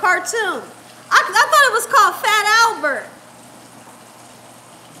it's the cartoon. I thought it was called Fat Albert.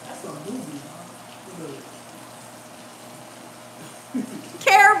 That's a movie, huh?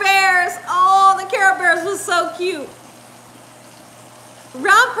 Care Bears. Oh, the Care Bears was so cute.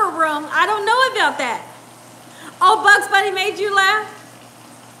 Romper Room. I don't know about that. Oh, Bugs Bunny made you laugh?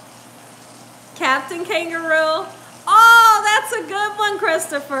 Captain Kangaroo. Oh, that's a good one,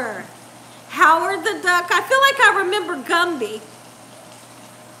 Christopher. Howard the Duck. I feel like I remember Gumby.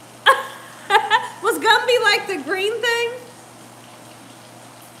 Was Gumby like the green thing?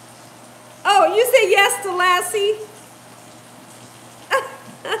 Oh, you say yes to Lassie?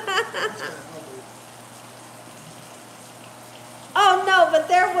 Oh no, but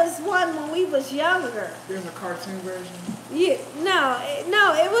there was one when we was younger. There's a cartoon version? Yeah, no,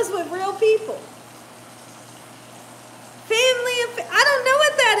 it was with real people. Family and I don't know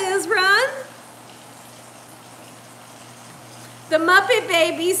what that is, Ron. The Muppet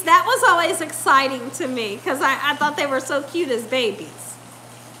Babies, that was always exciting to me because I thought they were so cute as babies.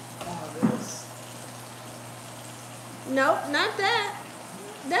 Nope, not that.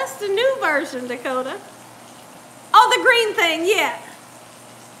 That's the new version, Dakota. Oh, the green thing, yeah.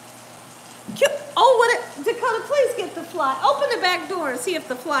 Cute. Oh, Dakota, please get the fly. Open the back door and see if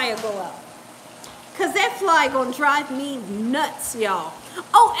the fly will go up. Because that fly going to drive me nuts, y'all.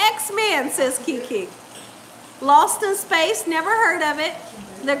 Oh, X-Man, says Kiki. Lost in Space, never heard of it.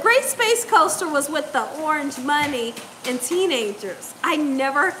 The Great Space Coaster was with the Orange Money and teenagers. I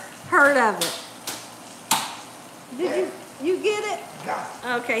never heard of it. Did you get it?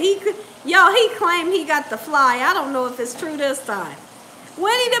 Okay, he claimed he got the fly. I don't know if it's true this time.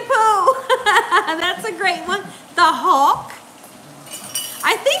 Winnie the Pooh. That's a great one. The Hawk.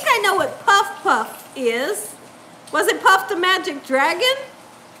 I think I know what Puff Puff is. Was it Puff the Magic Dragon?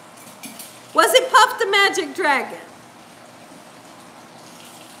 Was it Puff the Magic Dragon?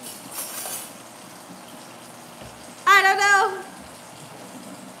 I don't know.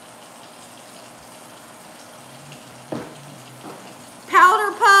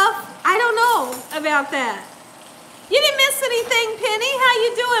 Powder Puff? I don't know about that. You didn't miss anything, Penny. How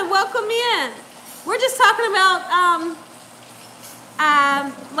you doing? Welcome in. We're just talking about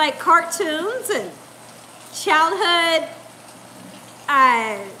like cartoons and childhood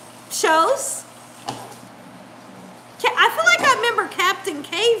shows. I feel like I remember Captain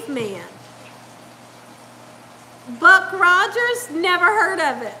Caveman. Buck Rogers, never heard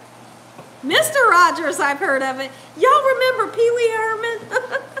of it. Mr. Rogers, I've heard of it. Y'all remember Pee Wee Herman?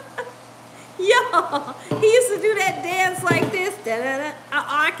 Yo, he used to do that dance like this. Da-da-da.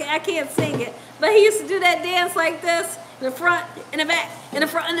 I can't sing it, but he used to do that dance like this in the front, in the back, in the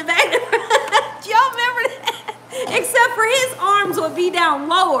front, in the back. Do y'all remember that? Except for his arms would be down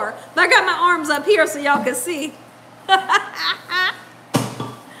lower, but I got my arms up here so y'all can see.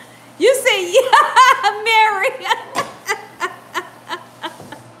 You say, yeah, Mary.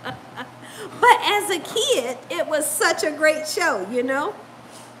 But as a kid, it was such a great show, you know?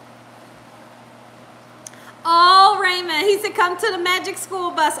 Oh, Raymond, he said, come to the Magic School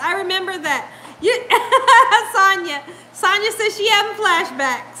Bus. I remember that. Sonia says she having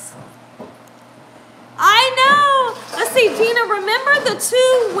flashbacks. I know. Let's see, Gina, remember the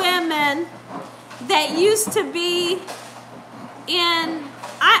two women that used to be in,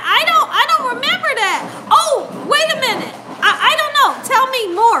 I don't remember that. Oh, wait a minute. I don't know. Tell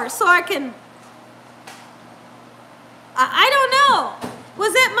me more so I can, I don't know.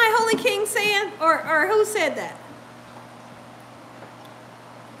 Was that my Holy King saying, or who said that?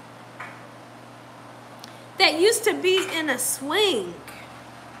 That used to be in a swing.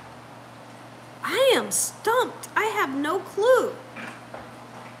 I am stumped. I have no clue.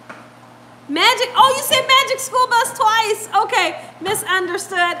 Magic, oh, you said Magic School Bus twice. Okay,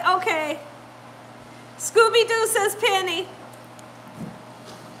 misunderstood. Okay. Scooby-Doo says Penny.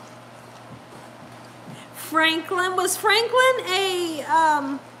 Franklin, was Franklin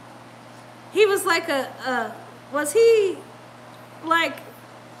a, he was like was he like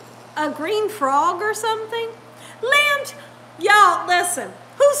a green frog or something? Y'all, listen.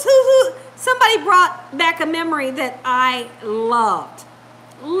 Who, somebody brought back a memory that I loved.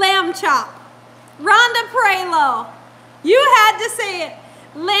 Lamb chop. Rhonda Prelo. You had to say it.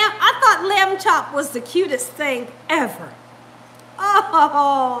 I thought lamb chop was the cutest thing ever.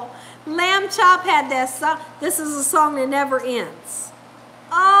 Oh, Lamb Chop had that song. This is a song that never ends.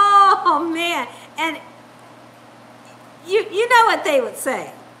 Oh, man. And you know what they would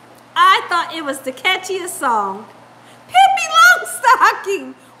say. I thought it was the catchiest song. Pippi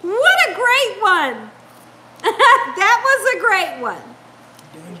Longstocking. What a great one. That was a great one.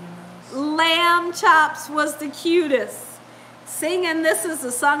 Lamb Chops was the cutest. Singing This Is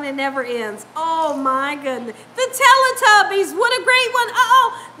the Song That Never Ends. Oh my goodness. The Teletubbies, what a great one.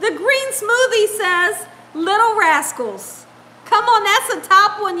 Uh-oh, the green smoothie says Little Rascals. Come on, that's a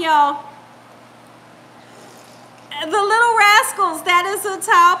top one, y'all. The Little Rascals, that is a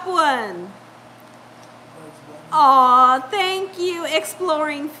top one. Aw, thank you,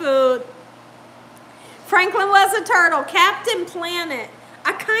 Exploring Food. Franklin was a turtle, Captain Planet.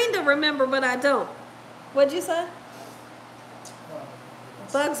 I kind of remember, but I don't. What'd you say?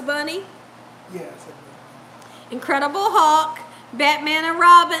 Bugs Bunny? Yes. Incredible Hulk, Batman and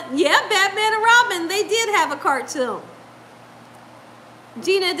Robin. Yeah, Batman and Robin, they did have a cartoon.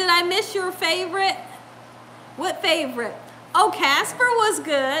 Gina, did I miss your favorite? What favorite? Oh, Casper was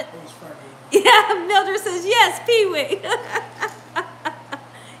good. Yeah, Mildred says, yes, Pee-wee.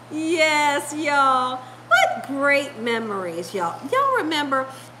 Yes, y'all. What great memories, y'all. Y'all remember,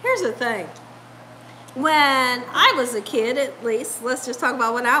 here's the thing. When I was a kid, at least, let's just talk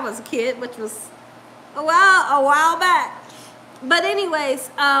about when I was a kid, which was a while back. But anyways,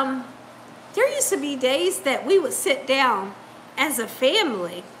 there used to be days that we would sit down as a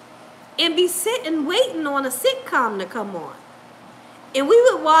family and be sitting waiting on a sitcom to come on. And we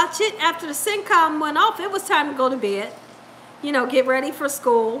would watch it. After the sitcom went off, it was time to go to bed, you know, get ready for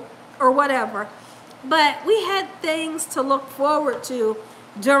school or whatever. But we had things to look forward to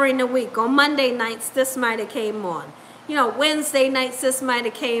during the week. On Monday nights, this might have came on. You know, Wednesday nights, this might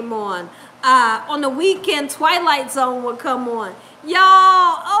have came on. On the weekend, Twilight Zone would come on. Y'all,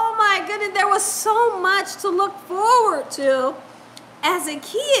 oh my goodness, there was so much to look forward to as a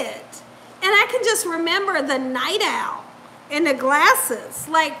kid. And I can just remember the Night Owl and the glasses.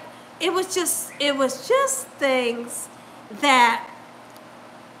 Like, it was just things that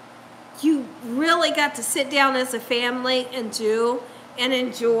you really got to sit down as a family and do and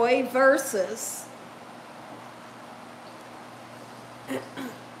enjoy versus,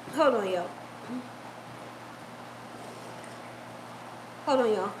 hold on, y'all. Hold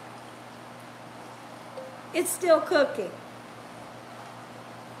on, y'all. It's still cooking.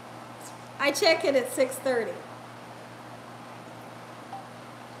 I check it at 6:30.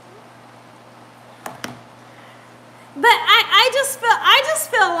 But I just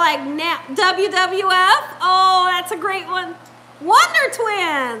feel like now WWF. Oh, that's a great one. Wonder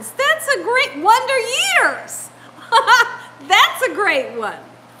Twins. That's a great Wonder Years. That's a great one.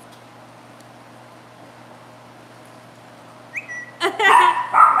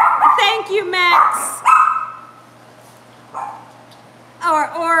 Thank you, Max.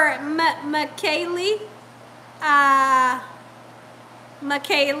 McKaylee.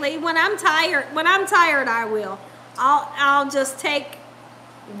 McKaylee. When I'm tired, I will. I'll just take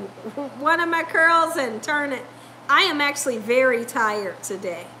one of my curls and turn it. I am actually very tired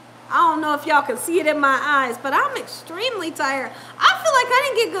today. I don't know if y'all can see it in my eyes, but I'm extremely tired. I feel like I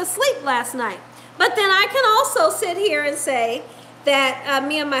didn't get good sleep last night. But then I can also sit here and say that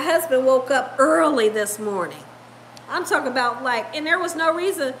me and my husband woke up early this morning. I'm talking about and there was no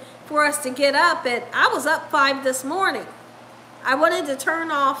reason for us to get up. And I was up 5 this morning. I wanted to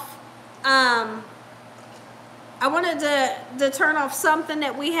turn off, turn off something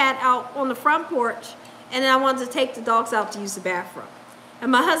that we had out on the front porch. And then I wanted to take the dogs out to use the bathroom.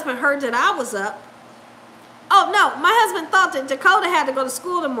 And my husband heard that I was up. Oh, no, my husband thought that Dakota had to go to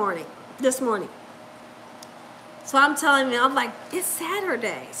school this morning. So I'm telling him, I'm like, it's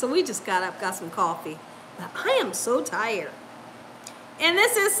Saturday. So we just got up, got some coffee. But I am so tired. And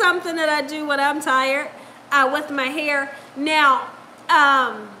this is something that I do when I'm tired with my hair. Now,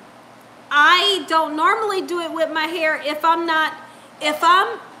 I don't normally do it with my hair if I'm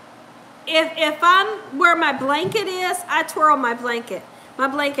where my blanket is, I twirl my blanket. My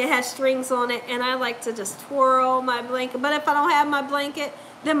blanket has strings on it, and I like to just twirl my blanket. But if I don't have my blanket,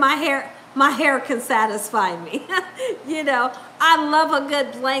 then my hair can satisfy me. You know, I love a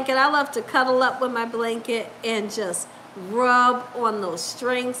good blanket. I love to cuddle up with my blanket and just rub on those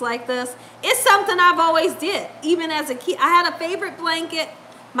strings like this. It's something I've always did, even as a kid. I had a favorite blanket.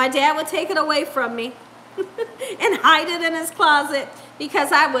 My dad would take it away from me and hide it in his closet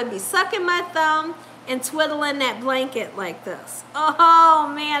because I would be sucking my thumb and twiddling that blanket like this. Oh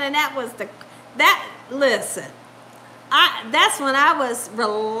man, and listen, that's when I was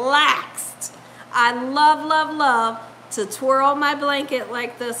relaxed. I love to twirl my blanket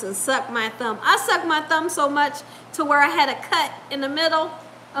like this and suck my thumb. I sucked my thumb so much to where I had a cut in the middle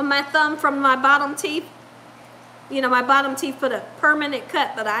of my thumb from my bottom teeth. You know, my bottom teeth put a permanent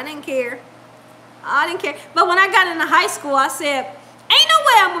cut, but I didn't care. I didn't care. But when I got into high school, I said, ain't no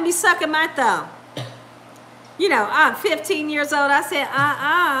way I'm going to be sucking my thumb. You know, I'm 15 years old. I said,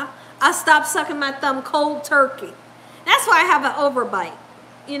 I stopped sucking my thumb cold turkey. That's why I have an overbite.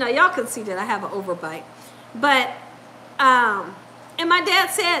 You know, y'all can see that I have an overbite. But, and my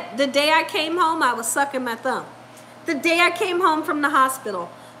dad said the day I came home, I was sucking my thumb. The day I came home from the hospital,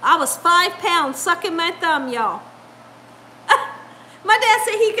 I was 5 pounds sucking my thumb, y'all. My dad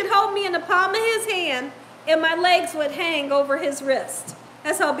said he could hold me in the palm of his hand and my legs would hang over his wrist.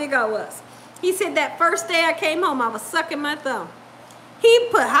 That's how big I was. He said that first day I came home, I was sucking my thumb. He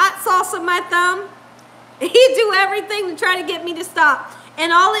put hot sauce on my thumb. He'd do everything to try to get me to stop.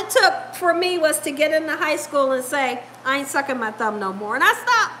 And all it took for me was to get into high school and say, I ain't sucking my thumb no more. And I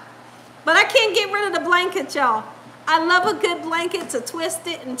stopped. But I can't get rid of the blanket, y'all. I love a good blanket to twist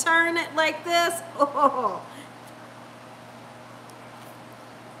it and turn it like this. Oh.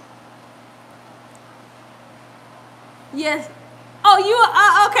 Yes. Oh, you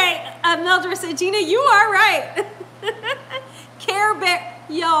okay. Mildred said, Gina, you are right. Care Bear,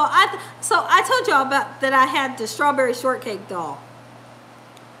 y'all. So I told y'all about that I had the strawberry shortcake doll.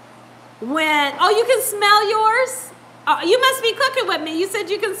 You can smell yours? You must be cooking with me. You said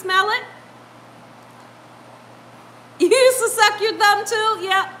you can smell it? You used to suck your thumb too?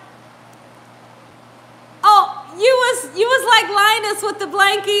 Yep. Oh, you was like Linus with the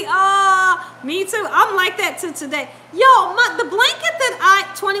blankie. Me too. I'm like that too today. Yo, the blanket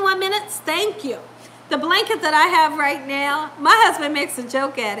that 21 minutes, thank you. The blanket that I have right now, my husband makes a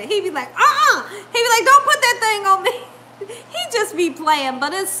joke at it. He'd be like, He'd be like, don't put that thing on me. He just be playing,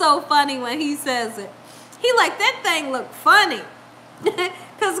 but it's so funny when he says it. He like, that thing look funny. Because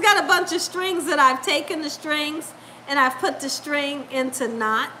it's got a bunch of strings that I've taken the strings and I've put the string into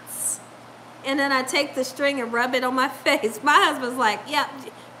knots. And then I take the string and rub it on my face. My husband's like, yeah,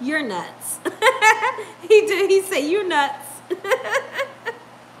 you're nuts. He said, you nuts.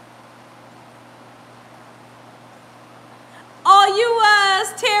 Oh, you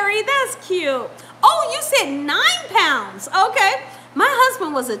was, Terry, that's cute. Oh, you said 9 pounds. Okay. My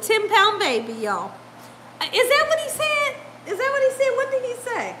husband was a 10-pound baby, y'all. Is that what he said? Is that what he said? What did he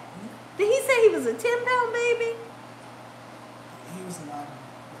say? Did he say he was a 10-pound baby? He was 9.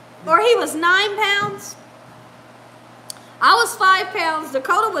 Or he was 9 pounds? I was 5 pounds.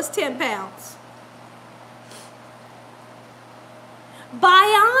 Dakota was 10 pounds.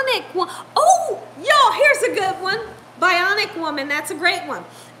 Bionic woman. Oh, y'all, here's a good one. Bionic woman. That's a great one.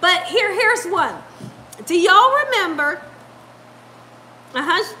 But here's one. Do y'all remember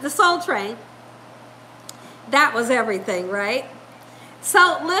the Soul Train? That was everything, right?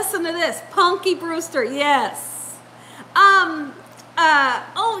 So listen to this. Punky Brewster, yes.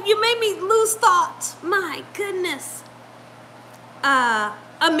 Oh, you made me lose thought. My goodness.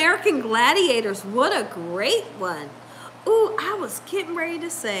 American Gladiators. What a great one. Ooh, I was getting ready to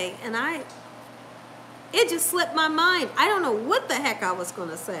say, and it just slipped my mind. I don't know what the heck I was going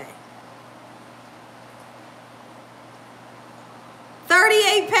to say.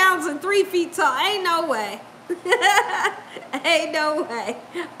 38 pounds and 3 feet tall. Ain't no way. Ain't no way.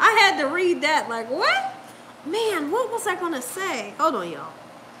 I had to read that like, what? Man, what was I going to say? Hold on, y'all.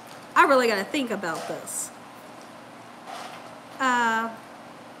 I really got to think about this.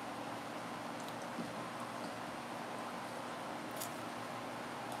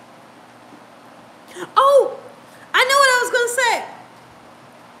 Oh, I know what I was going to say.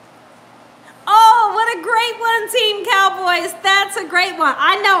 Oh, what a great one, Team Cowboys. That's a great one.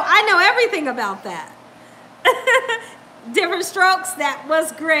 I know everything about that. Different strokes. That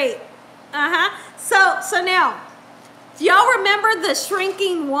was great. So now, do y'all remember the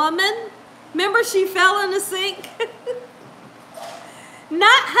shrinking woman? Remember she fell in the sink?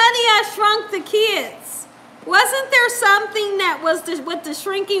 Not Honey, I Shrunk the Kids. Wasn't there something that was with the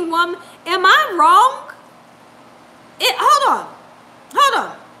shrinking woman? Am I wrong? Hold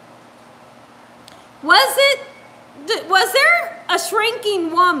on. Was there a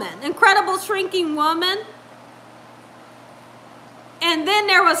shrinking woman, incredible shrinking woman? And then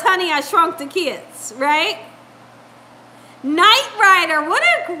there was Honey, I Shrunk the Kids, right? Knight Rider, what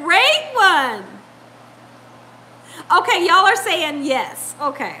a great one. Okay, y'all are saying yes.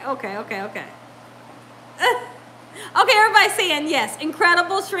 Okay. Okay, everybody's saying yes.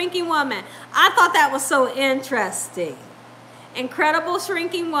 Incredible Shrinking Woman. I thought that was so interesting. Incredible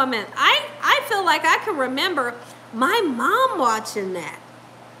Shrinking Woman. I feel like I can remember my mom watching that.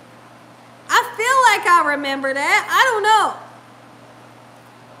 I feel like I remember that. I don't know.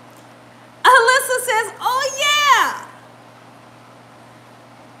 Alyssa says, oh yeah.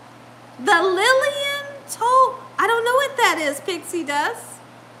 The Lillian told, I don't know what that is, Pixie does.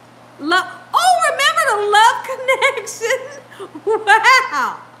 Remember the Love Connection?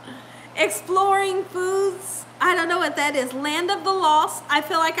 Wow. Exploring Foods. I don't know what that is. Land of the Lost. I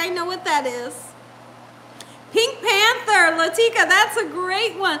feel like I know what that is. Pink Panther, Latika, that's a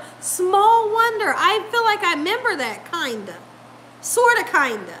great one. Small Wonder. I feel like I remember that, kinda. Sorta,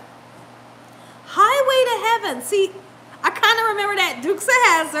 kinda. Highway to Heaven. See, I kind of remember that. Dukes of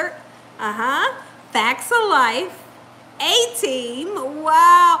Hazzard. Facts of Life. A-Team.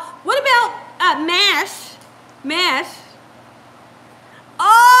 Wow. What about MASH? MASH.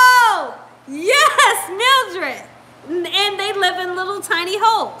 Oh, yes, Mildred. And they live in little tiny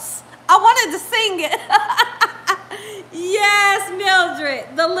holes. I wanted to sing it. Yes,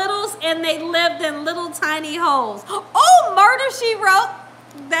 Mildred. The Littles, and they lived in little tiny holes. Oh, Murder, She Wrote.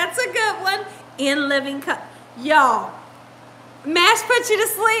 That's a good one. In Living Color. Y'all, MASH put you to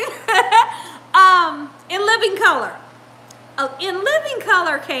sleep. In Living Color. In Living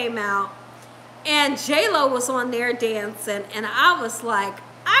Color came out, and J-Lo was on there dancing, and I was like,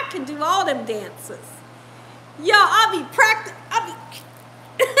 I can do all them dances. Y'all, I'll be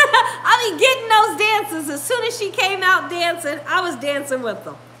getting those dances. As soon as she came out dancing, I was dancing with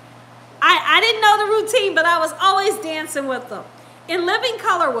them. I didn't know the routine, but I was always dancing with them. In Living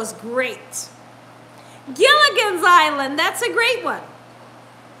Color was great. Gilligan's Island, that's a great one.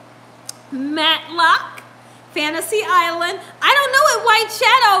 Matlock, Fantasy Island. I don't know what White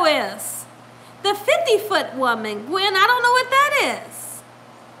Shadow is. The 50-Foot Woman, Gwen, I don't know what that is.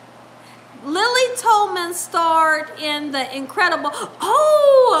 Lily Tolman starred in The Incredible.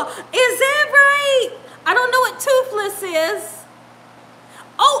 Oh, is that right? I don't know what Toothless is.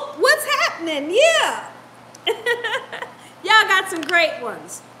 Oh, what's happening? Yeah. Y'all got some great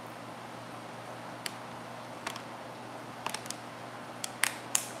ones.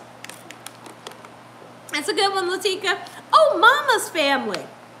 That's a good one, Latika. Oh, Mama's Family.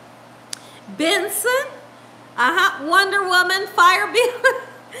 Benson. Wonder Woman. Fire Bill.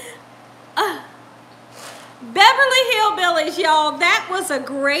 Beverly Hillbillies, y'all. That was a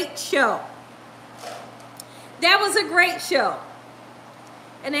great show. That was a great show.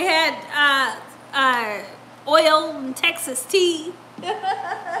 And they had oil and Texas tea.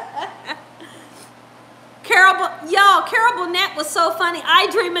 Carol Burnett was so funny. I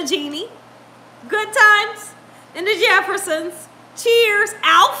Dream of Jeannie. Good Times. And the Jeffersons. Cheers.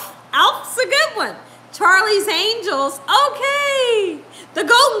 Alf. Alf's a good one. Charlie's Angels. Okay. The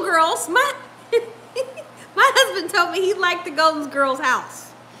Golden Girls. My husband told me he liked the Golden Girls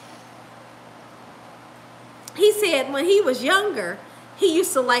house. He said when he was younger, he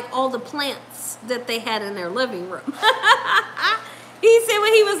used to like all the plants that they had in their living room. He said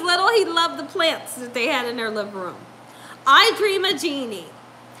when he was little, he loved the plants that they had in their living room. I Dream a Genie.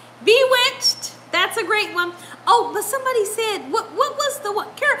 Bewitched, that's a great one. Oh, but somebody said, what was the one?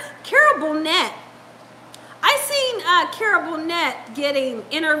 Carol Burnett. I seen Carol Burnett getting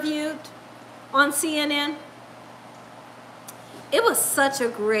interviewed on CNN. It was such a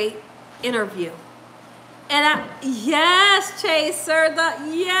great interview. And yes, Chaser,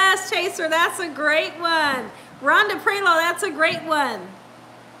 that's a great one. Rhonda Prelo, that's a great one.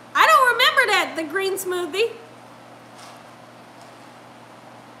 I don't remember that, the green smoothie.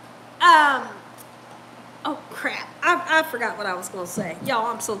 Oh crap, I forgot what I was gonna say. Y'all,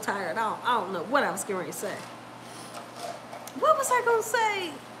 I'm so tired, I don't know what I was going to say. What was I gonna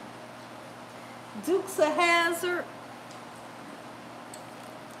say? Dukes of Hazzard.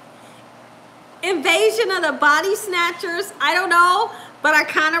 Invasion of the Body Snatchers. I don't know, but I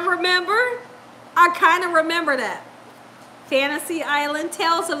kind of remember. That. Fantasy Island,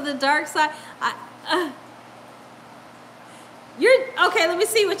 Tales of the Dark Side. Okay, let me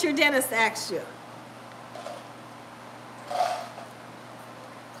see what your dentist asked you.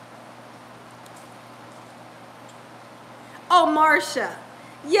 Oh, Marcia.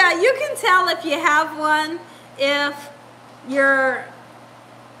 Yeah, you can tell if you have one if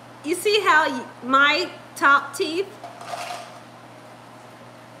you see how my top teeth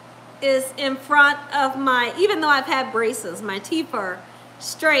is in front of even though I've had braces, my teeth are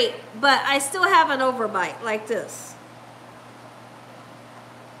straight, but I still have an overbite like this.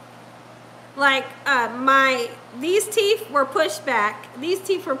 Like these teeth were pushed back, these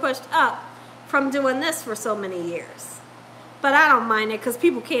teeth were pushed up from doing this for so many years. But I don't mind it because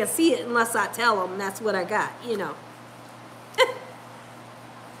people can't see it unless I tell them that's what I got, you know.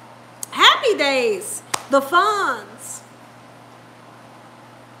 Happy Days, the Fonz.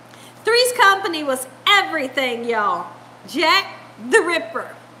 Three's Company was everything, y'all. Jack the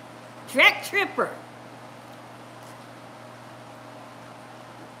Ripper. Jack Tripper.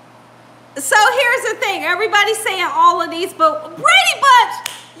 So here's the thing. Everybody's saying all of these, but Brady Bunch,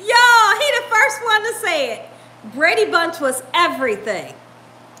 y'all, he the first one to say it. Brady Bunch was everything.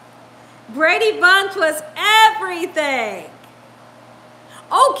 Brady Bunch was everything.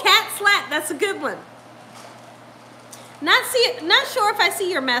 Oh, Cat Slap, that's a good one. Not sure if I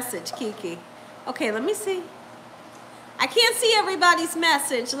see your message, Kiki. Okay, let me see. I can't see everybody's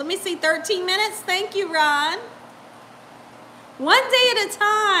message. Let me see, 13 minutes. Thank you, Ron. One day at a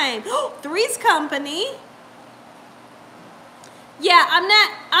time. Three's Company. Yeah,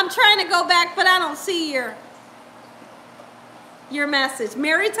 I'm trying to go back, but I don't see your message.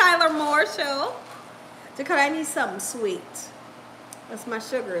 Mary Tyler Moore Show. Dakota, I need something sweet. Because my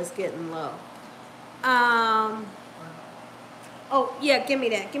sugar is getting low. Oh, yeah, give me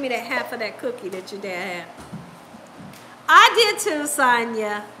that. Give me that half of that cookie that your dad had. I did too,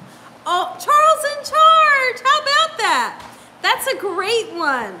 Sonia. Oh, Charles in Charge. How about that? That's a great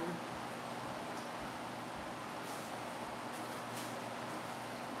one.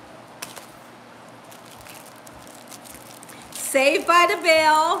 Saved by the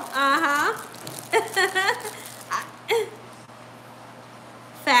Bell.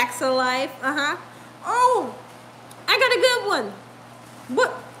 Facts of Life. Oh, I got a good one.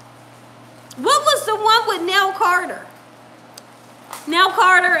 What was the one with Nell Carter? Nell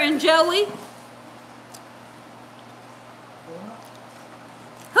Carter and Joey?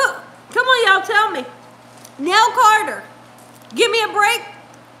 Huh. Come on, y'all, tell me. Nell Carter. Give me a break.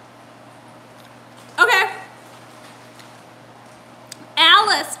 Okay.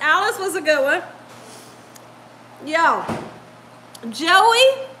 Alice. Alice was a good one. Yo.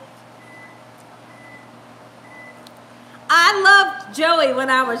 Joey. I loved Joey when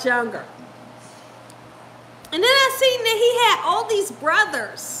I was younger. And then I seen that he had all these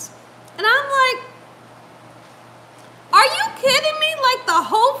brothers. And I'm like, are you kidding me? Like the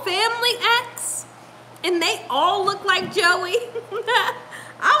whole family acts? And they all look like Joey?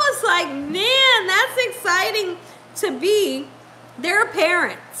 I was like, man, that's exciting to be their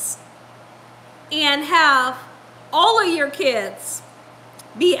parents. And have all of your kids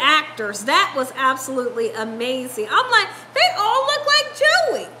be actors. That was absolutely amazing. I'm like, they all look like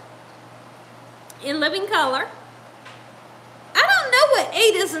Joey. In living color. I don't know what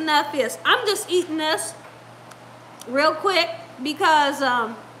 8 is enough is. I'm just eating this real quick because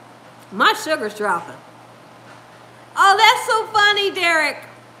my sugar's dropping. Oh, that's so funny, Derek.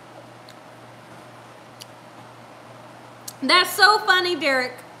 That's so funny,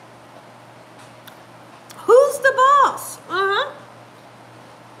 Derek. Who's the boss?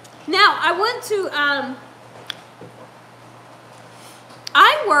 Now, I went to,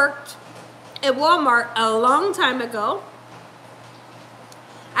 I worked at Walmart a long time ago.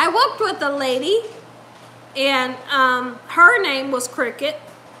 I worked with a lady And her name was Cricket.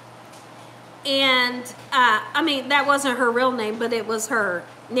 And, I mean, that wasn't her real name, but it was her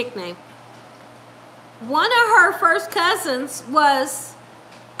nickname. One of her first cousins was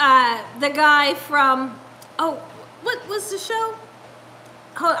the guy from, oh, what was the show?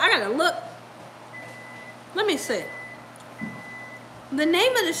 Hold on, I gotta look. Let me see. The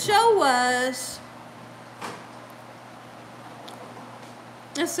name of the show was,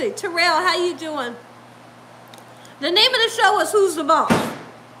 let's see, Terrell, how you doing? The name of the show was Who's the Boss?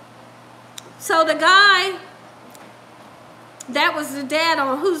 So the guy that was the dad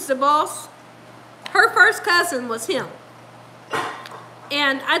on Who's the Boss, her first cousin was him.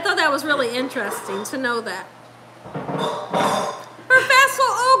 And I thought that was really interesting to know that. Professor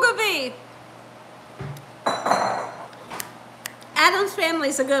Ogilvy. Adam's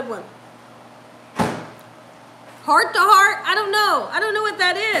Family's a good one. Heart to Heart, I don't know. I don't know what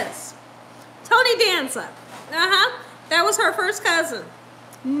that is. Tony Danza. That was her first cousin.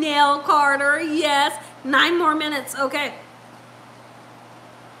 Nell Carter, yes. 9 more minutes, okay.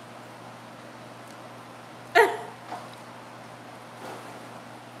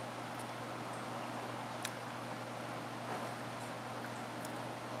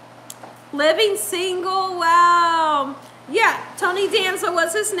 Living Single, wow. Yeah, Tony Danza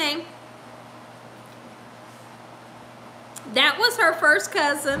was his name. That was her first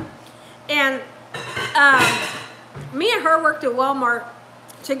cousin. And me and her worked at Walmart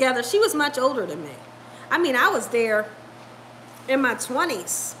together. She was much older than me. I mean, I was there in my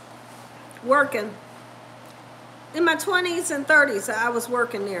 20s working. In my 20s and 30s, I was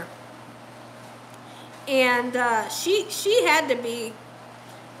working there. And she had to be,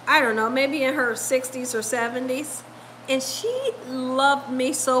 I don't know, maybe in her 60s or 70s. And she loved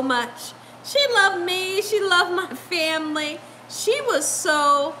me so much. She loved me. She loved my family. She was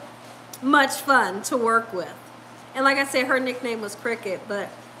so much fun to work with. And like I said, her nickname was Cricket, but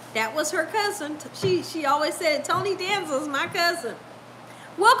that was her cousin. She always said, Tony Danza's my cousin.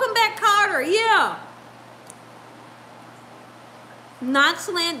 Welcome back, Carter. Yeah.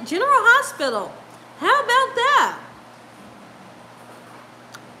 Knoxland General Hospital. How about that?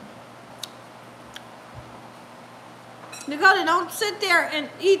 Dakota, don't sit there and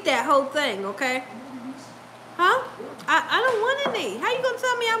eat that whole thing, okay? Huh? I don't want any. How you gonna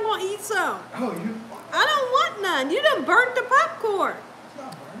tell me I'm gonna eat some? Oh, you? I don't want none. You done burnt the popcorn. It's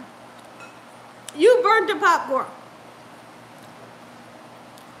not burnt. You burnt the popcorn.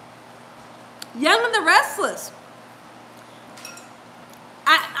 Young and the Restless.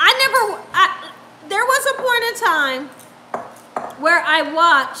 There was a point in time where I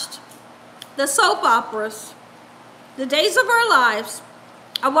watched the soap operas, The Days of Our Lives.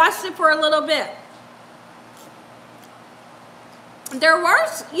 I watched it for a little bit. There were,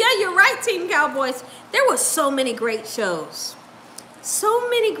 yeah, you're right, Team Cowboys. There were so many great shows. So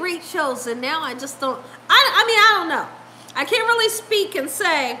many great shows, and now I just don't, I mean, I don't know. I can't really speak and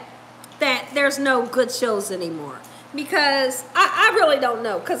say that there's no good shows anymore. Because I really don't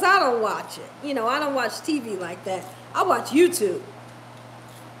know, because I don't watch it. You know, I don't watch TV like that. I watch YouTube.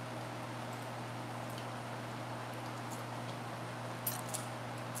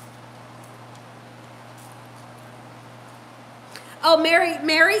 Oh,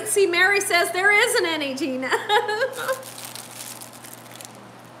 Mary, see, Mary says there isn't any, Gina.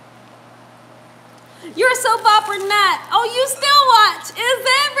 You're a soap opera nut. Oh, you still watch. Is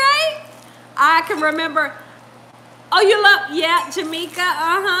that right? I can remember. Oh, you love, yeah,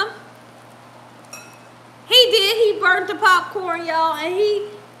 Jamaica, He did. He burnt the popcorn, y'all, and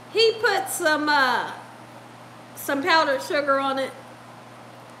he put some powdered sugar on it.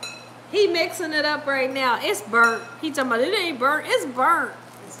 He mixing it up right now. It's burnt. He talking about it ain't burnt. It's burnt.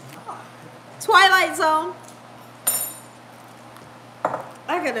 It's not. Twilight Zone.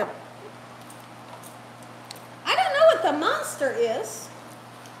 I don't know what the monster is.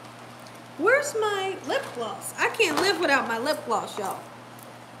 Where's my lip gloss? I can't live without my lip gloss, y'all.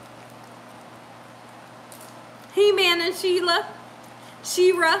 He-Man and She-Ra.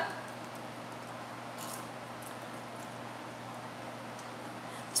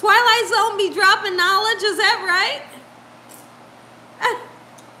 Twilight Zone be dropping knowledge, is that right?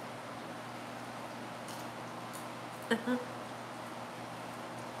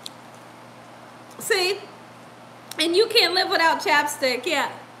 See? And you can't live without chapstick,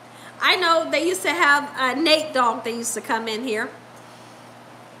 yeah. I know they used to have Nate Dogg, they used to come in here.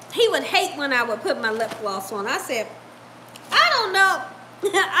 He would hate when I would put my lip gloss on. I said, I don't know.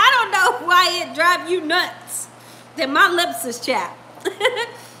 I don't know why it drive you nuts that my lips is chapped.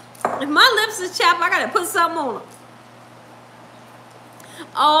 If my lips is chapped, I gotta put something on them.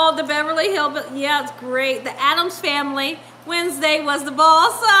 Oh, the Beverly Hills. Yeah, it's great. The Addams Family. Wednesday was the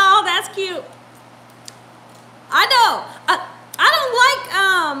boss. Oh, that's cute. I know. I don't like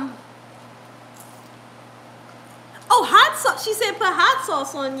oh, hot sauce. She said put hot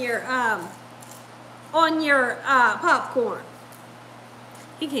sauce on your popcorn.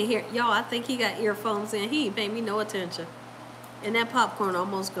 He can't hear y'all. I think he got earphones in. He ain't paying me no attention. And that popcorn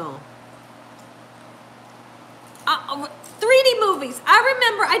almost gone. 3D movies.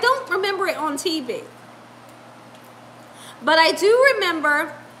 I don't remember it on TV. But I do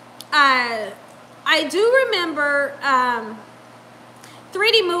remember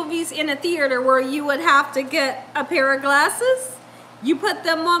 3D movies in a theater where you would have to get a pair of glasses. You put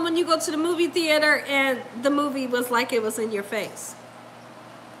them on when you go to the movie theater and the movie was like it was in your face.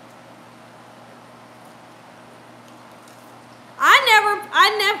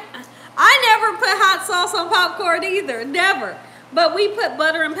 I never put hot sauce on popcorn either. Never. But we put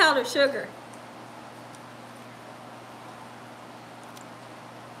butter and powdered sugar.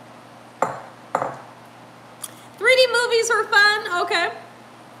 Movies are fun. Okay.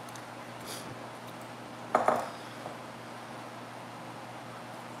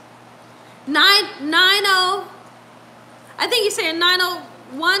 I think you're saying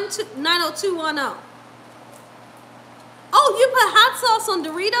 90210. Oh, you put hot sauce on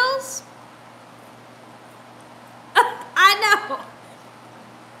Doritos? I know.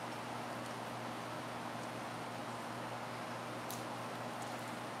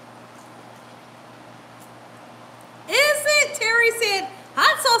 Terry said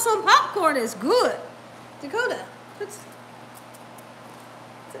hot sauce on popcorn is good. Dakota,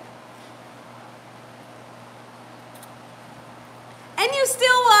 and you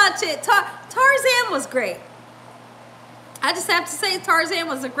still watch it. Tarzan was great. I just have to say Tarzan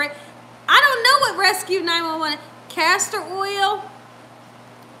was a great. I don't know what Rescue 911. Castor oil.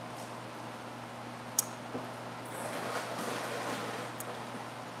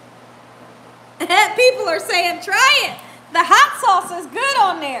 People are saying try it. The hot sauce is good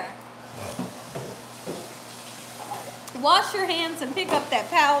on there. Wash your hands and pick up that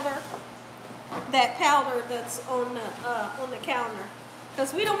powder. That powder that's on the counter,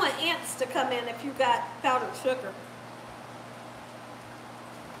 because we don't want ants to come in if you got powdered sugar.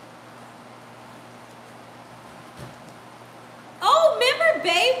 Oh, remember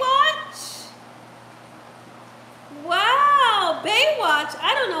Baywatch? Wow, Baywatch.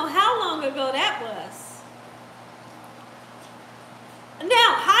 I don't know how long ago that was.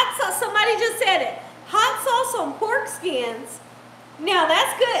 Now, hot sauce, somebody just said it. Hot sauce on pork skins. Now,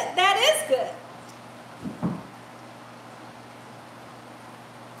 that's good. That is good.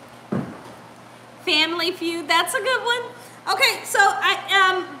 Family Feud, that's a good one. Okay, so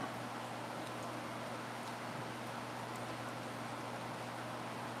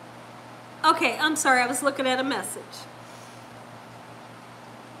okay, I'm sorry, I was looking at a message.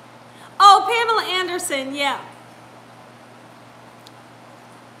 Oh, Pamela Anderson, yeah.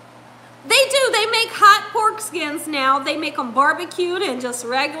 They do. They make hot pork skins now. They make them barbecued and just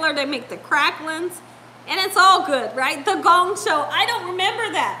regular. They make the cracklings. And it's all good, right? The Gong Show. I don't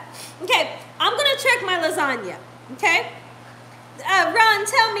remember that. Okay, I'm going to check my lasagna. Okay? Ron,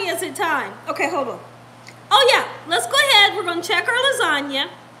 tell me, is it time? Okay, hold on. Oh, yeah. Let's go ahead. We're going to check our lasagna.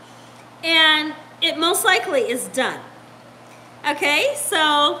 And it most likely is done. Okay,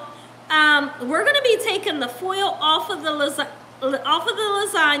 so we're going to be taking the foil off of the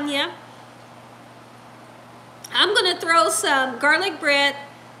lasagna. I'm going to throw some garlic bread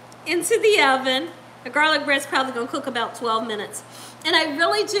into the oven. The garlic bread's probably going to cook about 12 minutes. And I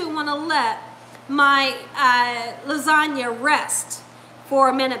really do want to let my lasagna rest for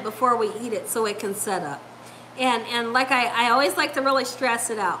a minute before we eat it so it can set up. And like I always like to really stress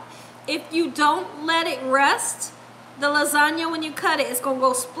it out. If you don't let it rest, the lasagna, when you cut it, it's going to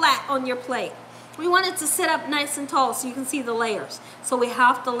go splat on your plate. We want it to sit up nice and tall so you can see the layers. So we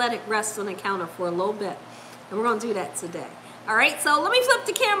have to let it rest on the counter for a little bit. And we're going to do that today. All right, so let me flip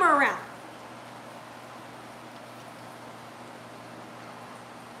the camera around.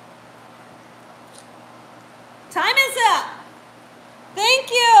 Time is up.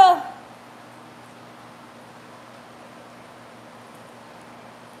 Thank you.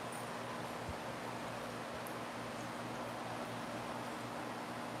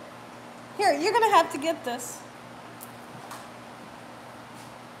 Here, you're going to have to get this.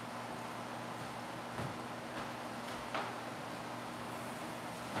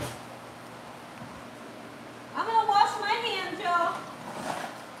 I'm going to wash my hands, y'all.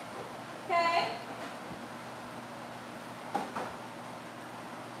 Okay?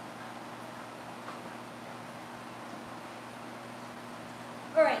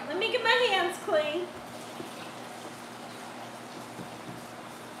 All right, let me get my hands clean.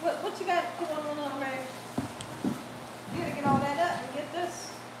 What you got going on there? You gotta get all that up and get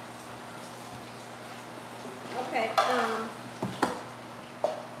this. Okay,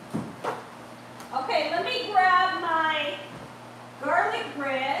 okay, let me grab my garlic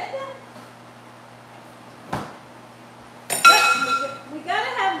bread. We gotta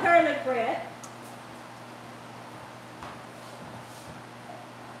have garlic bread.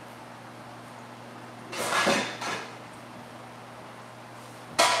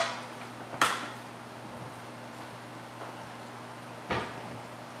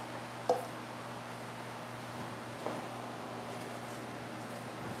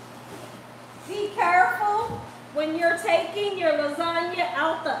 Be careful when you're taking your lasagna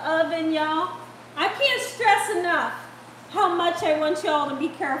out the oven, y'all. I can't stress enough how much I want y'all to be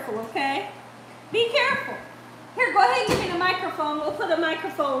careful, okay? Be careful. Here, go ahead and give me the microphone. We'll put a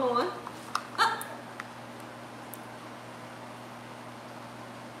microphone on.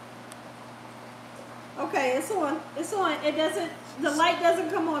 Okay, it's on. It's on. It doesn't, the light doesn't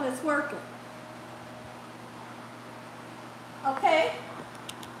come on. It's working. Okay?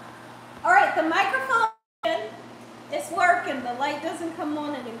 All right, the microphone, it's working. The light doesn't come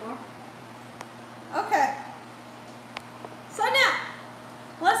on anymore. Okay. So now,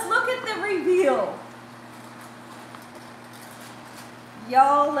 let's look at the reveal.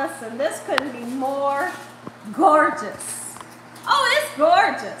 Y'all, listen, this couldn't be more gorgeous. Oh, it's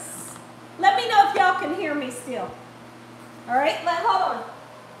gorgeous. Let me know if y'all can hear me still. All right, hold on.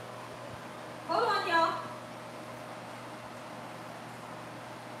 Hold on, y'all.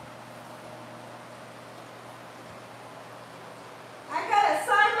 I gotta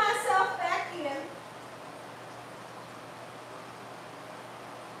sign myself back in.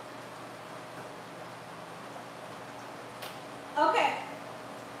 Okay.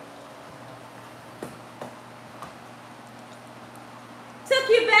 Took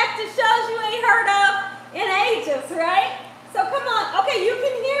you back to shows you ain't heard of in ages, right? So come on. Okay, you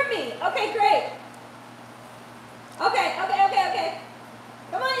can hear me. Okay, great. Okay.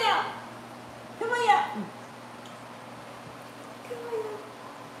 Come on, y'all. Come on, y'all.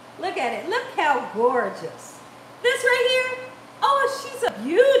 Look at it. Look how gorgeous. This right here, oh, she's a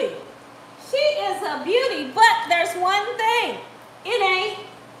beauty. She is a beauty, but there's one thing. It ain't,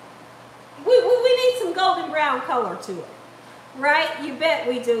 we need some golden brown color to it. Right? You bet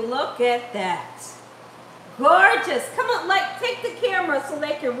we do. Look at that. Gorgeous. Come on, like, take the camera so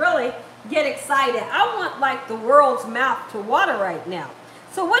they can really get excited. I want, like, the world's mouth to water right now.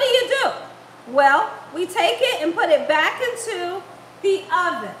 So what do? Well, we take it and put it back into the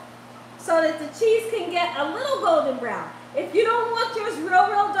oven so that the cheese can get a little golden brown. If you don't want yours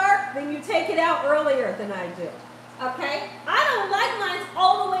real dark, then you take it out earlier than I do. Okay? I don't like mine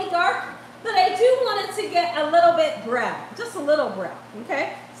all the way dark, but I do want it to get a little bit brown. Just a little brown.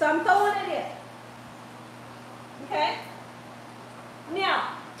 Okay? So I'm throwing it in. Okay?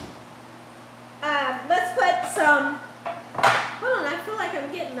 Now, let's put some, hold on, I feel like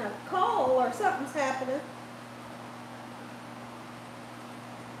I'm getting a call or something's happening.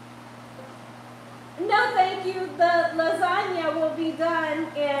 No, thank you. The lasagna will be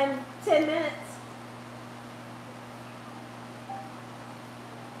done in 10 minutes.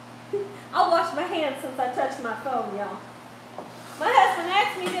 I'll wash my hands since I touched my phone, y'all. My husband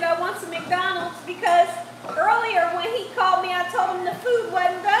asked me did I want some McDonald's because earlier when he called me, I told him the food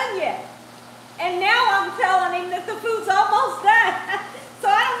wasn't done yet. And now I'm telling him that the food's almost done. So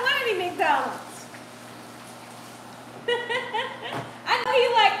I don't want any McDonald's. I know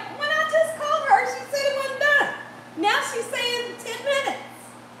you're like, when I just called her, she said it wasn't done. Now she's saying 10 minutes.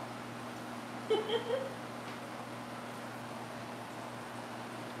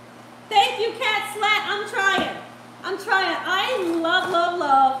 Thank you, Cat Slat. I'm trying. I love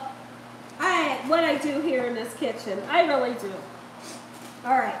what I do here in this kitchen. I really do.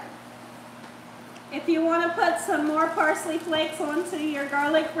 All right. If you want to put some more parsley flakes onto your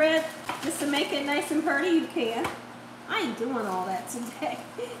garlic bread, just to make it nice and pretty, you can. I ain't doing all that today.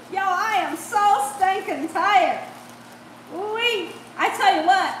 Yo, I am so stinking tired. Wee. I tell you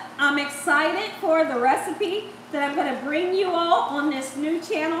what, I'm excited for the recipe that I'm going to bring you all on this new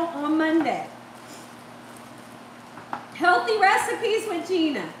channel on Monday. Healthy Recipes with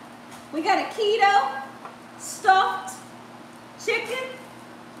Gina. We got a keto stuffed chicken.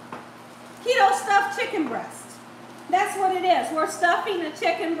 Keto stuffed chicken breast. That's what it is. We're stuffing a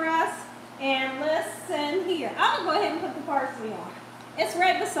chicken breast. And listen here. I'm gonna go ahead and put the parsley on. It's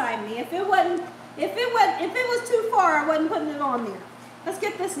right beside me. If it was too far, I wasn't putting it on there. Let's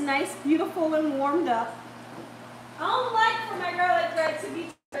get this nice, beautiful, and warmed up. I don't like for my garlic bread to be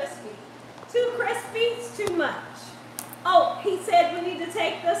too crispy. Too crispy is too much. Oh, he said we need to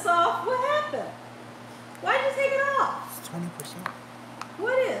take this off. What happened? Why did you take it off? It's 20%.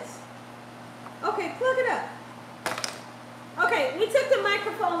 What is? Okay, plug it up. Okay, we took the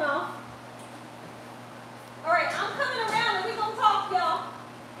microphone off. All right, I'm coming around and we're going to talk, y'all.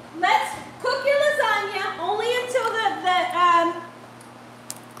 Let's cook your lasagna only until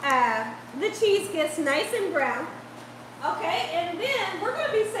the cheese gets nice and brown. Okay, and then we're going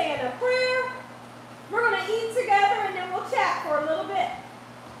to be saying a prayer. We're going to eat together and then we'll chat for a little bit.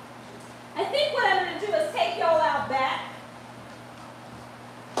 I think what I'm going to do is take y'all out back.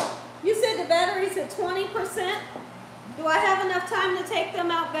 You said the battery's at 20%. Do I have enough time to take them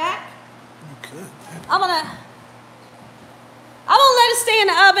out back? You could. I'm gonna let it stay in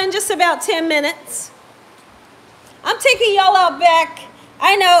the oven just about 10 minutes. I'm taking y'all out back.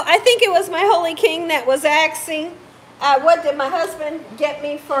 I know, I think it was my Holy King that was asking, what did my husband get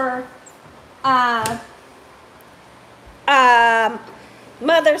me for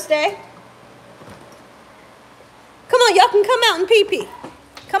Mother's Day? Come on, y'all can come out and pee-pee.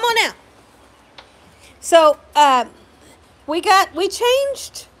 Come on out. So, we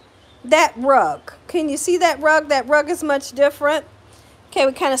changed that rug. Can you see that rug? That rug is much different. Okay,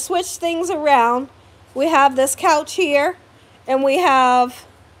 we kind of switched things around. We have this couch here, and we have,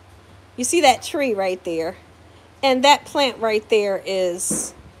 you see that tree right there? And that plant right there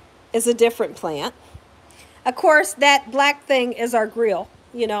is a different plant. Of course, that black thing is our grill,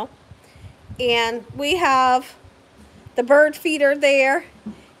 you know. And we have the bird feeder there,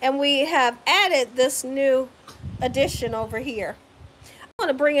 and we have added this new addition over here. I want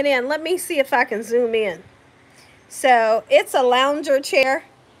to bring it in. Let me see if I can zoom in. So it's a lounger chair.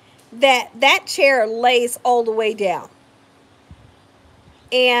 That chair lays all the way down.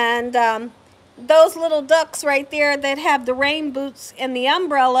 And those little ducks right there that have the rain boots and the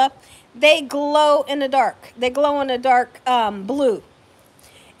umbrella, they glow in the dark. They glow in the dark blue.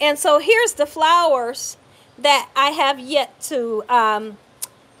 And so here's the flowers that I have yet to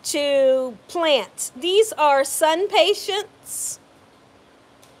plant. These are sun patience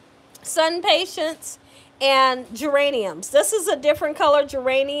and geraniums. This is a different color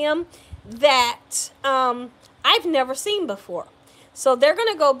geranium that I've never seen before. So they're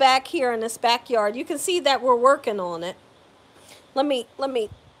going to go back here in this backyard. You can see that we're working on it. Let me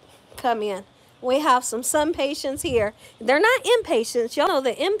come in. We have some sun patience here. They're not impatiens. Y'all know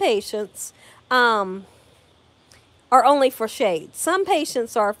the impatiens are only for shade. Sun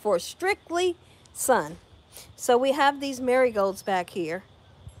patience are for strictly sun. So we have these marigolds back here.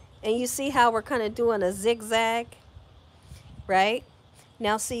 And you see how we're kind of doing a zigzag, right?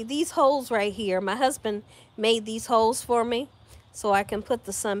 Now see these holes right here. My husband made these holes for me so I can put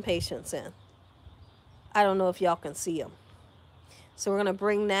the sun patience in. I don't know if y'all can see them. So we're going to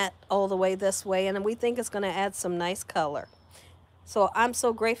bring that all the way this way, and we think it's going to add some nice color. So I'm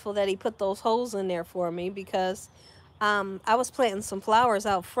so grateful that he put those holes in there for me, because I was planting some flowers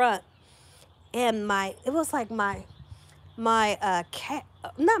out front, and it was like not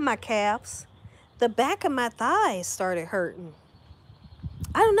my calves, the back of my thighs started hurting.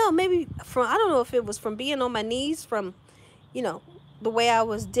 I don't know, maybe I don't know if it was from being on my knees from, you know, the way I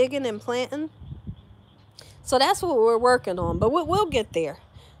was digging and planting. So that's what we're working on, but we'll get there.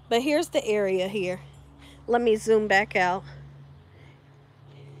 But here's the area here. Let me zoom back out.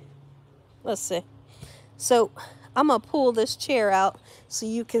 Let's see. So I'm gonna pull this chair out so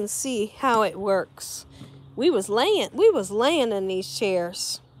you can see how it works. We was laying in these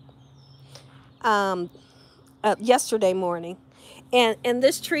chairs yesterday morning, and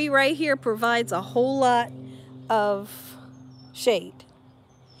this tree right here provides a whole lot of shade.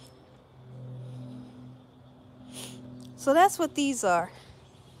 So that's what these are.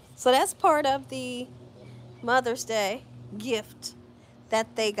 So that's part of the Mother's Day gift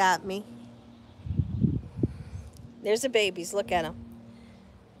that they got me. There's the babies. Look at them.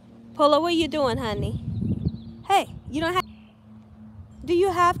 Polo, what are you doing, honey? Hey, you don't have... Do you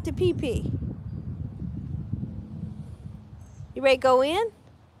have to pee-pee? You ready to go in?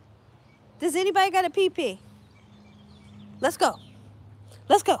 Does anybody got a pee-pee? Let's go.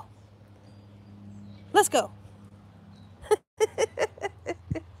 Let's go. Let's go.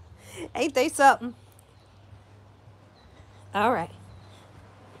 Ain't they something? All right.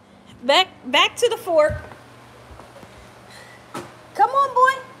 Back to the fort. Come on,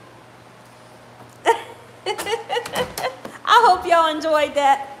 boy. I hope y'all enjoyed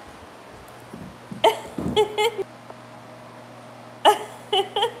that.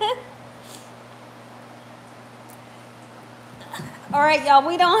 All right. right, y'all,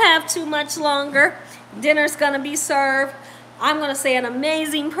 we don't have too much longer. Dinner's going to be served. I'm going to say an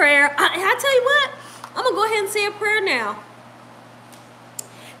amazing prayer. I tell you what, I'm going to go ahead and say a prayer now.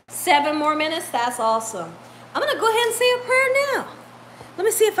 7 more minutes, that's awesome. I'm going to go ahead and say a prayer now. Let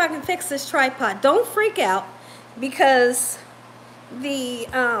me see if I can fix this tripod. Don't freak out because the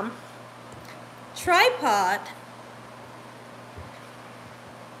tripod,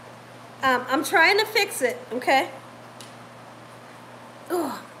 I'm trying to fix it, okay?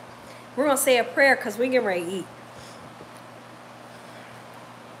 Ugh. We're going to say a prayer because we're getting ready to eat.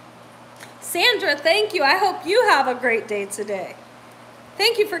 Sandra, thank you. I hope you have a great day today.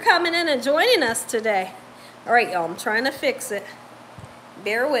 Thank you for coming in and joining us today. All right, y'all, I'm trying to fix it.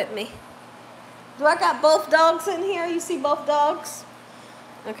 Bear with me. Do I got both dogs in here? You see both dogs?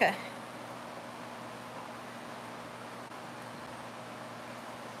 Okay.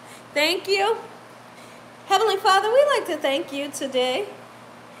 Thank you. Heavenly Father, we'd like to thank you today.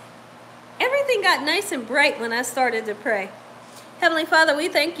 Everything got nice and bright when I started to pray. Heavenly Father, we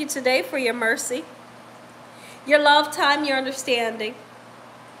thank you today for your mercy, your love, time, your understanding.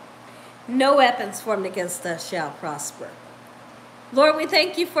 No weapons formed against us shall prosper. Lord, we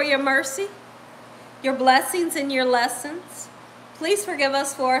thank you for your mercy, your blessings, and your lessons. Please forgive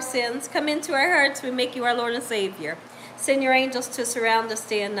us for our sins. Come into our hearts. We make you our Lord and Savior. Send your angels to surround us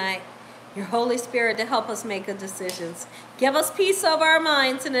day and night. Your Holy Spirit to help us make good decisions. Give us peace over our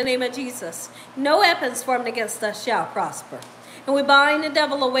minds in the name of Jesus. No weapons formed against us shall prosper. And we bind the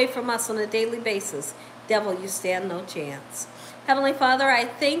devil away from us on a daily basis. Devil, you stand no chance. Heavenly Father, I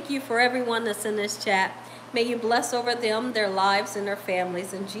thank you for everyone that's in this chat. May you bless over them, their lives, and their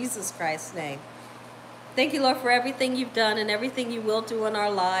families in Jesus Christ's name. Thank you, Lord, for everything you've done and everything you will do in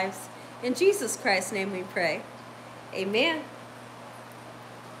our lives. In Jesus Christ's name we pray. Amen.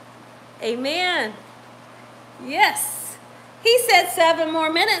 Amen. Yes. He said 7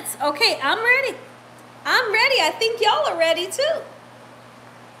 more minutes. Okay, I'm ready. I'm ready. I think y'all are ready too.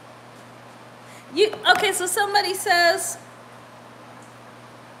 Okay, so somebody says,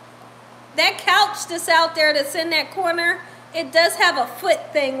 that couch that's out there that's in that corner, it does have a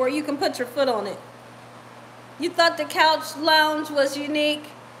foot thing where you can put your foot on it. You thought the couch lounge was unique.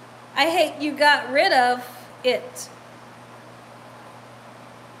 I hate you got rid of it.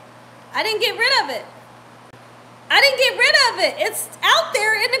 I didn't get rid of it. I didn't get rid of it. It's out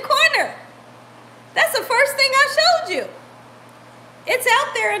there in the corner. That's the first thing I showed you. It's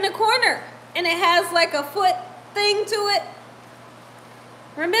out there in the corner. And it has like a foot thing to it.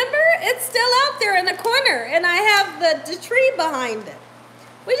 Remember? It's still out there in the corner. And I have the tree behind it.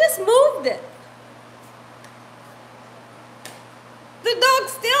 We just moved it. The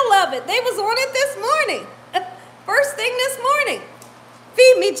dogs still love it. They was on it this morning. First thing this morning.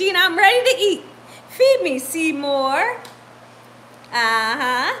 Feed me, Gina. I'm ready to eat. Feed me, Seymour.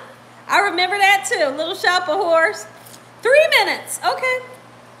 Uh-huh. I remember that too. Little Shop of Horrors. 3 minutes. Okay.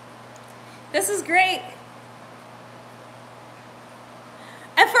 This is great.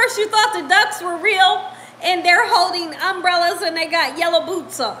 At first you thought the ducks were real and they're holding umbrellas and they got yellow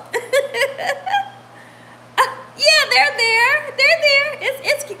boots on. Yeah, they're there. They're there.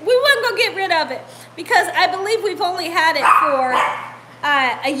 We wasn't going to get rid of it because I believe we've only had it for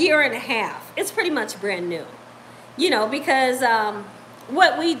a year and a half. It's pretty much brand new. You know, because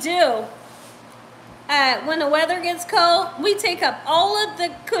what we do when the weather gets cold, we take up all of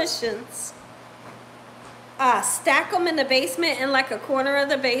the cushions, stack them in the basement in like a corner of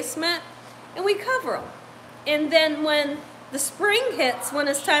the basement, and we cover them. And then when the spring hits, when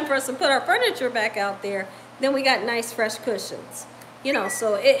it's time for us to put our furniture back out there, then we got nice fresh cushions. You know,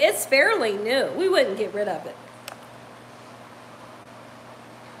 so it's fairly new. We wouldn't get rid of it.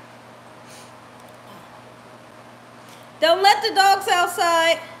 Don't let the dogs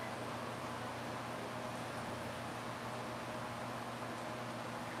outside.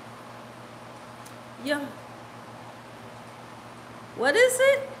 Yeah. What is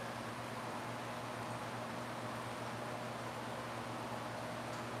it?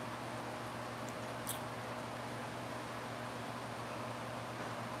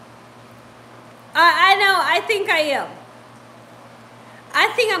 I know. I think I am. I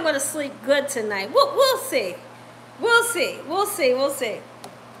think I'm going to sleep good tonight. We'll see. We'll see. We'll see. We'll see.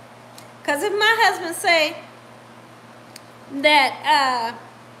 Because if my husband say that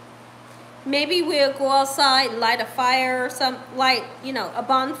maybe we'll go outside and light a fire or a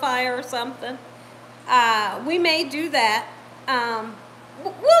bonfire or something, we may do that.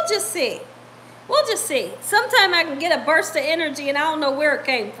 We'll just see. We'll just see. Sometime I can get a burst of energy and I don't know where it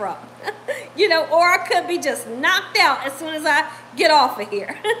came from. You know, or I could be just knocked out as soon as I get off of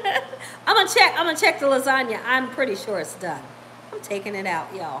here. I'm gonna check the lasagna. I'm pretty sure it's done. I'm taking it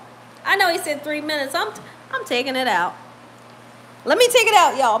out, y'all. I know he said 3 minutes. I'm taking it out. Let me take it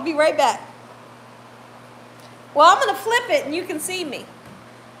out, y'all. I'll be right back. Well, I'm going to flip it and you can see me.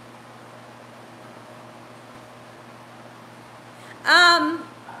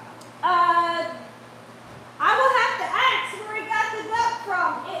 I will have to ask where he got the duck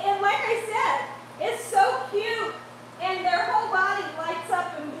from. And like I said, it's so cute. And their whole body lights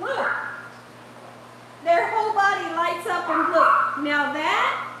up in blue. Their whole body lights up in blue. Now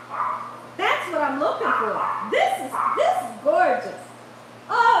that's what I'm looking for. This is gorgeous.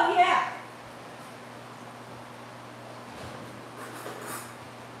 Oh yeah.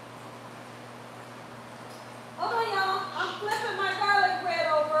 Hold on, y'all. I'm flipping my garlic bread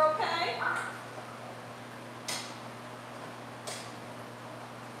over, okay?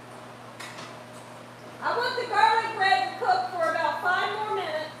 I want the garlic bread to cook for about 5 more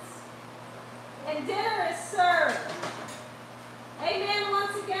minutes, and dinner is served. Amen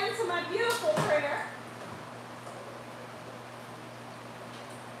once again to my beautiful prayer.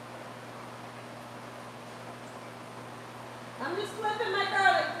 I'm just flipping my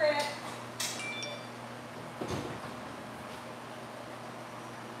garlic bread.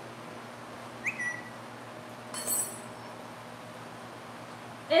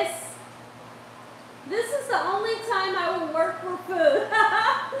 This is the only time I will work for food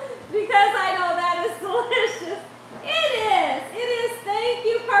because I know that is delicious. It is. Thank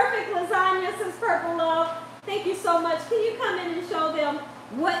you, Perfect Lasagna, says Purple Love. Thank you so much. Can you come in and show them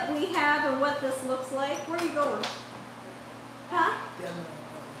what we have and what this looks like? Where are you going? Huh?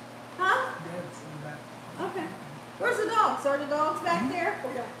 Huh? Okay. Where's the dogs? Are the dogs back there?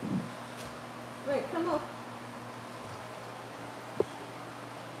 Okay. Wait, come on.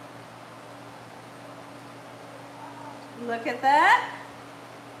 Look at that.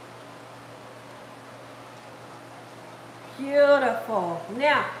 Beautiful.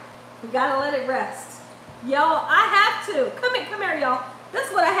 Now, we gotta let it rest. Y'all, I have to. Come here, y'all. This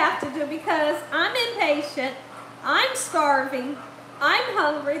is what I have to do because I'm impatient. I'm starving. I'm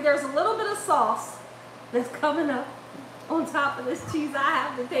hungry. There's a little bit of sauce that's coming up on top of this cheese I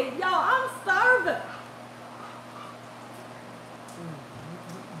have to take. Y'all, I'm starving.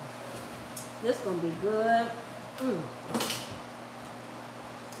 This is gonna be good.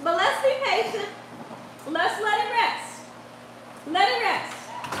 But let's be patient. Let's let it rest. Let it rest.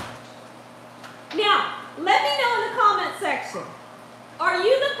 Now, let me know in the comment section. Are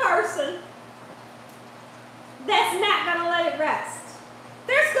you the person that's not going to let it rest?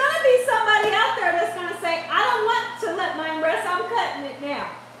 There's going to be somebody out there that's going to say, I don't want to let mine rest. I'm cutting it now.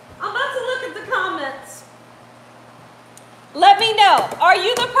 I'm about to look at the comments. Let me know. Are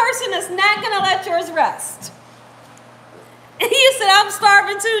you the person that's not going to let yours rest? You said, I'm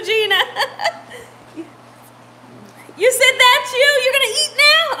starving too, Gina. You said that's you? You're going to eat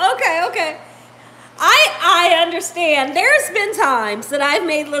now? Okay. I understand. There's been times that I've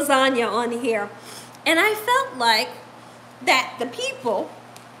made lasagna on here, and I felt like that the people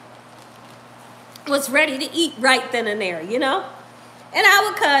was ready to eat right then and there, you know? And I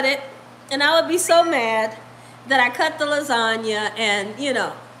would cut it, and I would be so mad that I cut the lasagna, and, you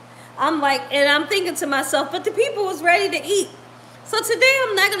know, I'm like, and I'm thinking to myself, but the people was ready to eat. So today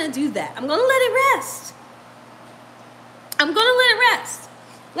I'm not going to do that. I'm going to let it rest. I'm going to let it rest.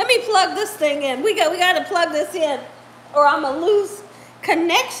 Let me plug this thing in. We got to plug this in, or I'm going to lose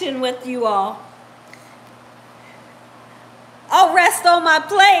connection with you all. I'll rest on my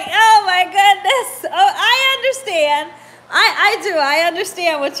plate. Oh, my goodness. Oh, I understand. I do. I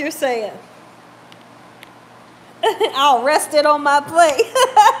understand what you're saying. I'll rest it on my plate.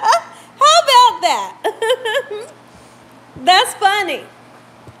 How about that? That's funny.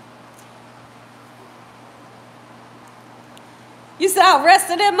 You said I'll rest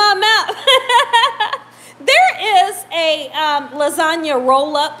it in my mouth. There is a lasagna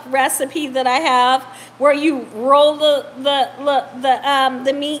roll-up recipe that I have where you roll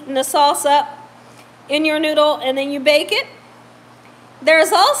the meat and the sauce up in your noodle and then you bake it.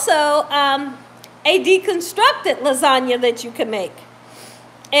 There's also a deconstructed lasagna that you can make,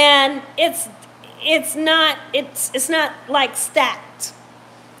 and it's not like stacked,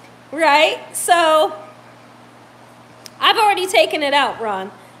 right? So I've already taken it out,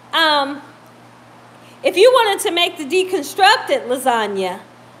 Ron. If you wanted to make the deconstructed lasagna,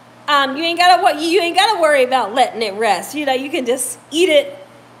 you ain't gotta worry about letting it rest. You know, you can just eat it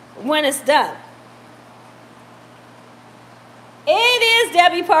when it's done. It is,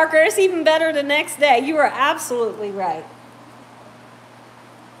 Debbie Parker. It's even better the next day. You are absolutely right.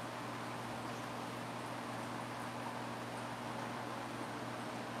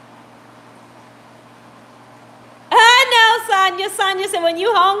 Sonya said, when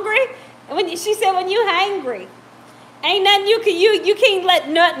you hungry, and she said, when you hangry, ain't nothing you can't let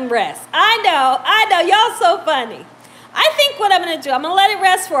nothing rest. I know, y'all so funny. I think what I'm gonna do, I'm gonna let it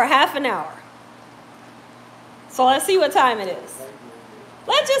rest for a half an hour. So let's see what time it is.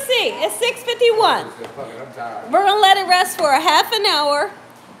 Let's just see. It's 6:51. We're gonna let it rest for a half an hour.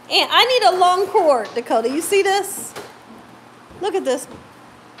 And I need a long cord, Dakota. You see this? Look at this.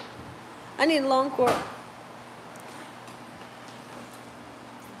 I need a long cord.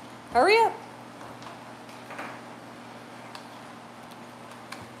 Hurry up.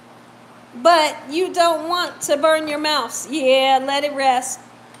 But you don't want to burn your mouth. Yeah, let it rest.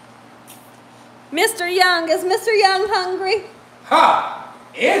 Mr. Young, is Mr. Young hungry? Ha!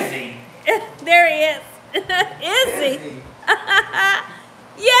 Is he? There he is. Is he?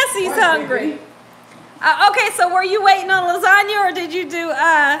 Yes, he's hungry. Okay, so were you waiting on lasagna or did you do,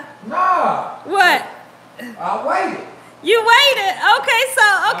 No. what? I waited. You waited. Okay, so,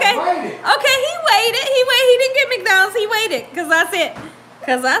 okay. I waited. Okay, he waited. He didn't get McDonald's. He waited because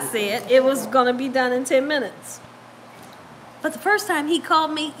I said it was going to be done in 10 minutes. But the first time he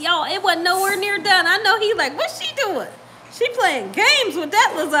called me, y'all, it wasn't nowhere near done. I know he like, what's she doing? She playing games with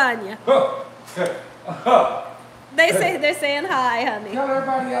that lasagna. They're saying hi, honey. Tell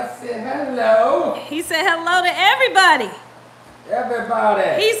everybody I said hello. He said hello to everybody.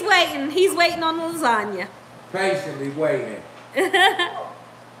 Everybody. He's waiting. He's waiting on the lasagna. Patiently waiting.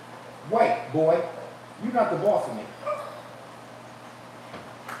 Wait, boy. You're not the boss of me.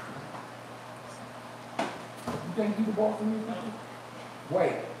 You think you the boss of me?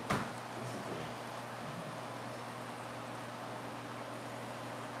 Wait.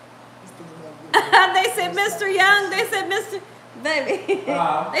 They said, Mr. Young. They said, Mr. Baby.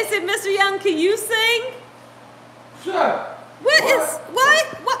 They said, Mr. Young, can you sing? Sure. What?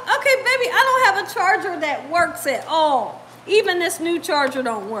 Okay, baby, I don't have a charger that works at all. Even this new charger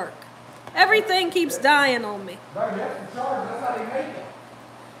don't work. Everything keeps dying on me. Baby, that's the charger. That's how they make it.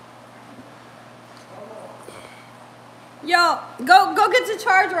 Yo, go get the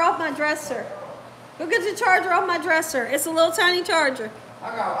charger off my dresser. Go get the charger off my dresser. It's a little tiny charger.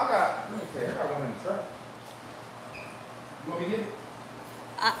 I got one in the truck. You want me to get it?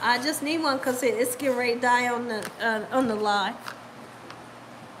 I just need one because it's getting ready to die on the live.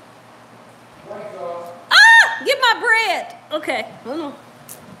 Get my bread. Okay, hold on.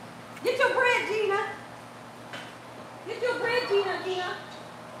 Get your bread, Gina. Get your bread, Gina.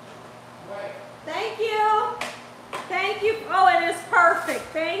 Wait. Thank you. Thank you. Oh, it is perfect.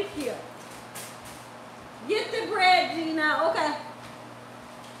 Thank you. Get the bread, Gina. Okay.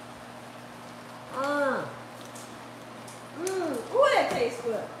 Ooh, that tastes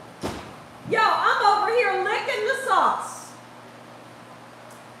good. Yo, I'm over here licking the sauce.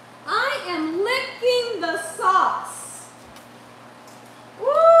 I am licking the sauce. Ooh,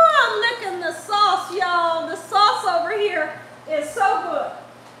 I'm licking the sauce, y'all. The sauce over here is so good.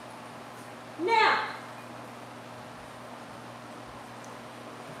 Now,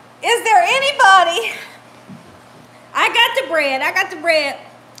 is there anybody? I got the bread.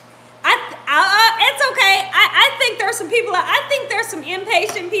 It's okay. I think there's some people. I think there's some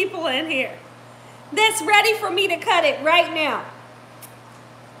impatient people in here that's ready for me to cut it right now.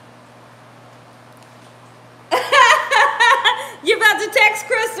 You're about to text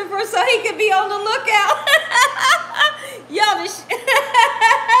Christopher so he can be on the lookout. Y'all,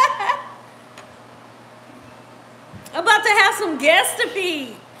 about to have some guests to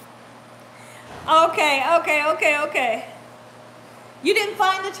feed. Okay. You didn't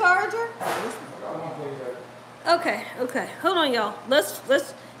find the charger? Okay. Hold on, y'all. Let's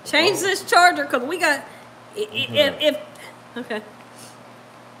change this charger because we got.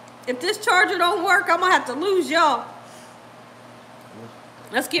 If this charger don't work, I'm gonna have to lose y'all.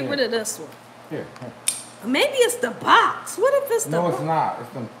 Let's get rid of this one. Here. Maybe it's the box. What if it's the box? No, it's not. It's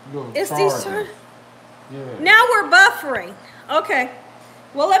the little It's chargers. these chargers. Yeah. Now we're buffering. Okay.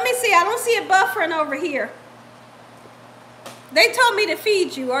 Well, let me see. I don't see it buffering over here. They told me to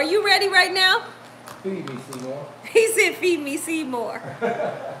feed you. Are you ready right now? Feed me, Seymour. He said, feed me, Seymour. Didn't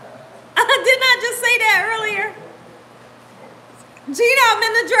I just say that earlier? Gina, I'm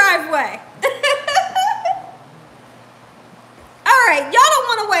in the driveway. All right, y'all don't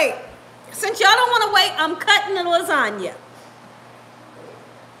want to wait. Since y'all don't want to wait, I'm cutting the lasagna.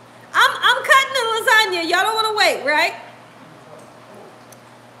 I'm cutting the lasagna. Y'all don't want to wait, right?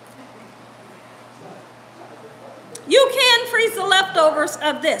 You can freeze the leftovers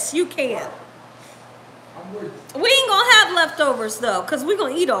of this. You can. We ain't gonna have leftovers though, because we're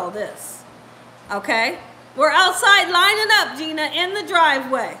gonna eat all this. Okay? We're outside lining up, Gina, in the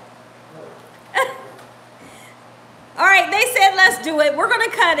driveway. All right, they said let's do it. We're gonna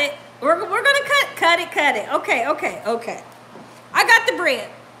cut it. We're gonna cut it. Okay. I got the bread.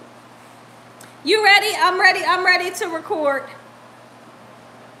 You ready? I'm ready to record.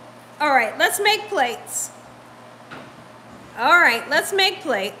 All right, let's make plates. All right, let's make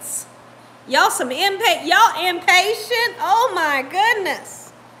plates. Y'all y'all impatient? Oh my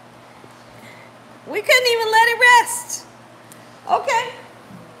goodness. We couldn't even let it rest. Okay.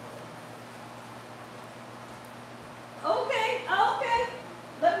 Okay.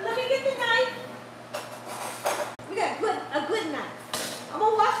 Let me get the knife. We got a good knife. I'm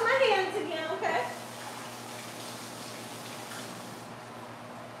gonna wash my hands again, okay?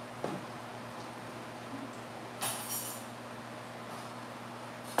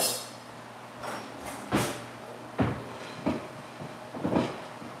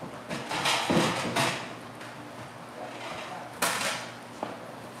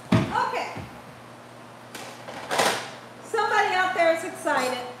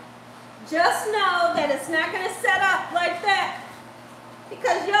 Excited. Just know that it's not going to set up like that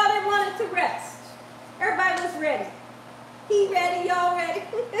because y'all didn't want it to rest. Everybody was ready. He ready? Y'all ready?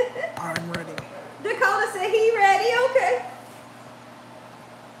 I'm ready. Dakota said he ready. Okay.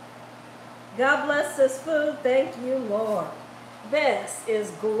 God bless this food. Thank you, Lord. This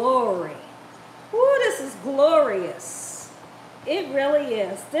is glory. Ooh, this is glorious. It really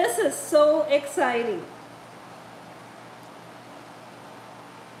is. This is so exciting.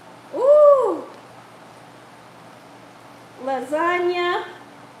 Ooh, lasagna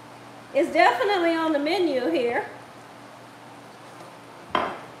is definitely on the menu here.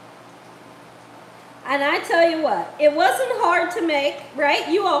 And I tell you what, it wasn't hard to make, right?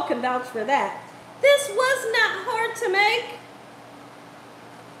 You all can vouch for that. This was not hard to make.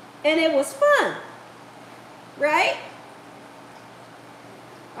 And it was fun, right?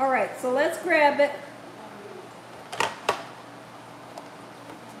 All right, so let's grab it.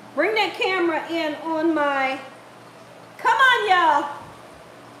 Bring that camera in on my, come on y'all.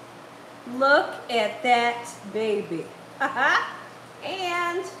 Look at that baby.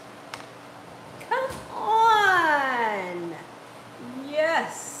 And come on.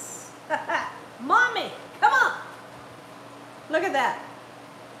 Yes. Mommy, come on. Look at that.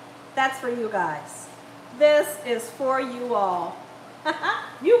 That's for you guys. This is for you all.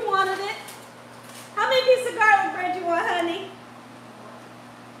 You wanted it. How many pieces of garlic bread you want, honey?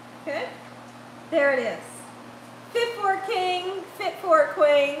 Okay, there it is. Fit for a king, fit for a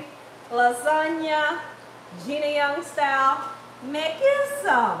queen. Lasagna, Gina Young style. Make you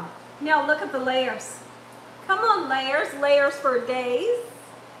some. Now look at the layers. Come on, layers for days.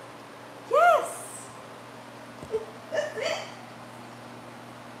 Yes. That's it.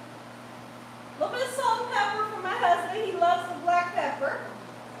 A little bit of salt and pepper for my husband. He loves the black pepper.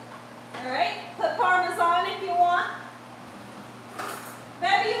 All right, put Parmesan if you want.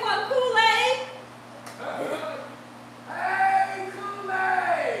 Baby, you want Kool-Aid? Hey,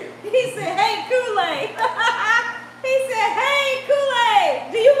 Kool-Aid! He said, hey, Kool-Aid. He said, hey, Kool-Aid.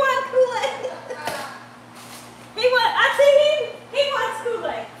 Do you want Kool-Aid? I see he wants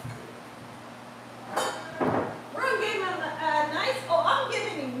Kool-Aid. We're going to give him a nice, I'm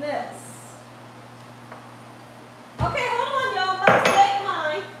giving him this. Okay, hold on, y'all. Let's make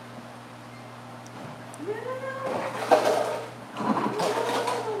mine.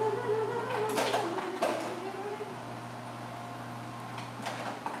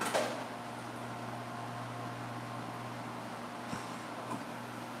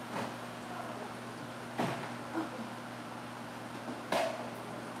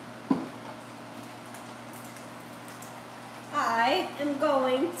 I am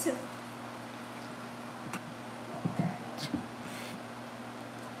going to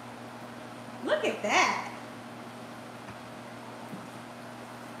look at that.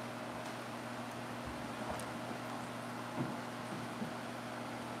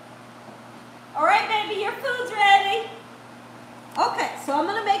 All right, baby, your food's ready. Okay, so I'm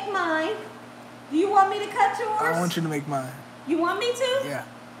gonna make mine. Do you want me to cut yours? I want you to make mine. You want me to? Yeah.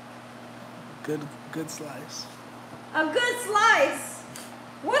 Good slice. A good slice.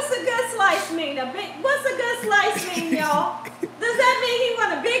 What's a good slice mean? What's a good slice mean, y'all? Does that mean he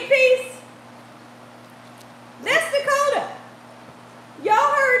want a big piece? That's Dakota.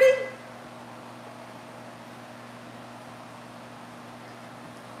 Y'all heard him.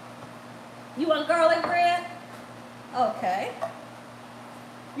 You want garlic bread? Okay.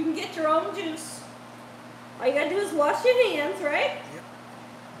 You can get your own juice. All you gotta do is wash your hands, right? Yep.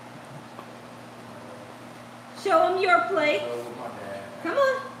 Show him your plate. Oh, my bad. Come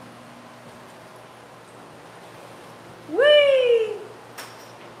on. Whee!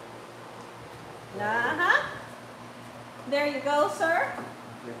 Uh-huh. There you go, sir.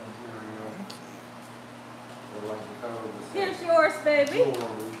 Here's yours, baby. Yeah.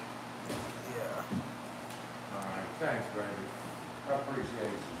 Yeah. Alright, thanks, baby. I appreciate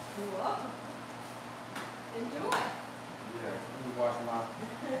it. You're welcome. Enjoy. Yeah, let me wash my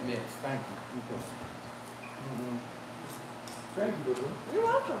mitts. Thank you. Thank you, boo. You're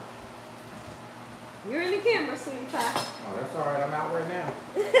welcome. You're in the camera, sweetie pie. Oh, that's alright. I'm out right now.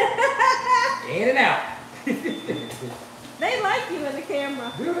 In and out. They like you in the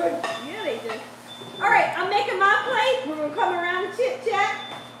camera. Do they? Yeah, they do. All right, I'm making my plate. We're gonna come around and chit chat.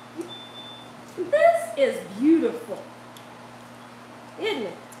 This is beautiful, isn't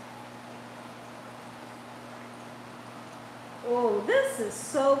it? Oh, this is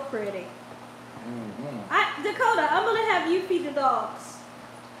so pretty. Dakota, I'm gonna have you feed the dogs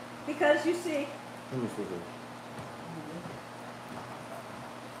because you see. Let me see this.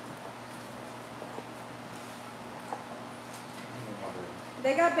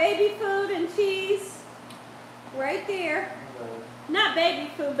 They got baby food and cheese right there. Not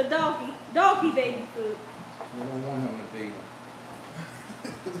baby food, but doggy baby food. You don't want him to be.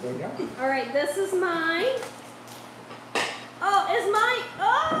 There you go. All right, this is mine. Oh, it's mine.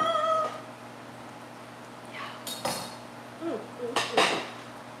 Oh.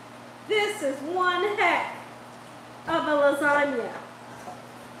 This is one heck of a lasagna.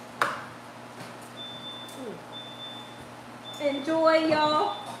 Enjoy,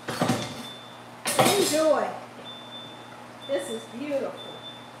 y'all. Enjoy. This is beautiful.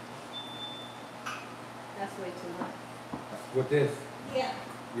 That's way too much. With this? Yeah.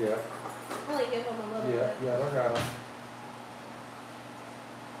 Yeah. Only give them a little bit. Yeah, I got him.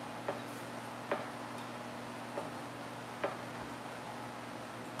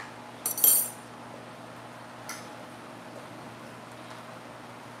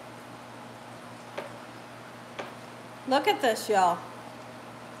 Look at this, y'all.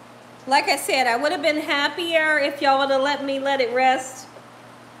 Like I said, I would have been happier if y'all would have let me let it rest.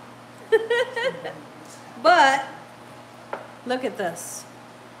 But, look at this.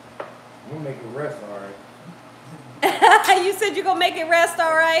 We'll make it rest, alright. You said you're going to make it rest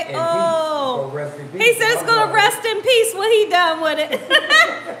all right? In Oh. peace. Go rest in peace. He said it's going to rest in peace when he done with it.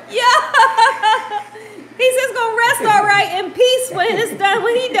 Yeah. He said it's going to rest all right in peace when it's done,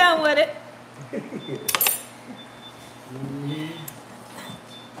 when he done with it.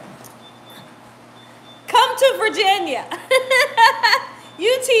 Come to Virginia.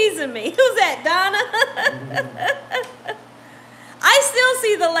 You teasing me. Who's that, Donna? I still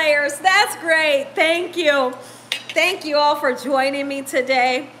see the layers. That's great. Thank you. Thank you all for joining me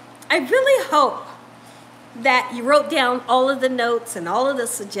today. I really hope that you wrote down all of the notes and all of the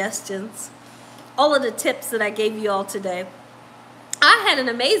suggestions, all of the tips that I gave you all today. I had an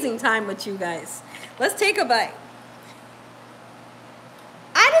amazing time with you guys. Let's take a bite.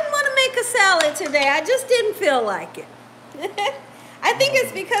 I didn't want to make a salad today. I just didn't feel like it. I think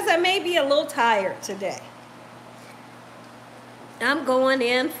it's because I may be a little tired today. I'm going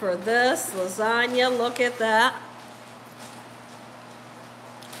in for this lasagna. Look at that.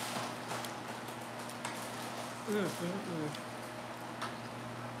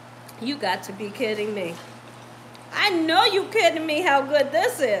 You got to be kidding me. I know you kidding me how good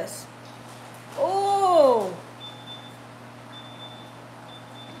this is. Oh.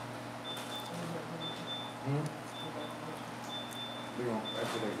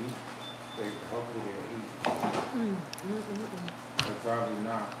 After they eat, hopefully they'll eat. But probably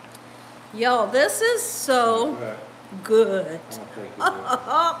not. Yo, this is so good.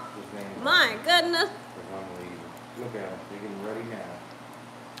 My goodness. Look at them. They're getting ready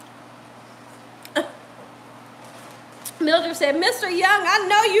now. Mildred said, Mr. Young, I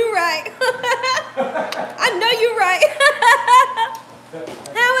know you're right. I know you're right.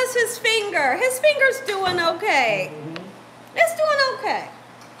 How is his finger? His finger's doing okay. It's doing okay.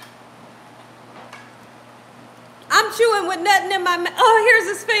 I'm chewing with nothing in my mouth. Oh, here's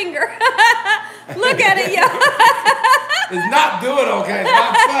his finger. Look at it, y'all. It's not doing okay. It's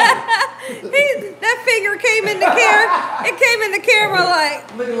not funny. That finger came in the camera. It came in the camera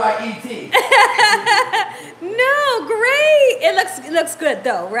like. Looking like E.T. No, great. It looks good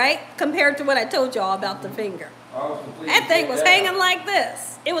though, right? Compared to what I told y'all about the finger. That thing was hanging like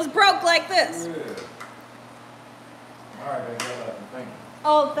this. It was broke like this. Good. All right, baby, I love you. Thank you.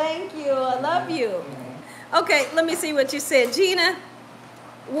 Oh, thank you. I love you. Okay, let me see what you said. Gina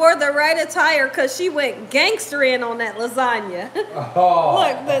wore the right attire because she went gangster in on that lasagna. Oh.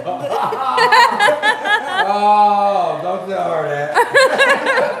 Look. Oh, don't tell her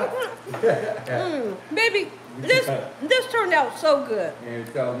that. Baby, this turned out so good. You're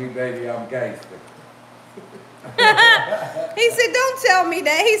telling me, baby, I'm gangster. He said, don't tell me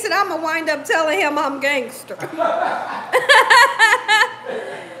that. He said, I'm going to wind up telling him I'm gangster.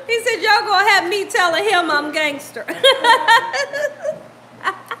 He said, y'all going to have me telling him I'm gangster.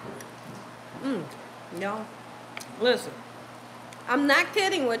 Y'all, listen. I'm not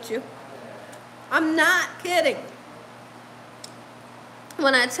kidding with you. I'm not kidding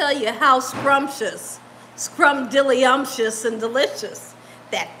when I tell you how scrumptious, scrumdiddlyumptious and delicious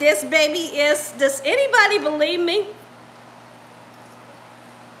that this baby is. Does anybody believe me?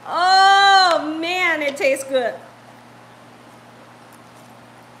 Oh man, it tastes good.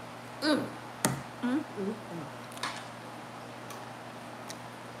 Mm. Mm, mm, mm.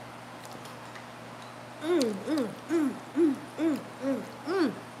 Mm, mm, mm, mm, mm, mm,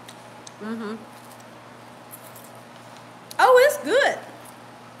 mm. Mm-hmm. Oh, it's good.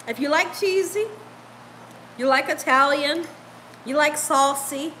 If you like cheesy, you like Italian, you like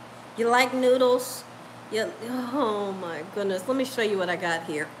saucy, you like noodles, oh my goodness. Let me show you what I got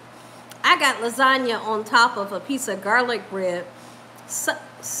here. I got lasagna on top of a piece of garlic bread.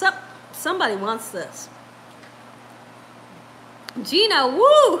 Somebody wants this. Gina,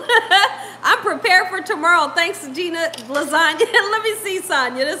 woo! I'm prepared for tomorrow. Thanks to Gina, lasagna. Let me see,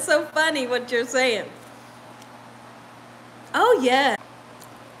 Sonia. That's so funny what you're saying. Oh, yeah.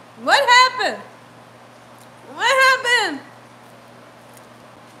 What happened? What happened?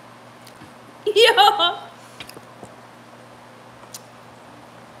 Yo.